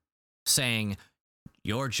Luke, saying,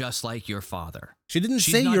 "You're just like your father." She didn't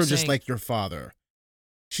She's say not you're just saying- like your father.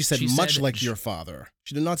 She said She much said- like your father.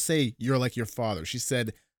 She did not say you're like your father. She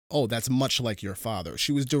said, "Oh, that's much like your father."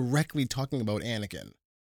 She was directly talking about Anakin.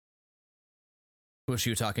 Was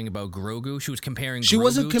she talking about Grogu? She was comparing She Grogu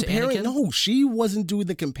wasn't to comparing. Anakin? No, she wasn't doing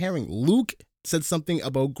the comparing. Luke said something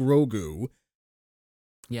about Grogu.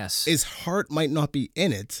 Yes. His heart might not be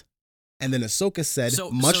in it. And then Ahsoka said,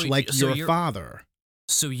 much like your you're- father.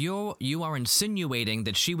 So you are insinuating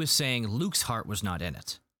that she was saying Luke's heart was not in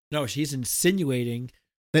it. No, she's insinuating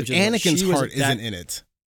That which is what Anakin's she was- heart that- isn't in it.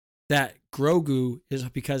 that Grogu is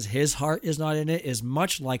because his heart is not in it is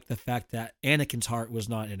much like the fact that Anakin's heart was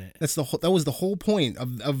not in it. That was the whole point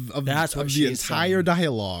of That's what the she entire is saying.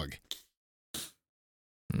 dialogue.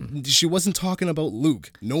 Hmm. She wasn't talking about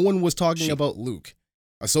Luke. No one was talking She- about Luke.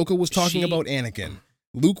 Ahsoka was talking She- about Anakin.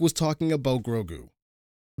 Luke was talking about Grogu.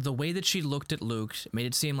 The way that she looked at Luke made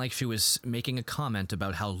it seem like she was making a comment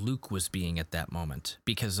about how Luke was being at that moment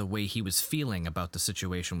because of the way he was feeling about the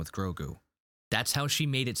situation with Grogu. That's how she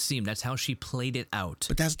made it seem. That's how she played it out.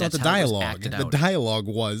 But that's not the how it was dialogue. acted The out. dialogue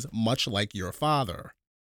was much like your father.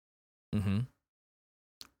 Mm-hmm.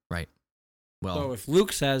 Right. Well, So if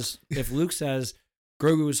Luke says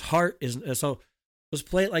Grogu's heart is so, let's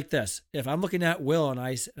play it like this. If I'm looking at Will and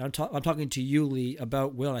I'm talking to you, Lee,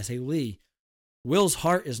 about Will, and I say, Lee, Will's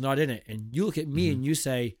heart is not in it, and you look at me Mhm. and you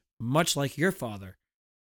say, much like your father.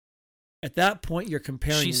 At that point, you're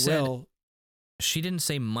comparing She said- Will. she didn't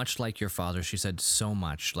say much like your father. She said so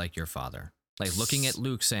much like your father. Like looking at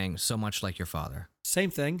Luke saying so much like your father. Same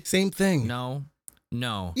thing. Same thing. No.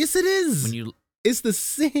 Yes, it is. When you It's the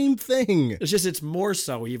same thing. It's just it's more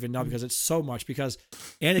so even now because it's so much because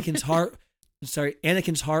Anakin's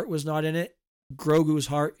heart was not in it. Grogu's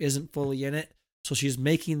heart isn't fully in it. So she's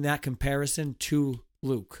making that comparison to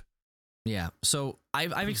Luke. Yeah. So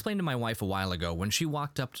I've explained to my wife a while ago when she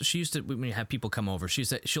walked up. She used to when we have people come over.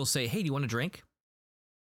 She'll say, "Hey, do you want a drink?"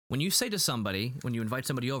 When you say to somebody, when you invite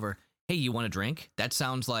somebody over, "Hey, you want a drink?" That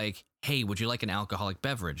sounds like, "Hey, would you like an alcoholic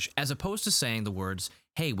beverage?" As opposed to saying the words,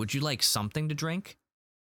 "Hey, would you like something to drink?"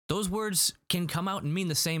 Those words can come out and mean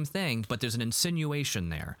the same thing, but there's an insinuation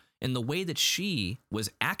there. In the way that she was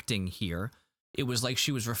acting here, it was like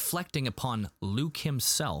she was reflecting upon Luke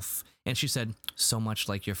himself, and she said, "So much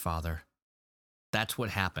like your father." That's what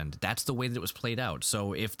happened. That's the way that it was played out.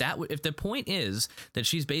 So if the point is that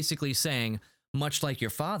she's basically saying, "Much like your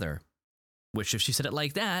father," which if she said it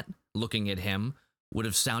like that looking at him would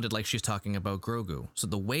have sounded like she's talking about Grogu. So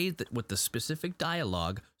the way that with the specific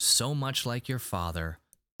dialogue, so much like your father,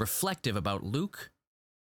 reflective about Luke.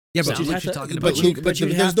 Yeah, Sounds but like she's talking about Luke. Luke. But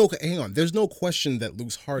you'd there's have- no hang on. There's no question that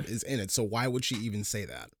Luke's heart is in it. So why would she even say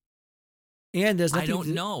that? And there's I nothing. don't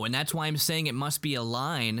know, and that's why I'm saying it must be a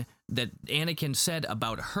line that Anakin said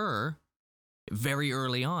about her very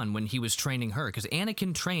early on when he was training her, because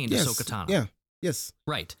Anakin trained Ahsoka Tano. Yeah. Yes.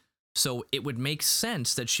 Right. So it would make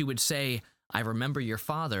sense that she would say, I remember your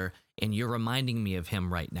father, and you're reminding me of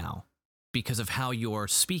him right now because of how you're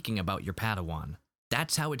speaking about your Padawan.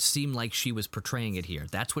 That's how it seemed like she was portraying it here.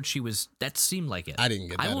 That's what she was. That seemed like it. I didn't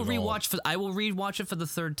get that I will at all. rewatch it for the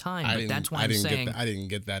third time. But that's why I'm didn't saying. Get that. I didn't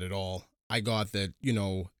get that at all. I got that,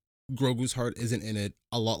 Grogu's heart isn't in it.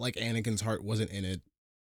 A lot like Anakin's heart wasn't in it.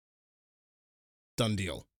 Done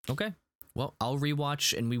deal. Okay. Well, I'll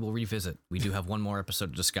rewatch and we will revisit. We do have one more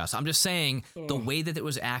episode to discuss. I'm just saying the way that it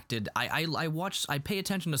was acted. I pay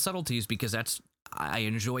attention to subtleties because I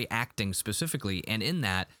enjoy acting specifically, and in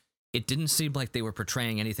that, it didn't seem like they were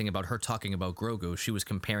portraying anything about her talking about Grogu. She was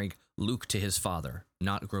comparing Luke to his father,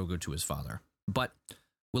 not Grogu to his father. But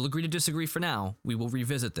we'll agree to disagree for now. We will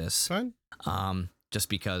revisit this. Fine. Just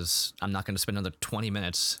because I'm not going to spend another 20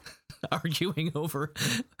 minutes arguing over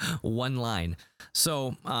one line.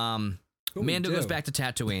 So, What we Mando goes do. back to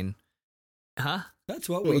Tatooine. Huh? That's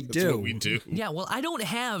what we do. That's what we do. Yeah, well, I don't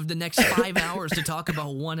have the next 5 hours to talk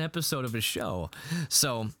about one episode of a show.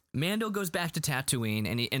 So Mando goes back to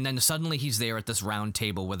Tatooine, and then suddenly he's there at this round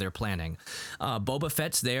table where they're planning. Boba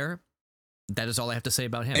Fett's there. That is all I have to say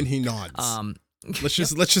about him. And he nods. Let's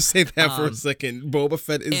just say that for a Um, second. Boba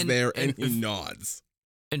Fett is and- there and and- he nods.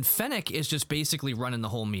 And Fennec is just basically running the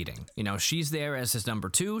whole meeting. She's there as his number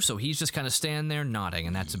 2, so he's just kind of standing there nodding,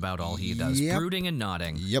 and that's about all he does. Yep. Brooding and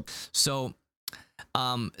nodding. Yep. So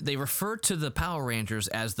they refer to the Power Rangers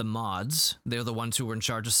as the mods. They're the ones who were in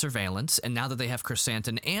charge of surveillance, and now that they have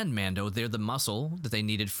Chrysanthemum and Mando, they're the muscle that they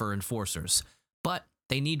needed for enforcers. But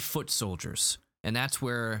they need foot soldiers, and that's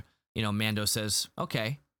where, Mando says,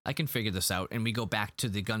 okay, I can figure this out, and we go back to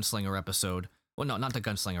the Gunslinger episode. Well, no, not the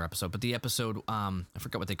Gunslinger episode, but the episode, I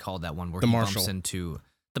forgot what they called that one, where The he Marshal. bumps into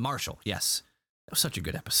the Marshal, yes. That was such a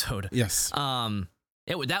good episode. Yes.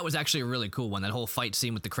 That was actually a really cool one. That whole fight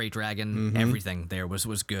scene with the Krayt Dragon, Mhm. everything there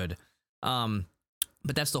was good.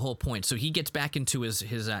 But that's the whole point. So he gets back into his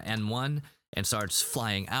N1 and starts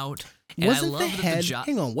flying out. And Wasn't I the love that head? the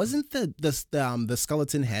Hang on. Wasn't the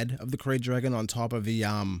skeleton head of the Krayt Dragon on top of the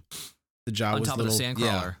Jawas on top little, of the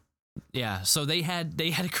Sandcrawler? Yeah. So they had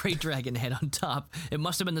a Krayt Dragon head on top. It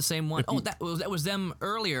must have been the same one. Oh, that was them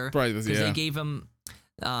earlier. Probably, because yeah. they gave him.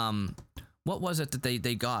 What was it that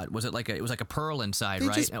they got? Was it it was like a pearl inside, They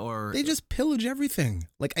right? just- Or They just pillage everything.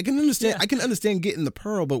 Like I can understand. Yeah. I can understand getting the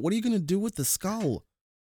pearl, but what are you gonna do with the skull?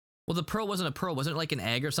 well, the pearl wasn't a pearl. Wasn't it like an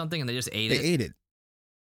egg or something? And they just ate They it. ate it.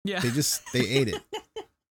 Yeah. They ate it.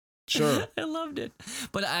 Sure. I loved it.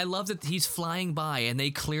 But I love that he's flying by and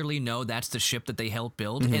they clearly know that's the ship that they helped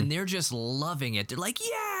build Mhm. and they're just loving it. They're like,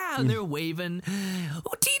 yeah, and they're waving.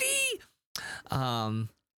 Oh, TD!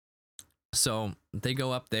 So they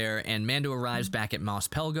go up there and Mando arrives back at Mos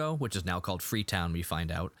Pelgo, which is now called Freetown, we find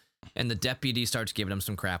out. And the deputy starts giving him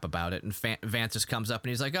some crap about it. And Vance just comes up and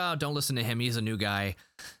he's like, oh, don't listen to him. He's a new guy.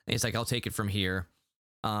 And he's like, I'll take it from here.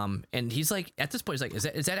 And he's like, at this point, he's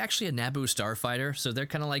like, is that actually a Naboo starfighter? So they're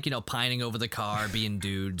kind of like, pining over the car, being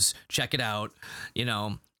dudes. Check it out,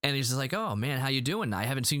 And he's just like, oh man, how you doing? I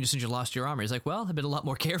haven't seen you since you lost your armor. He's like, well, I've been a lot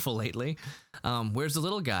more careful lately. Where's the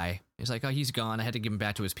little guy? He's like, oh, he's gone. I had to give him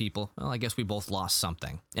back to his people. Well, I guess we both lost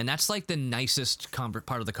something. And that's like the nicest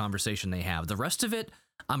part of the conversation they have. The rest of it,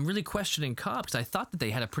 I'm really questioning Cobb because I thought that they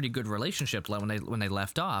had a pretty good relationship when they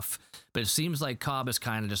left off, but it seems like Cobb is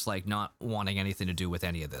kind of just like not wanting anything to do with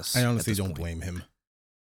any of this. I at honestly this don't point. blame him.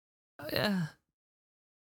 Yeah,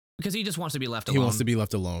 because he just wants to be left He alone. wants to be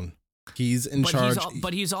left alone. He's in charge.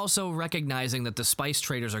 But he's also recognizing that the spice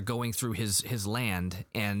traders are going through his land,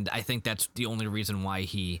 and I think that's the only reason why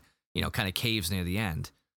he kind of caves near the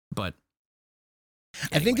end. But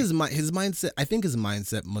I think anyway. his mindset. I think his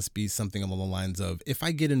mindset must be something along the lines of, if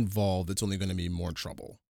I get involved, it's only going to be more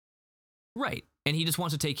trouble. Right, and he just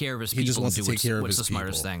wants to take care of his He people. just wants to and do take care of what's his the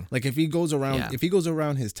smartest people. thing. Like if he goes around,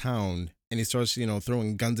 Yeah. his town and he starts,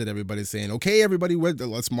 throwing guns at everybody, saying, "Okay, everybody,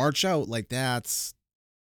 let's march out." Like that's,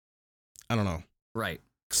 I don't know. Right.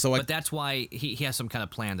 So But that's why he has some kind of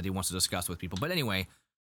plan that he wants to discuss with people. But anyway,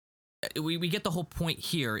 we get the whole point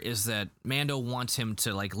here is that Mando wants him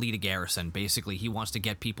to like lead a garrison. Basically, he wants to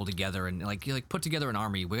get people together and like put together an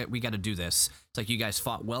army. We got to do this. It's like you guys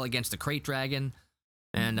fought well against the Krayt Dragon,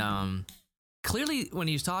 and clearly when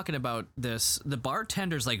he's talking about this, the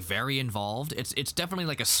bartender's like very involved. It's definitely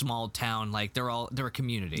like a small town, like they're a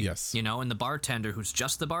community. Yes. You know, and the bartender who's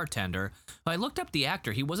just the bartender. I looked up the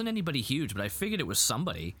actor. He wasn't anybody huge, but I figured it was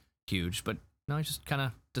somebody huge, but no, he's just kind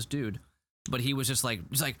of this dude. But he was just like,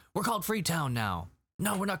 he's like, we're called Freetown now.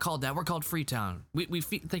 No, we're not called that. We're called Freetown. We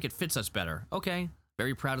think it fits us better. Okay.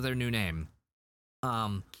 Very proud of their new name.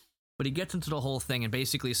 But he gets into the whole thing and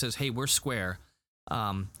basically says, hey, we're square.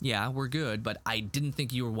 Yeah, we're good, but I didn't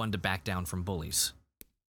think you were one to back down from bullies.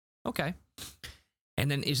 Okay. And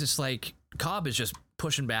then it's just like, Cobb is just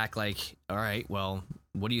pushing back like, all right, well,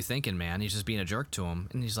 what are you thinking, man? He's just being a jerk to him.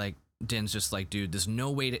 And he's like, Din's just like, dude, there's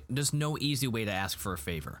no easy way to ask for a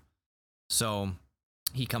favor. So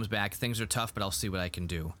he comes back, things are tough, but I'll see what I can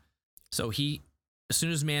do. So as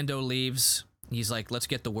soon as Mando leaves, he's like, let's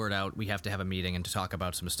get the word out. We have to have a meeting and to talk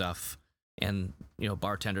about some stuff. And, you know,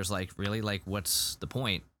 bartender's like, really? Like, what's the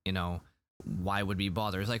point? You know, why would we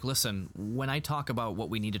bother? He's like, listen, when I talk about what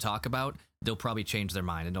we need to talk about, they'll probably change their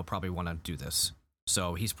mind and they'll probably want to do this.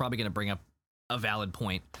 So he's probably going to bring up a valid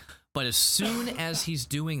point. But as soon as he's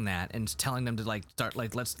doing that and telling them to like start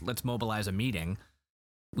like let's mobilize a meeting,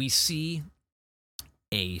 we see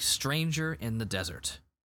a stranger in the desert.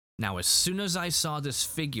 Now, as soon as I saw this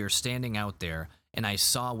figure standing out there and I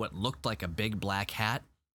saw what looked like a big black hat,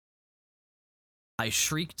 I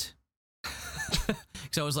shrieked.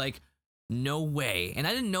 So I was like, no way. And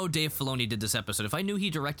I didn't know Dave Filoni did this episode. If I knew he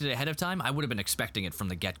directed it ahead of time, I would have been expecting it from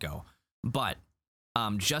the get-go. But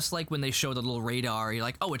just like when they show the little radar, you're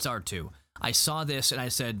like, oh, it's R2. I saw this and I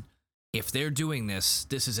said, if they're doing this,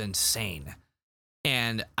 this is insane.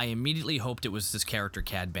 And I immediately hoped it was this character,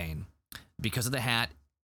 Cad Bane, because of the hat.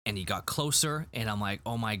 And he got closer, and I'm like,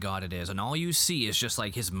 oh my God, it is. And all you see is just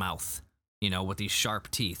like his mouth, you know, with these sharp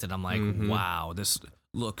teeth. And I'm like, wow, this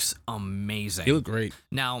looks amazing. He looked great.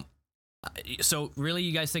 Now, so really,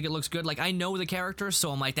 you guys think it looks good? Like, I know the character, so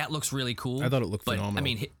I'm like, that looks really cool. I thought it looked but, phenomenal. I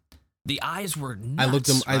mean, the eyes were nuts, I looked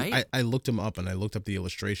him. right? I looked him up and I looked up the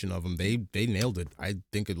illustration of him. They nailed it. I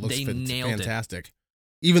think it looks fantastic.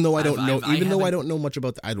 Even though I don't know, I don't know much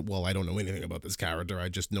about. I don't know anything about this character. I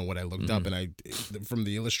just know what I looked up, and from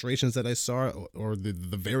the illustrations that I saw or the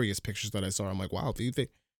various pictures that I saw, I'm like, wow, they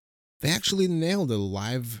actually nailed a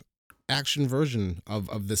live action version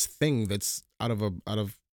of this thing that's out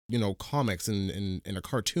of you know, comics in a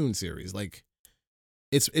cartoon series. Like,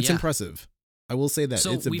 it's impressive. I will say that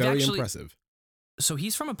So it's we've very actually- impressive. So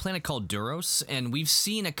he's from a planet called Duros, and we've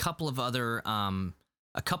seen a couple of others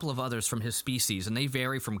from his species, and they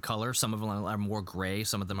vary from color. Some of them are more gray,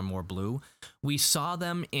 some of them are more blue. We saw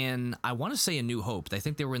them in, I want to say, A New Hope. I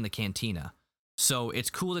think they were in the Cantina. So it's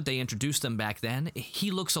cool that they introduced them back then.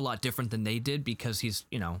 He looks a lot different than they did because he's,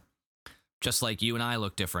 you know, just like you and I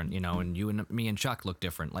look different, you know, and you and me and Chuck look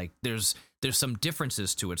different. Like, there's some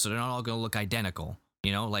differences to it, so they're not all going to look identical,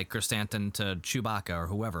 you know, like Chrysanthemum to Chewbacca or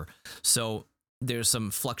whoever. So there's some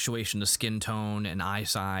fluctuation to skin tone and eye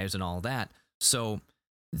size and all that. So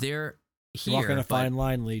they're here. You're walking a fine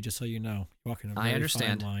line, Lee, just so you know. You're walking a very I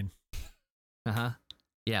understand. fine line. Uh-huh.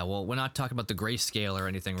 Yeah, well, we're not talking about the grayscale or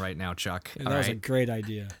anything right now, Chuck. That was a great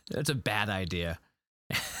idea. That's a bad idea.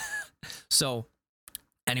 So,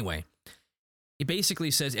 anyway, he basically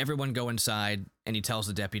says, everyone go inside, and he tells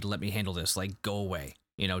the deputy to let me handle this. Like, go away.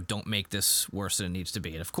 You know, don't make this worse than it needs to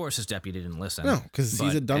be. And of course, his deputy didn't listen. No, because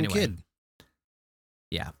he's a dumb kid.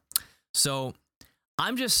 Yeah. So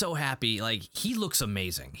I'm just so happy. Like, he looks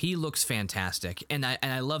amazing. He looks fantastic. And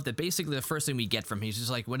I love that basically the first thing we get from him, he's just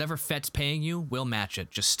like, whatever Fett's paying you, we'll match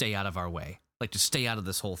it. Just stay out of our way. Like, just stay out of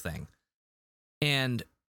this whole thing. And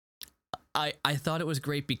I thought it was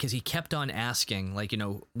great because he kept on asking, like, you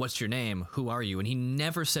know, what's your name? Who are you? And he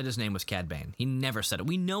never said his name was Cad Bane. He never said it.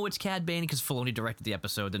 We know it's Cad Bane because Filoni directed the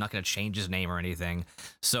episode. They're not going to change his name or anything.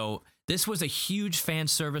 So this was a huge fan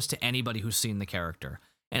service to anybody who's seen the character.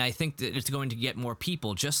 And I think that it's going to get more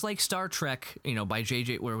people, just like Star Trek, you know, when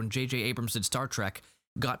J.J. Abrams did Star Trek,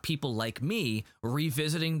 got people like me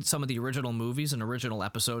revisiting some of the original movies and original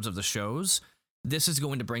episodes of the shows. This is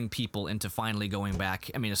going to bring people into finally going back.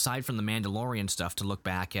 I mean, aside from the Mandalorian stuff, to look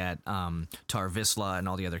back at Tar Vizsla and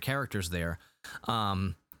all the other characters there,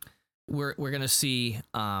 we're going to see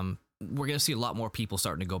a lot more people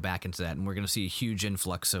starting to go back into that, and we're going to see a huge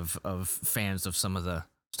influx of fans of some of the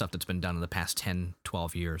stuff that's been done in the past 10,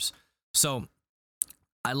 12 years. So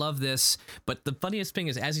I love this, but the funniest thing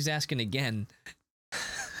is, as he's asking again,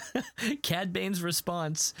 Cad Bane's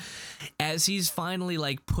response, as he's finally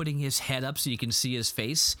like putting his head up so you can see his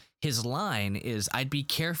face, his line is, "I'd be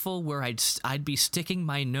careful where I'd be sticking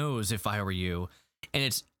my nose if I were you."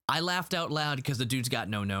 And I laughed out loud because the dude's got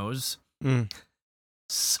no nose.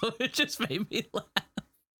 So it just made me laugh.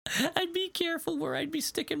 I'd be careful where I'd be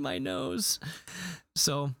sticking my nose.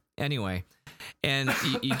 So anyway, and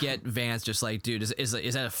you get Vance just like, dude, is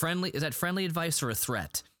that friendly advice or a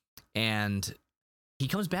threat? And he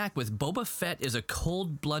comes back with Boba Fett is a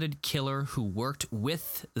cold-blooded killer who worked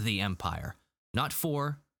with the Empire, not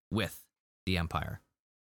for, with the Empire.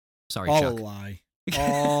 Sorry, All Chuck. a lie.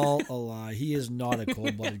 All a lie. He is not a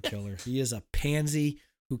cold-blooded killer. He is a pansy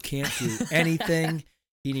who can't do anything.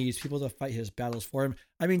 He needs people to fight his battles for him.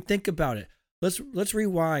 I mean, think about it. Let's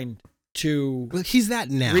rewind to. Well, he's that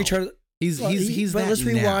now. He's but that let's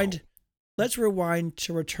rewind. now. Let's rewind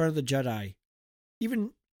to Return of the Jedi.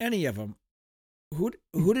 Even any of them. Who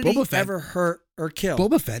did Boba he Fett. ever hurt or kill?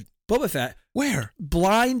 Boba Fett. Boba Fett. Where?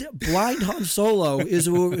 Blind Han Solo is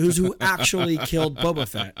who actually killed Boba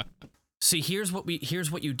Fett. See, here's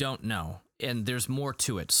what you don't know, and there's more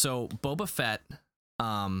to it. So Boba Fett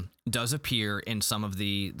does appear in some of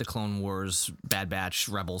the Clone Wars, Bad Batch,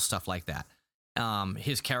 Rebels, stuff like that.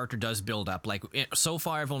 His character does build up. Like so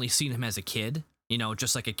far, I've only seen him as a kid,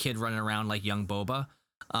 just like a kid running around like young Boba.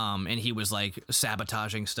 And he was like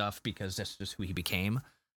sabotaging stuff because that's just who he became.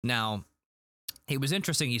 Now, it was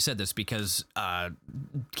interesting he said this because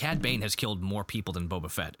Cad Bane has killed more people than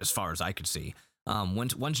Boba Fett, as far as I could see.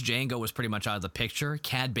 Once Jango was pretty much out of the picture,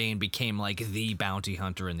 Cad Bane became like the bounty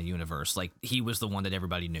hunter in the universe. Like he was the one that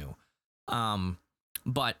everybody knew.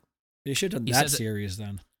 But they should have done that series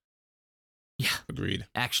then. Yeah, agreed.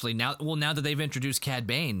 Actually, now that they've introduced Cad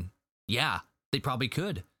Bane, yeah, they probably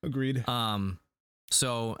could. Agreed.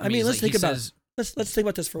 So I mean, let's think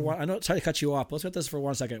about this for one. I know it's hard to cut you off. But let's think about this for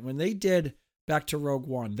 1 second. When they did Back to Rogue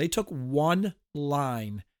One, they took one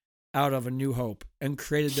line out of A New Hope and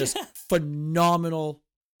created this phenomenal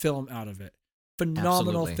film out of it.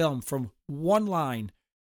 Phenomenal film from one line.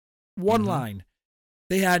 One line.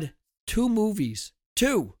 They had two movies,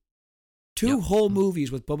 two whole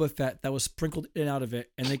movies with Boba Fett that was sprinkled in and out of it,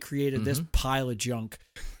 and they created this pile of junk.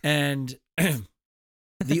 And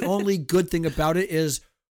the only good thing about it is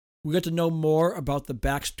we get to know more about the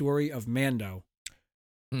backstory of Mando.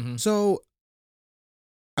 So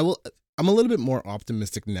I'm a little bit more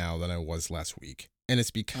optimistic now than I was last week. And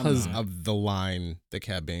it's because of the line that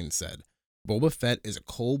Cad Bane said. Boba Fett is a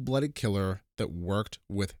cold-blooded killer that worked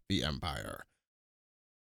with the Empire.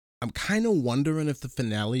 I'm kind of wondering if the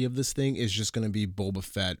finale of this thing is just going to be Boba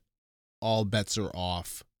Fett, all bets are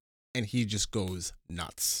off, and he just goes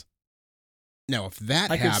nuts. Now, if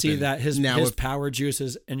that I could see that his power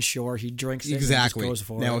juices ensure he drinks it exactly. And just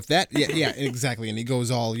goes for now, it. if that, yeah, exactly, and he goes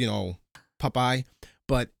all, Popeye.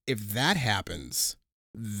 But if that happens,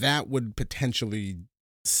 that would potentially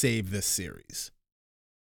save this series.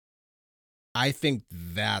 I think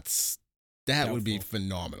that would be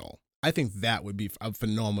phenomenal. I think that would be a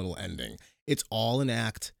phenomenal ending. It's all an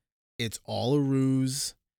act. It's all a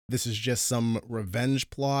ruse. This is just some revenge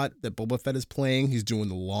plot that Boba Fett is playing. He's doing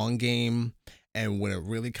the long game. And when it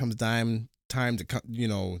really comes time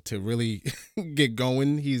to really get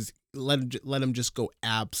going, he's let him just go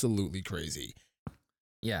absolutely crazy.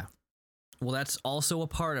 Yeah. Well, that's also a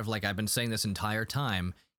part of, like I've been saying this entire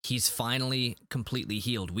time, he's finally completely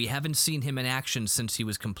healed. We haven't seen him in action since he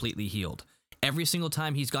was completely healed. Every single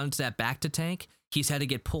time he's gone into that Bacta tank, he's had to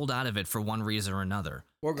get pulled out of it for one reason or another.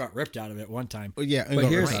 Or got ripped out of it one time. Well, yeah, but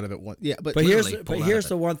here's out of it one. Yeah, but here's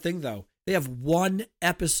the one thing though. They have one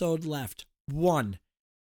episode left. One.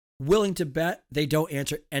 Willing to bet they don't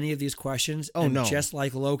answer any of these questions. Oh, no. Just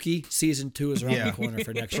like Loki, season 2 is around the corner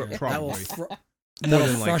for next year. Probably.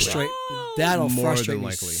 That'll More frustrate than me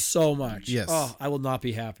likely. so much. Yes. Oh, I will not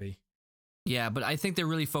be happy. Yeah, but I think they're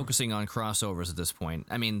really focusing on crossovers at this point.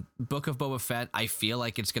 I mean, Book of Boba Fett, I feel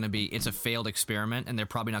like it's a failed experiment, and they're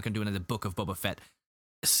probably not going to do another Book of Boba Fett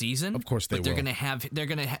season. Of course they will.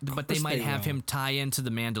 But they might have him tie into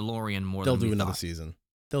the Mandalorian more. They'll than do we another thought. season.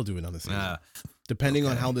 They'll do another season. Depending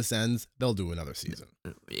on how this ends, they'll do another season.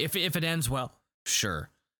 If it ends well, sure.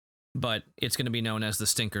 But it's going to be known as the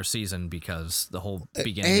stinker season because the whole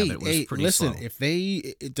beginning of it was pretty slow. If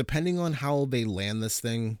they, depending on how they land this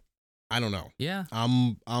thing, I don't know. Yeah. I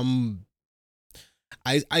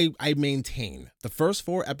maintain the first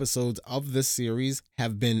 4 episodes of this series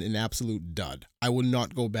have been an absolute dud. I will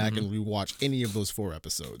not go back and rewatch any of those 4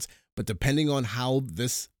 episodes. But depending on how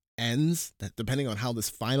this ends, depending on how this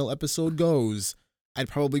final episode goes, I'd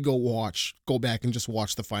probably go back and just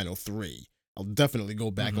watch the final 3. I'll definitely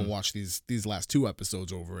go back and watch these last 2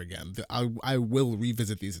 episodes over again. I will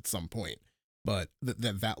revisit these at some point. But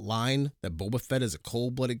that line that Boba Fett is a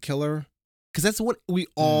cold-blooded killer, because that's what we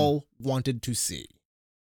all wanted to see.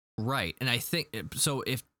 Right. And I think so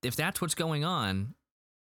if that's what's going on,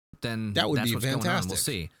 then That would that's be what's going on. We'll fantastic.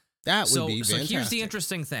 see. That would So, be so fantastic. here's the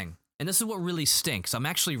interesting thing, and this is what really stinks. I'm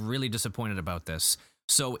actually really disappointed about this.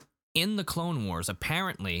 So in the Clone Wars,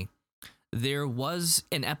 apparently there was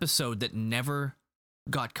an episode that never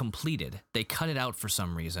got completed. They cut it out for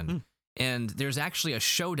some reason. And there's actually a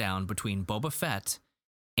showdown between Boba Fett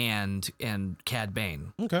and Cad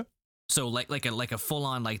Bane. Okay. So like a full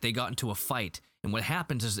on, like, they got into a fight, and what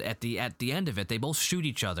happens is at the end of it, they both shoot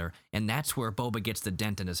each other, and that's where Boba gets the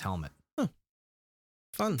dent in his helmet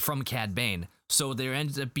Fun. from Cad Bane. So there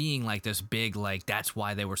ends up being like this big, like, that's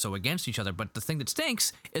why they were so against each other. But the thing that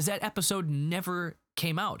stinks is that episode never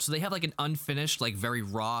came out. So they have like an unfinished, like, very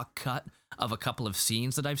raw cut of a couple of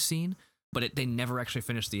scenes that I've seen, but they never actually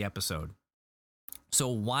finished the episode. So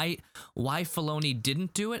why Filoni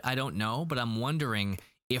didn't do it, I don't know, but I'm wondering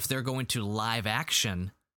if they're going to live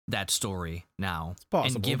action that story now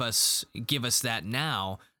possible. and give us that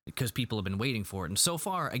now, because people have been waiting for it. And so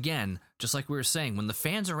far, again, just like we were saying, when the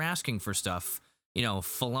fans are asking for stuff, you know,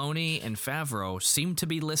 Filoni and Favreau seem to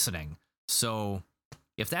be listening. So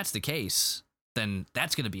if that's the case, then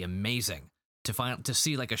that's going to be amazing to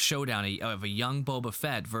see like a showdown of a young Boba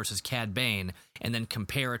Fett versus Cad Bane, and then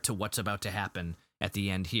compare it to what's about to happen at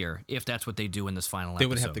the end here, if that's what they do in this final They episode.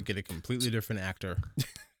 would have to get a completely different actor.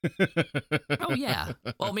 Oh yeah.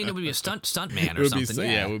 Well, I mean, it would be a stunt man or It would be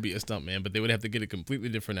something. it would be a stunt man, but they would have to get a completely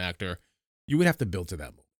different actor. You would have to build to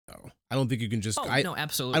that moment, though. I don't think you can just. Oh, no,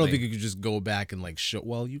 absolutely. I don't think you could just go back and like show.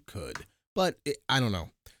 Well, you could, but I don't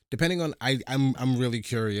know. Depending on, I'm really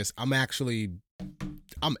curious. I'm actually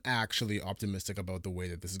optimistic about the way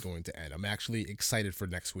that this is going to end. I'm actually excited for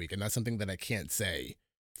next week, and that's something that I can't say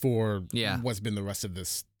for what's been the rest of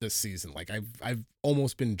this season. Like I've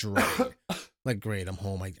almost been dreading. Like, great, I'm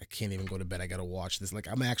home. I can't even go to bed. I gotta watch this. Like,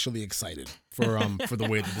 I'm actually excited for the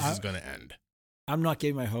way that this is gonna end. I'm not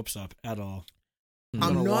getting my hopes up at all.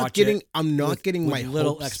 I'm not getting my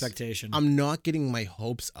little hopes, expectation. I'm not getting my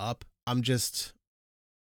hopes up. I'm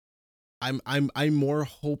more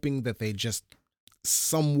hoping that they just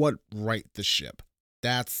somewhat right the ship.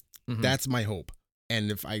 That's my hope.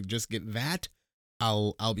 And if I just get that,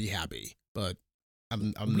 I'll be happy. But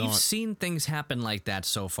I'm We've not. seen things happen like that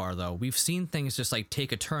so far, though. We've seen things just like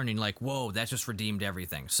take a turn and like, whoa, that just redeemed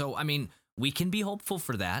everything. So, I mean, we can be hopeful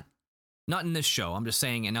for that. Not in this show. I'm just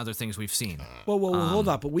saying in other things we've seen. Well, hold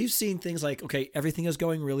up. But we've seen things like, okay, everything is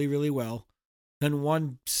going really, really well. Then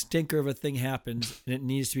one stinker of a thing happens and it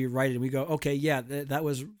needs to be righted. And we go, okay, yeah, that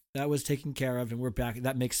was taken care of and we're back.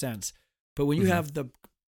 That makes sense. But when you have the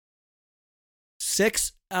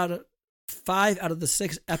 5 out of the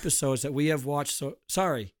 6 episodes that we have watched,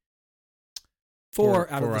 four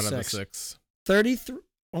out of the 6. 33,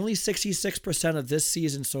 only 66% of this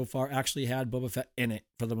season so far actually had Boba Fett in it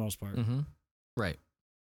for the most part. Right.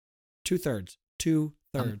 2/3.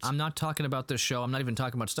 I'm not talking about this show. I'm not even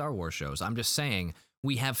talking about Star Wars shows. I'm just saying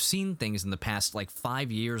we have seen things in the past like 5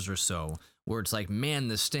 years or so where it's like, man,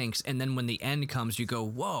 this stinks. And then when the end comes, you go,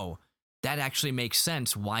 whoa, that actually makes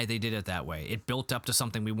sense why they did it that way. It built up to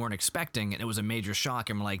something we weren't expecting, and it was a major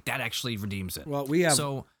shock, and we're like, that actually redeems it. Well, we have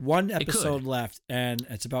one episode left, and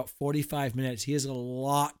it's about 45 minutes. He has a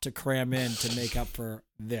lot to cram in to make up for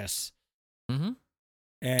this. And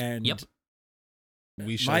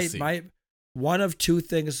we shall see. One of 3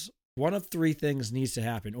 things needs to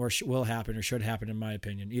happen, or will happen, or should happen, in my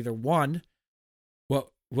opinion. Either one, what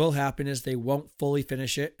will happen is they won't fully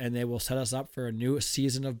finish it, and they will set us up for a new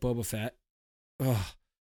season of Boba Fett.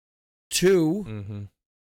 2,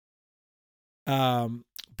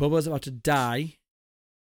 Boba's about to die,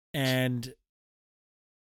 and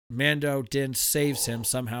Mando Din saves him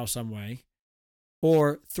somehow, some way.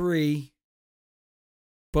 Or 3,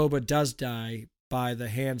 Boba does die by the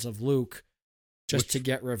hands of Luke, just to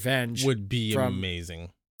get revenge. Would be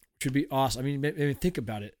amazing. Which would be awesome. I mean, think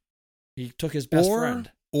about it. He took his best friend.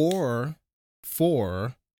 Or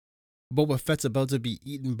 4, Boba Fett's about to be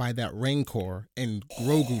eaten by that Rancor, and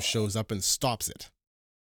Grogu shows up and stops it.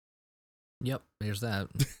 Yep, there's that.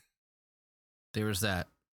 There's that.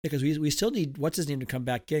 Because we still need what's his name to come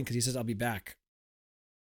back in, because he says I'll be back.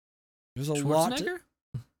 There's a lot.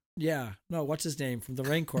 Yeah, no, what's his name from the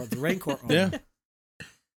Rancor? The Rancor owner. Yeah.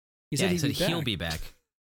 He said he'll be back.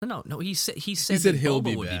 No, he said he'll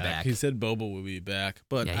Boba would be back. He said Boba would be back,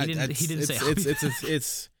 but he didn't say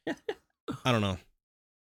it's I don't know.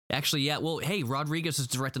 Actually, yeah. Well, hey, Rodriguez is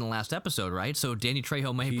directing the last episode, right? So Danny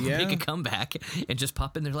Trejo may make a comeback and just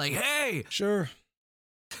pop in there like, "Hey, sure,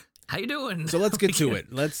 how you doing?" So let's get to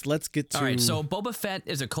it. Let's get to. All right. So Boba Fett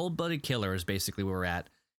is a cold-blooded killer, is basically where we're at,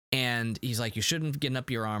 and he's like, "You shouldn't get up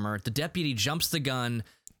your armor." The deputy jumps the gun,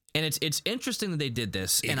 and it's interesting that they did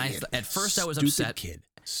this. Idiot. And at first I was Stupid upset. Kid.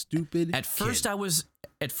 Stupid. At first, kid. I was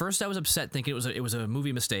upset, thinking it was a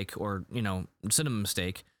movie mistake or cinema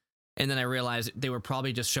mistake, and then I realized they were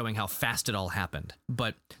probably just showing how fast it all happened.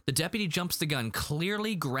 But the deputy jumps the gun,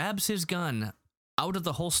 clearly grabs his gun out of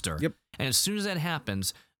the holster. Yep. And as soon as that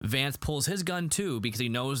happens, Vanth pulls his gun too because he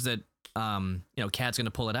knows that Cad's going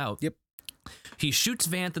to pull it out. Yep. He shoots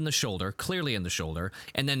Vanth in the shoulder, clearly in the shoulder,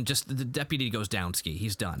 and then just the deputy goes down. Ski,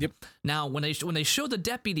 he's done. Yep. Now, when they show the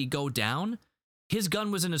deputy go down, his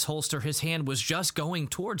gun was in his holster. His hand was just going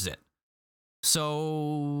towards it.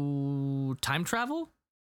 So, time travel?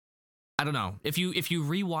 I don't know. If you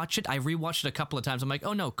rewatch it, I rewatched it a couple of times. I'm like,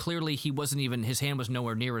 oh no, clearly he wasn't even. His hand was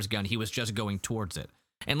nowhere near his gun. He was just going towards it.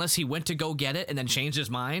 Unless he went to go get it and then changed his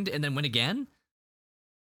mind and then went again.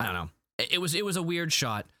 I don't know. It was a weird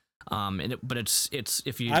shot. But it's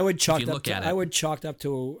if you I would chalk if you up look to, at it, I would chalk up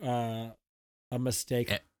to a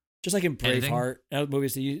mistake. Just like in Editing? Braveheart,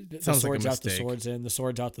 movies, the Sounds like a swords out, the mistake. swords in, the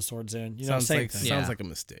swords out, the swords in. Sounds Yeah. like a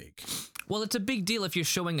mistake. Well, it's a big deal if you're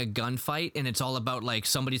showing a gunfight and it's all about like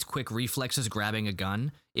somebody's quick reflexes grabbing a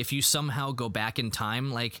gun. If you somehow go back in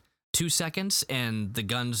time like 2 seconds and the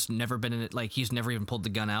gun's never been in it, like he's never even pulled the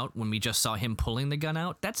gun out when we just saw him pulling the gun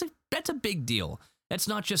out, that's a big deal. That's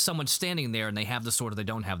not just someone standing there and they have the sword or they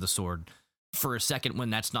don't have the sword for a second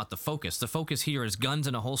when that's not the focus. The focus here is guns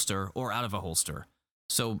in a holster or out of a holster.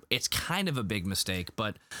 So it's kind of a big mistake,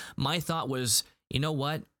 but my thought was, you know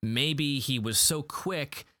what? Maybe he was so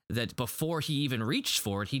quick that before he even reached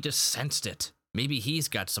for it, he just sensed it. Maybe he's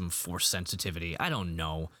got some force sensitivity. I don't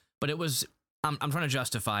know. But it was, I'm trying to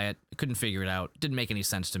justify it. Couldn't figure it out. Didn't make any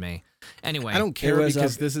sense to me. Anyway. I don't care was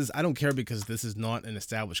because this is not an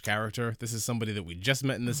established character. This is somebody that we just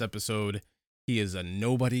met in this episode. He is a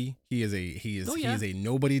nobody. He is a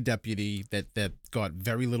nobody deputy that got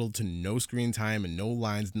very little to no screen time and no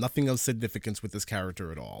lines, nothing of significance with this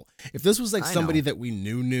character at all. If this was like somebody that we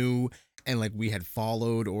knew and like we had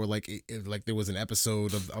followed, or like like there was an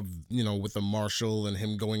episode of with the marshal and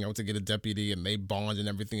him going out to get a deputy and they bond and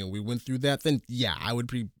everything and we went through that, then yeah, I would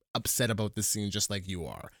be upset about this scene just like you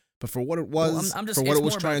are. But for what it was, I'm just, for what it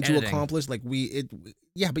was more trying about to editing. accomplish, like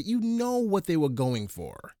but you know what they were going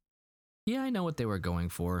for. Yeah, I know what they were going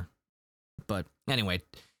for. But anyway,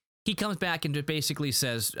 he comes back and basically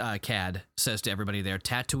says, Cad says to everybody there,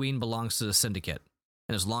 Tatooine belongs to the Syndicate.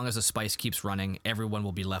 And as long as the spice keeps running, everyone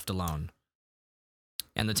will be left alone.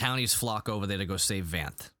 And the townies flock over there to go save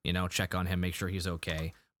Vanth. Check on him, make sure he's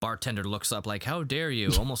okay. Bartender looks up like, how dare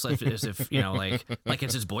you? Almost like as if, like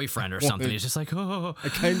it's his boyfriend or something. He's just like, oh.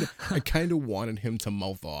 I kind of wanted him to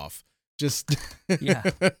mouth off. Just yeah.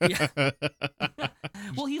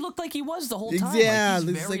 Well, he looked like he was the whole time. Yeah,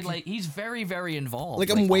 he's very, very involved.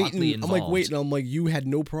 Like I'm waiting. I'm like, you had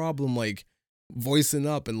no problem like voicing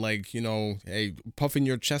up and like hey, puffing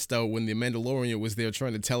your chest out when the Mandalorian was there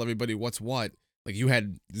trying to tell everybody what's what. Like you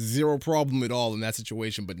had zero problem at all in that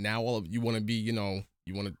situation. But now all of you want to be, you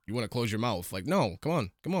want to close your mouth. Like no,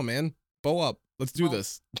 come on, man, bow up. Let's do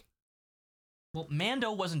this. Well,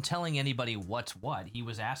 Mando wasn't telling anybody what's what. He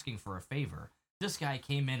was asking for a favor. This guy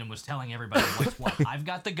came in and was telling everybody what's what. I've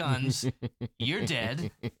got the guns. You're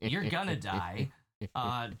dead. You're gonna die.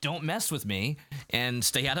 Don't mess with me and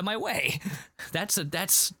stay out of my way. That's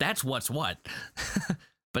what's what.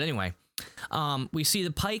 But anyway, we see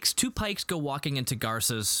the Pikes. 2 Pikes go walking into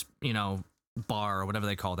Garsa's, bar or whatever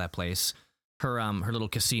they call that place. Her little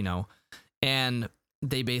casino, and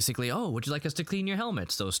they basically, oh, would you like us to clean your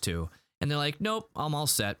helmets? Those 2. And they're like, nope, I'm all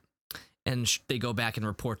set. And they go back and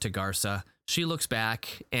report to Garsa. She looks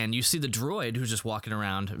back, and you see the droid who's just walking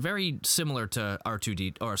around, very similar to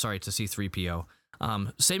R2D, or sorry, to C-3PO.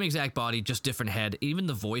 Same exact body, just different head. Even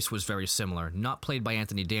the voice was very similar. Not played by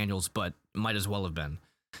Anthony Daniels, but might as well have been.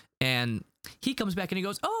 And he comes back and he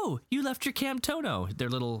goes, oh, you left your Cam Tono, their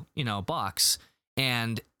little, box.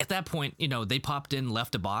 And at that point, they popped in,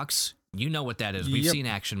 left a box. You know what that is. We've seen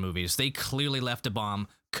action movies. They clearly left a bomb.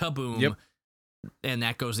 Kaboom. Yep. And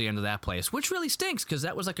that goes the end of that place, which really stinks because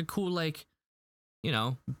that was like a cool,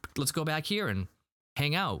 let's go back here and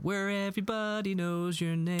hang out where everybody knows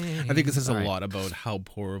your name. I think this says All a right. lot about how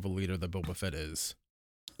poor of a leader that Boba Fett is.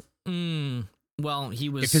 Well, he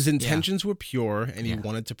was. If his intentions were pure and he Yeah.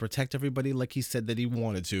 wanted to protect everybody like he said that he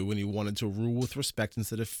wanted to, and he wanted to rule with respect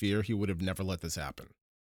instead of fear, he would have never let this happen.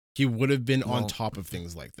 He would have been on Well- top of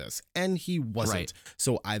things like this, and he wasn't. Right.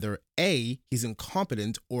 So either A, he's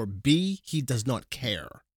incompetent, or B, he does not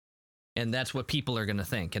care. And that's what people are going to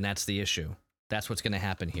think, and that's the issue. That's what's going to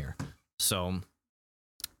happen here. So,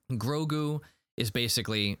 Grogu is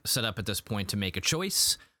basically set up at this point to make a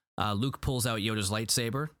choice. Luke pulls out Yoda's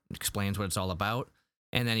lightsaber, explains what it's all about,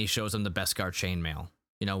 and then he shows him the Beskar chainmail.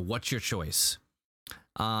 What's your choice?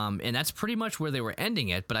 And that's pretty much where they were ending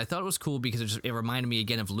it. But I thought it was cool because it reminded me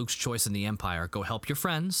again of Luke's choice in the Empire: go help your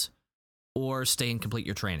friends, or stay and complete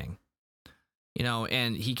your training.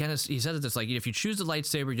 And he said it this like, if you choose the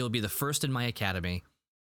lightsaber, you'll be the first in my academy.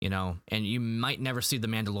 And you might never see the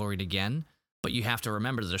Mandalorian again, but you have to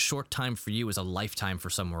remember that a short time for you is a lifetime for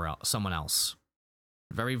someone else.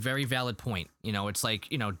 Very, very valid point. It's like,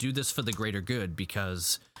 do this for the greater good,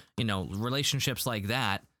 because, relationships like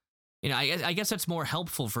that, I guess that's more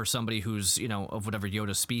helpful for somebody who's, of whatever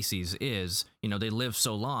Yoda species is, they live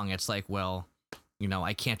so long. It's like, well,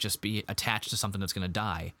 I can't just be attached to something that's going to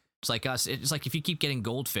die. It's like us. It's like if you keep getting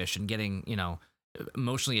goldfish and getting,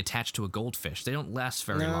 emotionally attached to a goldfish, they don't last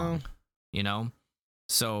very long,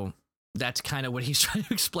 So that's kind of what he's trying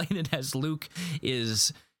to explain it as. Luke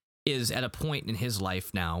is at a point in his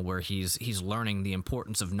life now where he's learning the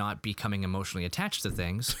importance of not becoming emotionally attached to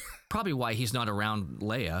things. Probably why he's not around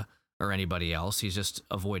Leia or anybody else. He's just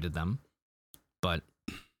avoided them. But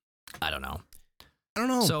I don't know.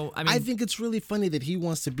 So I think it's really funny that he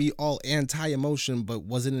wants to be all anti-emotion, but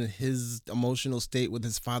wasn't in his emotional state with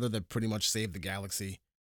his father that pretty much saved the galaxy.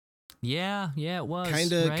 Yeah, it was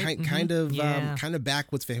kind of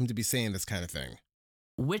backwards for him to be saying this kind of thing.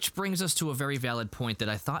 Which brings us to a very valid point that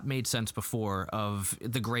I thought made sense before of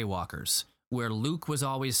the Grey Walkers, where Luke was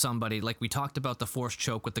always somebody, like we talked about the Force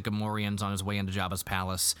choke with the Gamorreans on his way into Jabba's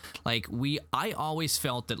palace. I always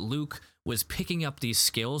felt that Luke was picking up these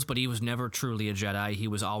skills, but he was never truly a Jedi. He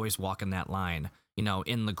was always walking that line,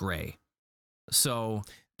 in the gray. So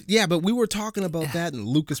yeah, but we were talking about that, and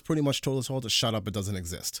Lucas pretty much told us all to shut up. It doesn't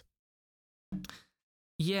exist.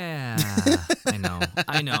 Yeah,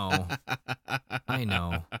 I know.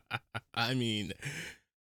 I mean,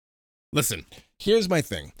 listen, here's my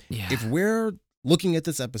thing. Yeah. If we're looking at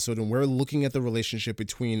this episode and we're looking at the relationship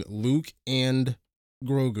between Luke and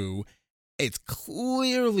Grogu, it's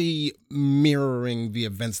clearly mirroring the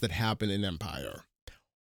events that happen in Empire.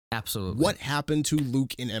 Absolutely. What happened to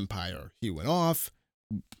Luke in Empire? He went off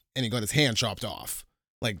and he got his hand chopped off.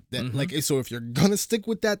 Like that. Mm-hmm. So if you're gonna stick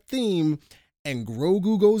with that theme, and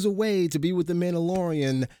Grogu goes away to be with the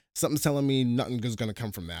Mandalorian, something's telling me nothing is gonna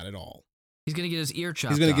come from that at all. He's gonna get his ear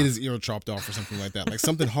chopped. Get his ear chopped off or something like that. Like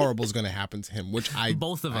something horrible is gonna happen to him.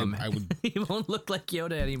 Both of them. I would. He won't look like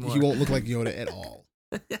Yoda anymore. He won't look like Yoda at all.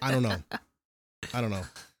 I don't know.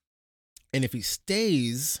 And if he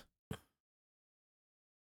stays,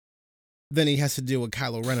 then he has to deal with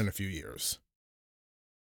Kylo Ren in a few years.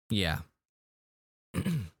 Yeah.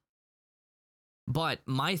 But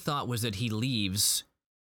my thought was that he leaves,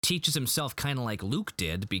 teaches himself kind of like Luke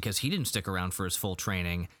did, because he didn't stick around for his full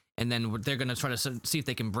training, and then they're going to try to see if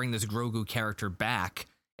they can bring this Grogu character back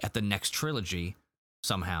at the next trilogy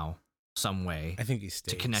somehow, some way. I think he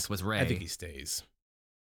stays. To connect with Rey. I think he stays.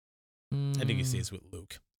 I think he stays with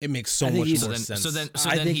Luke. It makes so much more sense. So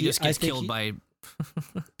then he just gets killed by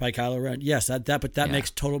Kylo Ren. Yes, that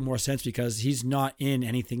makes total more sense because he's not in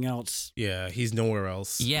anything else. Yeah, he's nowhere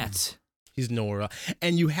else yet. He's nowhere else.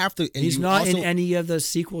 And you have to. And he's not in any of the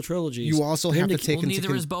sequel trilogies. You also have to take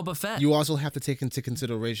neither is Boba Fett. You also have to take into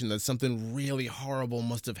consideration that something really horrible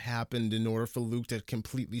must have happened in order for Luke to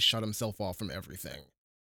completely shut himself off from everything.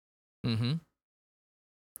 Mm-hmm.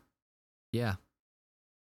 Yeah.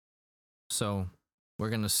 So we're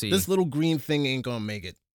gonna see. This little green thing ain't gonna make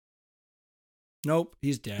it. Nope,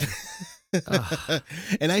 he's dead.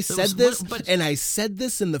 And I said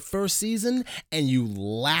this in the first season, and you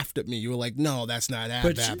laughed at me. You were like, "No, that's not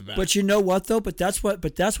that bad." But you know what though? But that's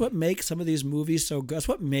what makes some of these movies so good. That's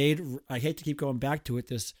what made. I hate to keep going back to it.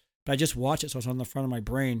 But I just watched it, so it's on the front of my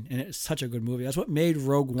brain, and it's such a good movie. That's what made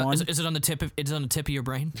Rogue One. Is it on the tip? It's on the tip of your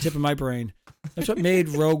brain. Tip of my brain. That's what made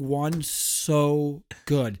Rogue One so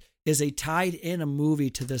good. Is they tied in a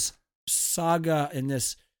movie to this saga and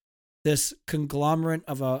this conglomerate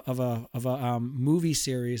of a movie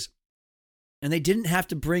series, and they didn't have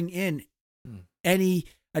to bring in any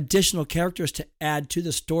additional characters to add to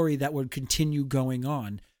the story that would continue going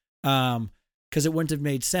on, because it wouldn't have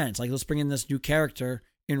made sense. Like, let's bring in this new character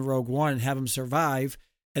in Rogue One and have him survive,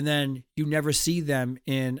 and then you never see them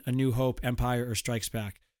in A New Hope, Empire, or Strikes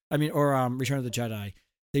Back. Or Return of the Jedi.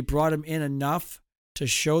 They brought him in enough to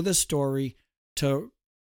show the story, to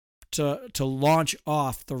launch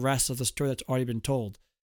off the rest of the story that's already been told.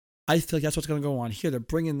 I feel like that's what's going to go on here. They're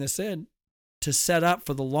bringing this in to set up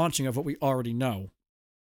for the launching of what we already know.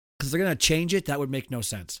 Because if they're going to change it, that would make no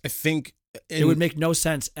sense. I think it would make no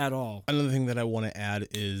sense at all. Another thing that I want to add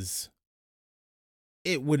is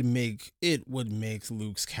it would make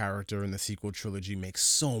Luke's character in the sequel trilogy make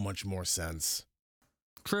so much more sense.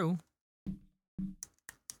 True.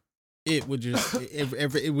 It would just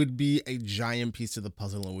it would be a giant piece of the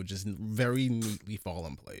puzzle and would just very neatly fall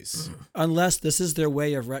in place. Unless this is their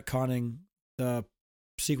way of retconning the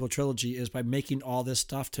sequel trilogy is by making all this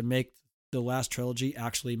stuff to make the last trilogy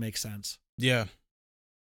actually make sense. Yeah.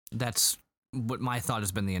 That's what my thought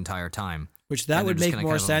has been the entire time. Which that And would they're just make gonna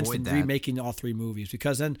more kind of sense avoid than that. remaking all three movies.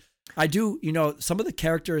 Because then I do, some of the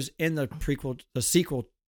characters in the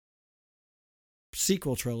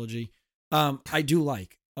sequel trilogy, I do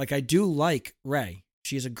like. Like, I do like Rey.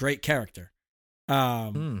 She's a great character.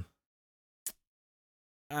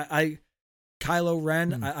 Kylo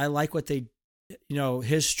Ren, I like what they,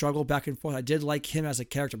 his struggle back and forth. I did like him as a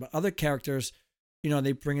character, but other characters,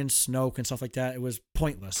 they bring in Snoke and stuff like that. It was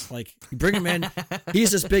pointless. Like, you bring him in,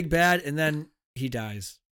 he's this big bad, and then he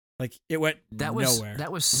dies. Like, it went nowhere.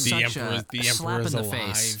 That was such a slap in the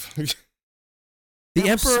face. The That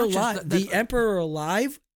was Emperor such a- alive. The Emperor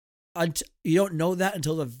alive. You don't know that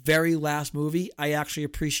until the very last movie. I actually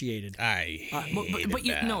appreciated. I hated but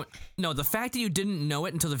you that. no, the fact that you didn't know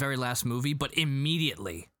it until the very last movie, but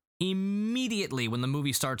immediately when the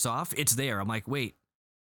movie starts off, it's there. I'm like, wait,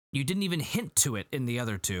 you didn't even hint to it in the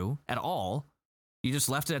other two at all. You just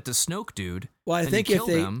left it at the Snoke dude. Well, I and think you if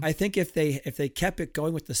killed him. if they kept it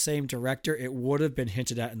going with the same director, it would have been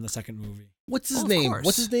hinted at in the second movie. What's his Oh, of name? course.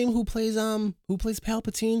 What's his name? Who plays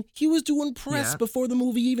Palpatine? He was doing press Yeah. before the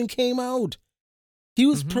movie even came out. He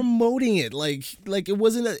was Mhm. promoting it like it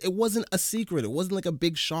wasn't a secret. It wasn't like a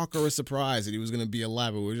big shock or a surprise that he was gonna be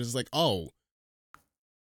alive. It was just like, oh,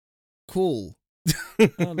 cool.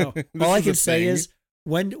 I don't know. This All I is can a say thing. is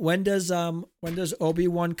when does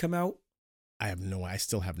Obi-Wan come out? I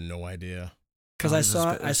still have no idea. Because Oh, I this is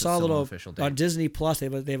saw sp- I this is saw a still an little official date. on Disney Plus. They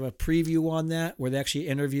have a preview on that where they actually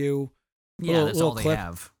interview. Yeah, that's all they clip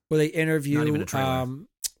have. where they interview. Not even a trailer.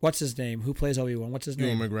 What's his name? Who plays Obi-Wan? What's his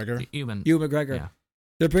Ewan name? McGregor. Human. Ewan McGregor. Yeah.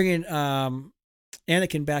 They're bringing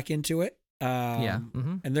Anakin back into it. Yeah.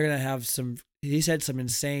 And they're gonna have some. He's had some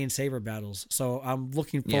insane saber battles, so I'm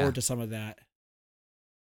looking forward Yeah. to some of that.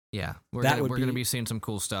 Yeah, we're That gonna, would we're gonna be- be seeing some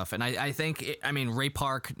cool stuff, and I think Ray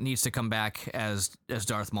Park needs to come back as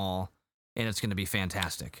Darth Maul, and it's gonna be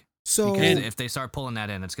fantastic. So Because if they start pulling that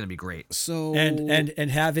in, it's gonna be great. so And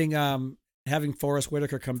having Forrest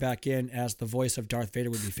Whitaker come back in as the voice of Darth Vader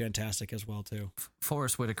would be fantastic as well too.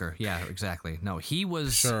 Forrest Whitaker, yeah, exactly. No, he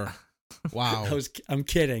was sure. Wow. I'm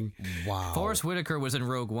kidding. Wow. Forrest Whitaker was in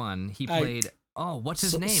Rogue One. He I- played what's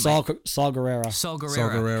his name? Saul Guerrero. Saul Guerrero.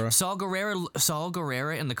 Guerrero. Saul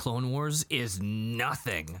Guerrero in the Clone Wars is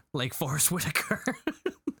nothing like Forrest Whitaker.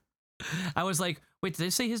 I was like, wait, did they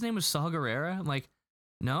say his name was Saul Guerrero? I'm like,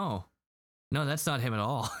 no, that's not him at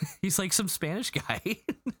all. He's like some Spanish guy,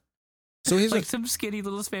 So here's like some skinny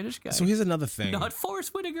little Spanish guy. so here's another thing. Not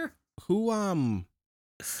Forrest Whitaker. Who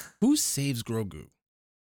saves Grogu?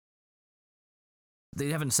 They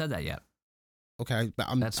haven't said that yet. Okay, but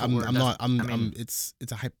That's what we're- it's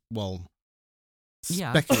a hype. Well,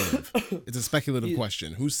 Yeah. speculative. It's a speculative You-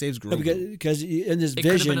 question. Who saves Grogu? Because in this It could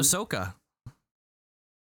have vision, been Ahsoka.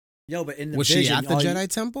 no, but in the Was vision, she at the all you- Jedi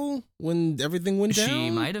Temple when everything went down? She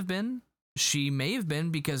might have been. She may have been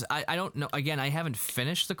because I don't know. Again, I haven't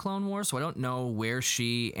finished the Clone Wars, so I don't know where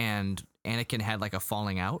she and Anakin had like a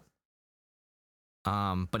falling out.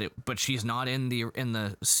 But she's not in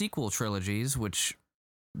the sequel trilogies, which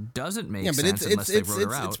doesn't make Yeah, but sense unless they wrote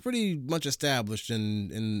her out. it's pretty much established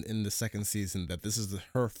in the second season that this is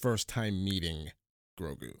her first time meeting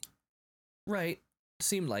Grogu. Right.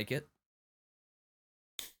 Seemed like it.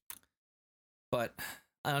 But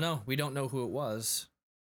I don't know. We don't know who it was.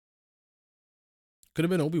 Could have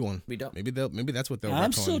been Obi-Wan. We don't. Maybe that's what they'll.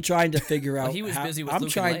 I'm still trying to figure out. Well, he was how, busy with I'm Luke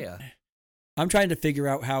trying, and Leia. I'm trying to figure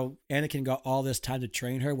out how Anakin got all this time to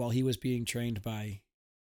train her while he was being trained by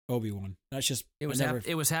Obi-Wan. That's just It was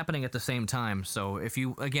it was happening at the same time. So if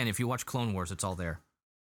you watch Clone Wars, it's all there.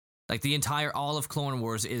 Like the entire all of Clone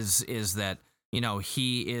Wars is that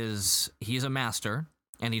he's a master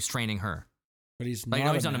and he's training her. but he's Like not.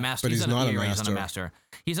 no, he's not a master. But he's not a master.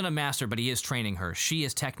 He's not a master, but he is training her. She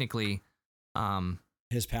is technically,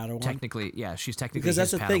 His Padawan. she's technically Because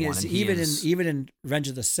that's his the thing Padawan, is and he even in Revenge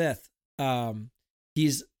of the Sith,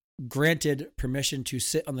 he's granted permission to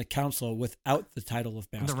sit on the council without the title of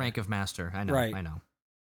master. the rank of master. I know. Right. I know.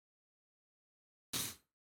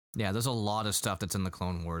 Yeah, there's a lot of stuff that's in the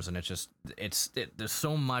Clone Wars, and there's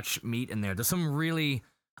so much meat in there. There's some really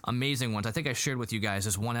amazing ones. I think I shared with you guys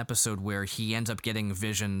this one episode where he ends up getting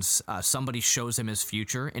visions. Somebody shows him his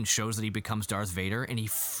future and shows that he becomes Darth Vader, and he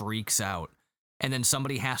freaks out. And then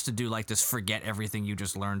somebody has to do like this forget everything you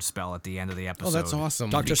just learned spell at the end of the episode. Oh, that's awesome.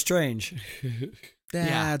 Doctor Strange.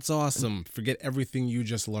 That's awesome. Forget everything you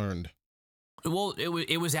just learned. Well,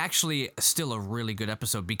 it was actually still a really good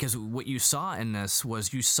episode because what you saw in this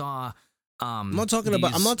was you saw. I'm not talking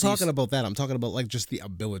about that. I'm talking about like just the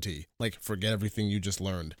ability. Like forget everything you just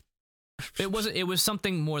learned. It was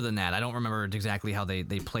something more than that. I don't remember exactly how they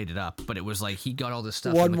played it up, but it was like he got all this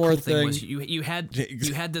stuff. One and the more cool thing thing. was you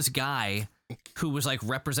had this guy who was like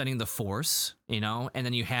representing the Force, and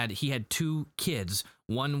then he had two kids.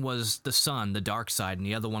 One was the son, the dark side, and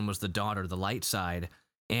the other one was the daughter, the light side.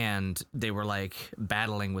 And they were like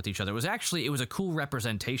battling with each other. It was a cool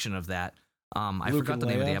representation of that. I Luke forgot and the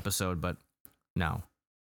name of the Leia? episode, but no,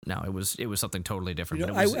 it was something totally different. You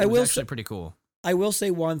But know, it was will actually say- pretty cool. I will say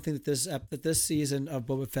one thing that this season of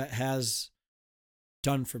Boba Fett has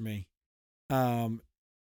done for me,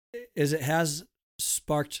 is it has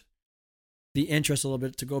sparked the interest a little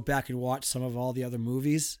bit to go back and watch some of all the other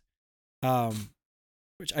movies,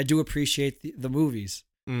 which I do appreciate the movies.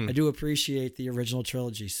 I do appreciate the original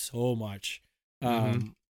trilogy so much.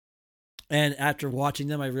 And after watching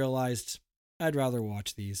them, I realized I'd rather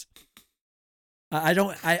watch these.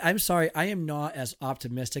 I'm sorry. I am not as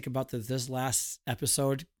optimistic about this last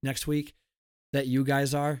episode next week that you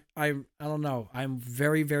guys are. I don't know. I'm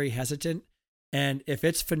very, very hesitant. And if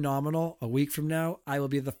it's phenomenal a week from now, I will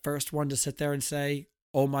be the first one to sit there and say,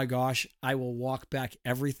 oh my gosh, I will walk back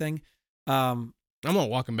everything. I'm not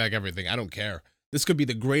walking back everything. I don't care. This could be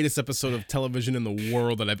the greatest episode of television in the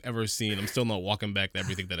world that I've ever seen. I'm still not walking back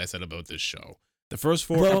everything that I said about this show. The first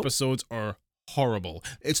 4 episodes are horrible.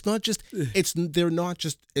 It's not just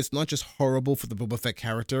horrible for the Boba Fett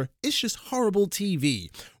character. It's just horrible TV.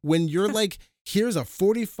 When you're like, here's a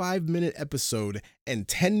 45-minute episode and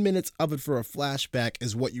 10 minutes of it for a flashback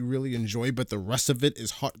is what you really enjoy, but the rest of it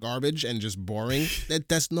is hot garbage and just boring.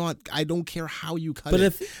 That's not. I don't care how you cut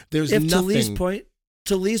it. But there's if nothing.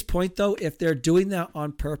 to Lee's point though, if they're doing that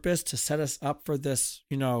on purpose to set us up for this,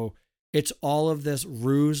 it's all of this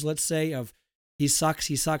ruse, let's say, of he sucks.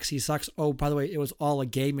 Oh, by the way, it was all a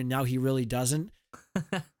game and now he really doesn't.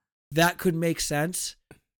 That could make sense.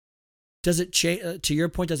 Does it change? To your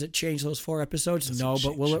point, does it change those 4 episodes? No,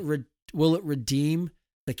 but will it redeem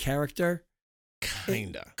the character?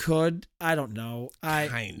 Kinda. It could. I don't know.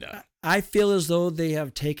 Kinda. I feel as though they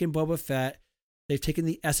have taken Boba Fett. They've taken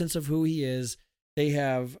the essence of who he is. They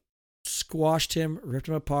have squashed him, ripped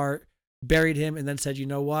him apart, buried him, and then said, you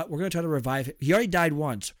know what? We're going to try to revive him. He already died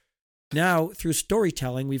once. Now, through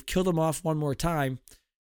storytelling, we've killed him off one more time,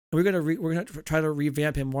 and we're going to try to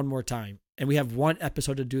revamp him one more time. And we have 1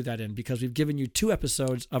 episode to do that in because we've given you 2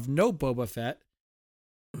 episodes of no Boba Fett.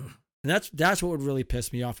 And that's what would really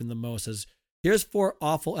piss me off in the most is here's 4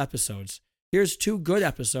 awful episodes. Here's 2 good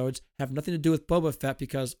episodes, have nothing to do with Boba Fett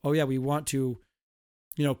because, oh yeah, we want to,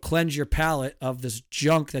 cleanse your palate of this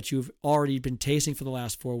junk that you've already been tasting for the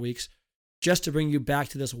last 4 weeks just to bring you back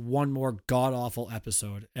to this one more god-awful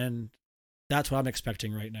episode. And that's what I'm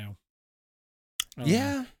expecting right now.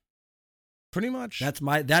 Yeah. Pretty much. That's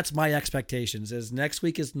my expectations is next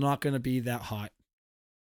week is not going to be that hot.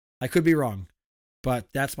 I could be wrong, but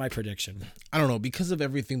that's my prediction. I don't know, because of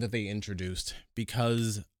everything that they introduced,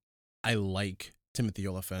 because I like Timothy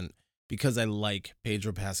Olyphant, because I like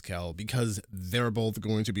Pedro Pascal, because they're both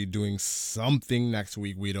going to be doing something next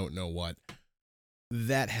week, we don't know what,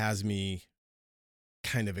 that has me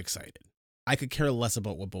kind of excited. I could care less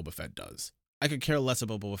about what Boba Fett does. I could care less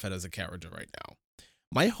about Boba Fett as a character right now.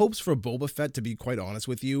 My hopes for Boba Fett, to be quite honest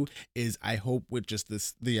with you, is I hope with just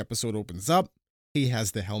the episode opens up, he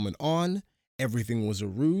has the helmet on, everything was a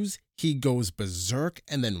ruse, he goes berserk,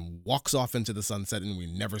 and then walks off into the sunset, and we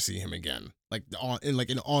never see him again.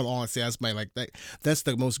 In all honesty, that's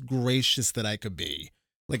the most gracious that I could be.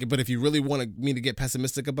 But if you really want me to get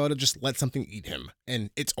pessimistic about it, just let something eat him, and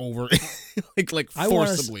it's over.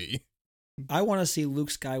 Forcibly. I want to see Luke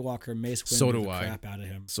Skywalker Mace Windu the crap out of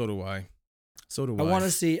him. So do I. I want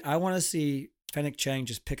to see Fennec Chang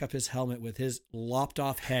just pick up his helmet with his lopped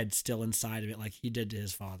off head still inside of it like he did to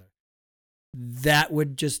his father. That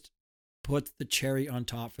would just put the cherry on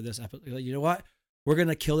top for this episode. You know what? We're going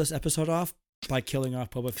to kill this episode off by killing off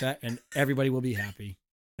Boba Fett and everybody will be happy.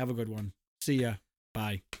 Have a good one. See ya.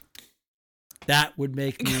 Bye. That would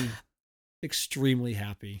make me extremely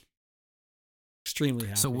happy. Extremely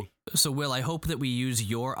happy. So Will, I hope that we use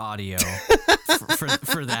your audio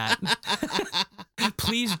for that.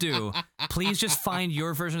 Please do. Please just find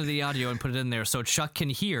your version of the audio and put it in there so Chuck can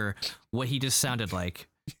hear what he just sounded like.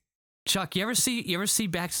 Chuck, you ever see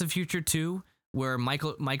Back to the Future 2 where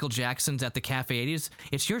Michael Jackson's at the Cafe 80s?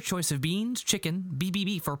 It's your choice of beans, chicken,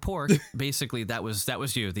 BBB for pork. Basically, that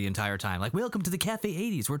was you the entire time. Like, welcome to the Cafe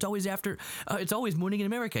 80s, where it's always morning in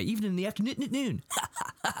America, even in the afternoon.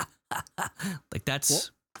 Like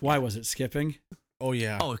that's Why was it skipping? Oh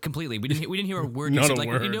yeah. Oh, completely. We didn't hear a word. Not You said, a like,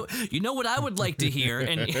 word. You know what I would like to hear,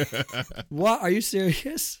 and What? Are you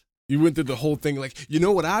serious? You went through the whole thing like, you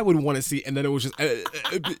know what I would want to see, and then it was just.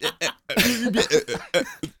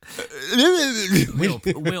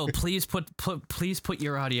 Will, please put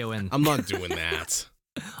your audio in. I'm not doing that.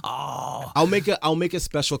 Oh, I'll make a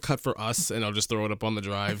special cut for us, and I'll just throw it up on the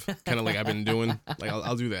drive, kind of like I've been doing. Like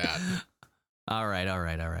I'll do that. all right. All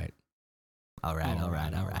right. All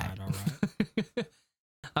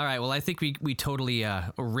right. Well, I think we totally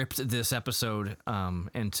ripped this episode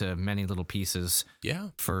into many little pieces Yeah.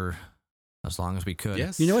 for as long as we could.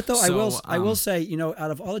 Yes. You know what though? So, I will say, you know,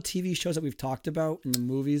 out of all the TV shows that we've talked about in the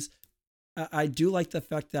movies, I do like the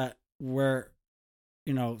fact that we're,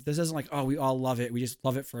 you know, this isn't like, oh, we all love it. We just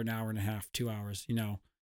love it for an hour and a half, 2 hours. You know,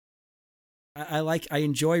 I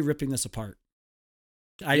enjoy ripping this apart.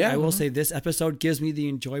 I will say this episode gives me the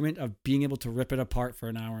enjoyment of being able to rip it apart for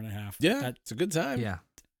an hour and a half. Yeah, it's a good time. Yeah.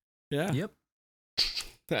 Yeah. Yep.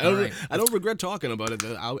 I don't regret talking about it.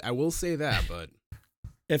 Though. I will say that, but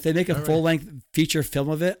If they make a All right. full-length feature film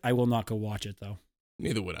of it, I will not go watch it though.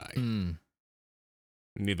 neither would I. Mm,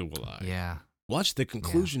 Neither will I. yeah. Watch the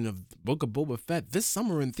conclusion of the Book of Boba Fett this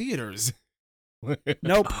summer in theaters.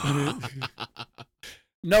 Nope.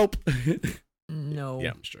 Nope. No.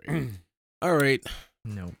 Yeah, I'm straight. All right.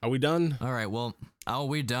 No. Are we done? All right. Well,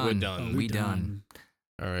 we done. We're done. We done.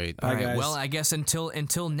 All right. Bye, All right. guys. Well, I guess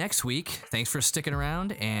until next week. Thanks for sticking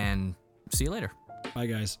around, and see you later. Bye,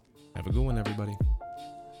 guys. Have a good one, everybody.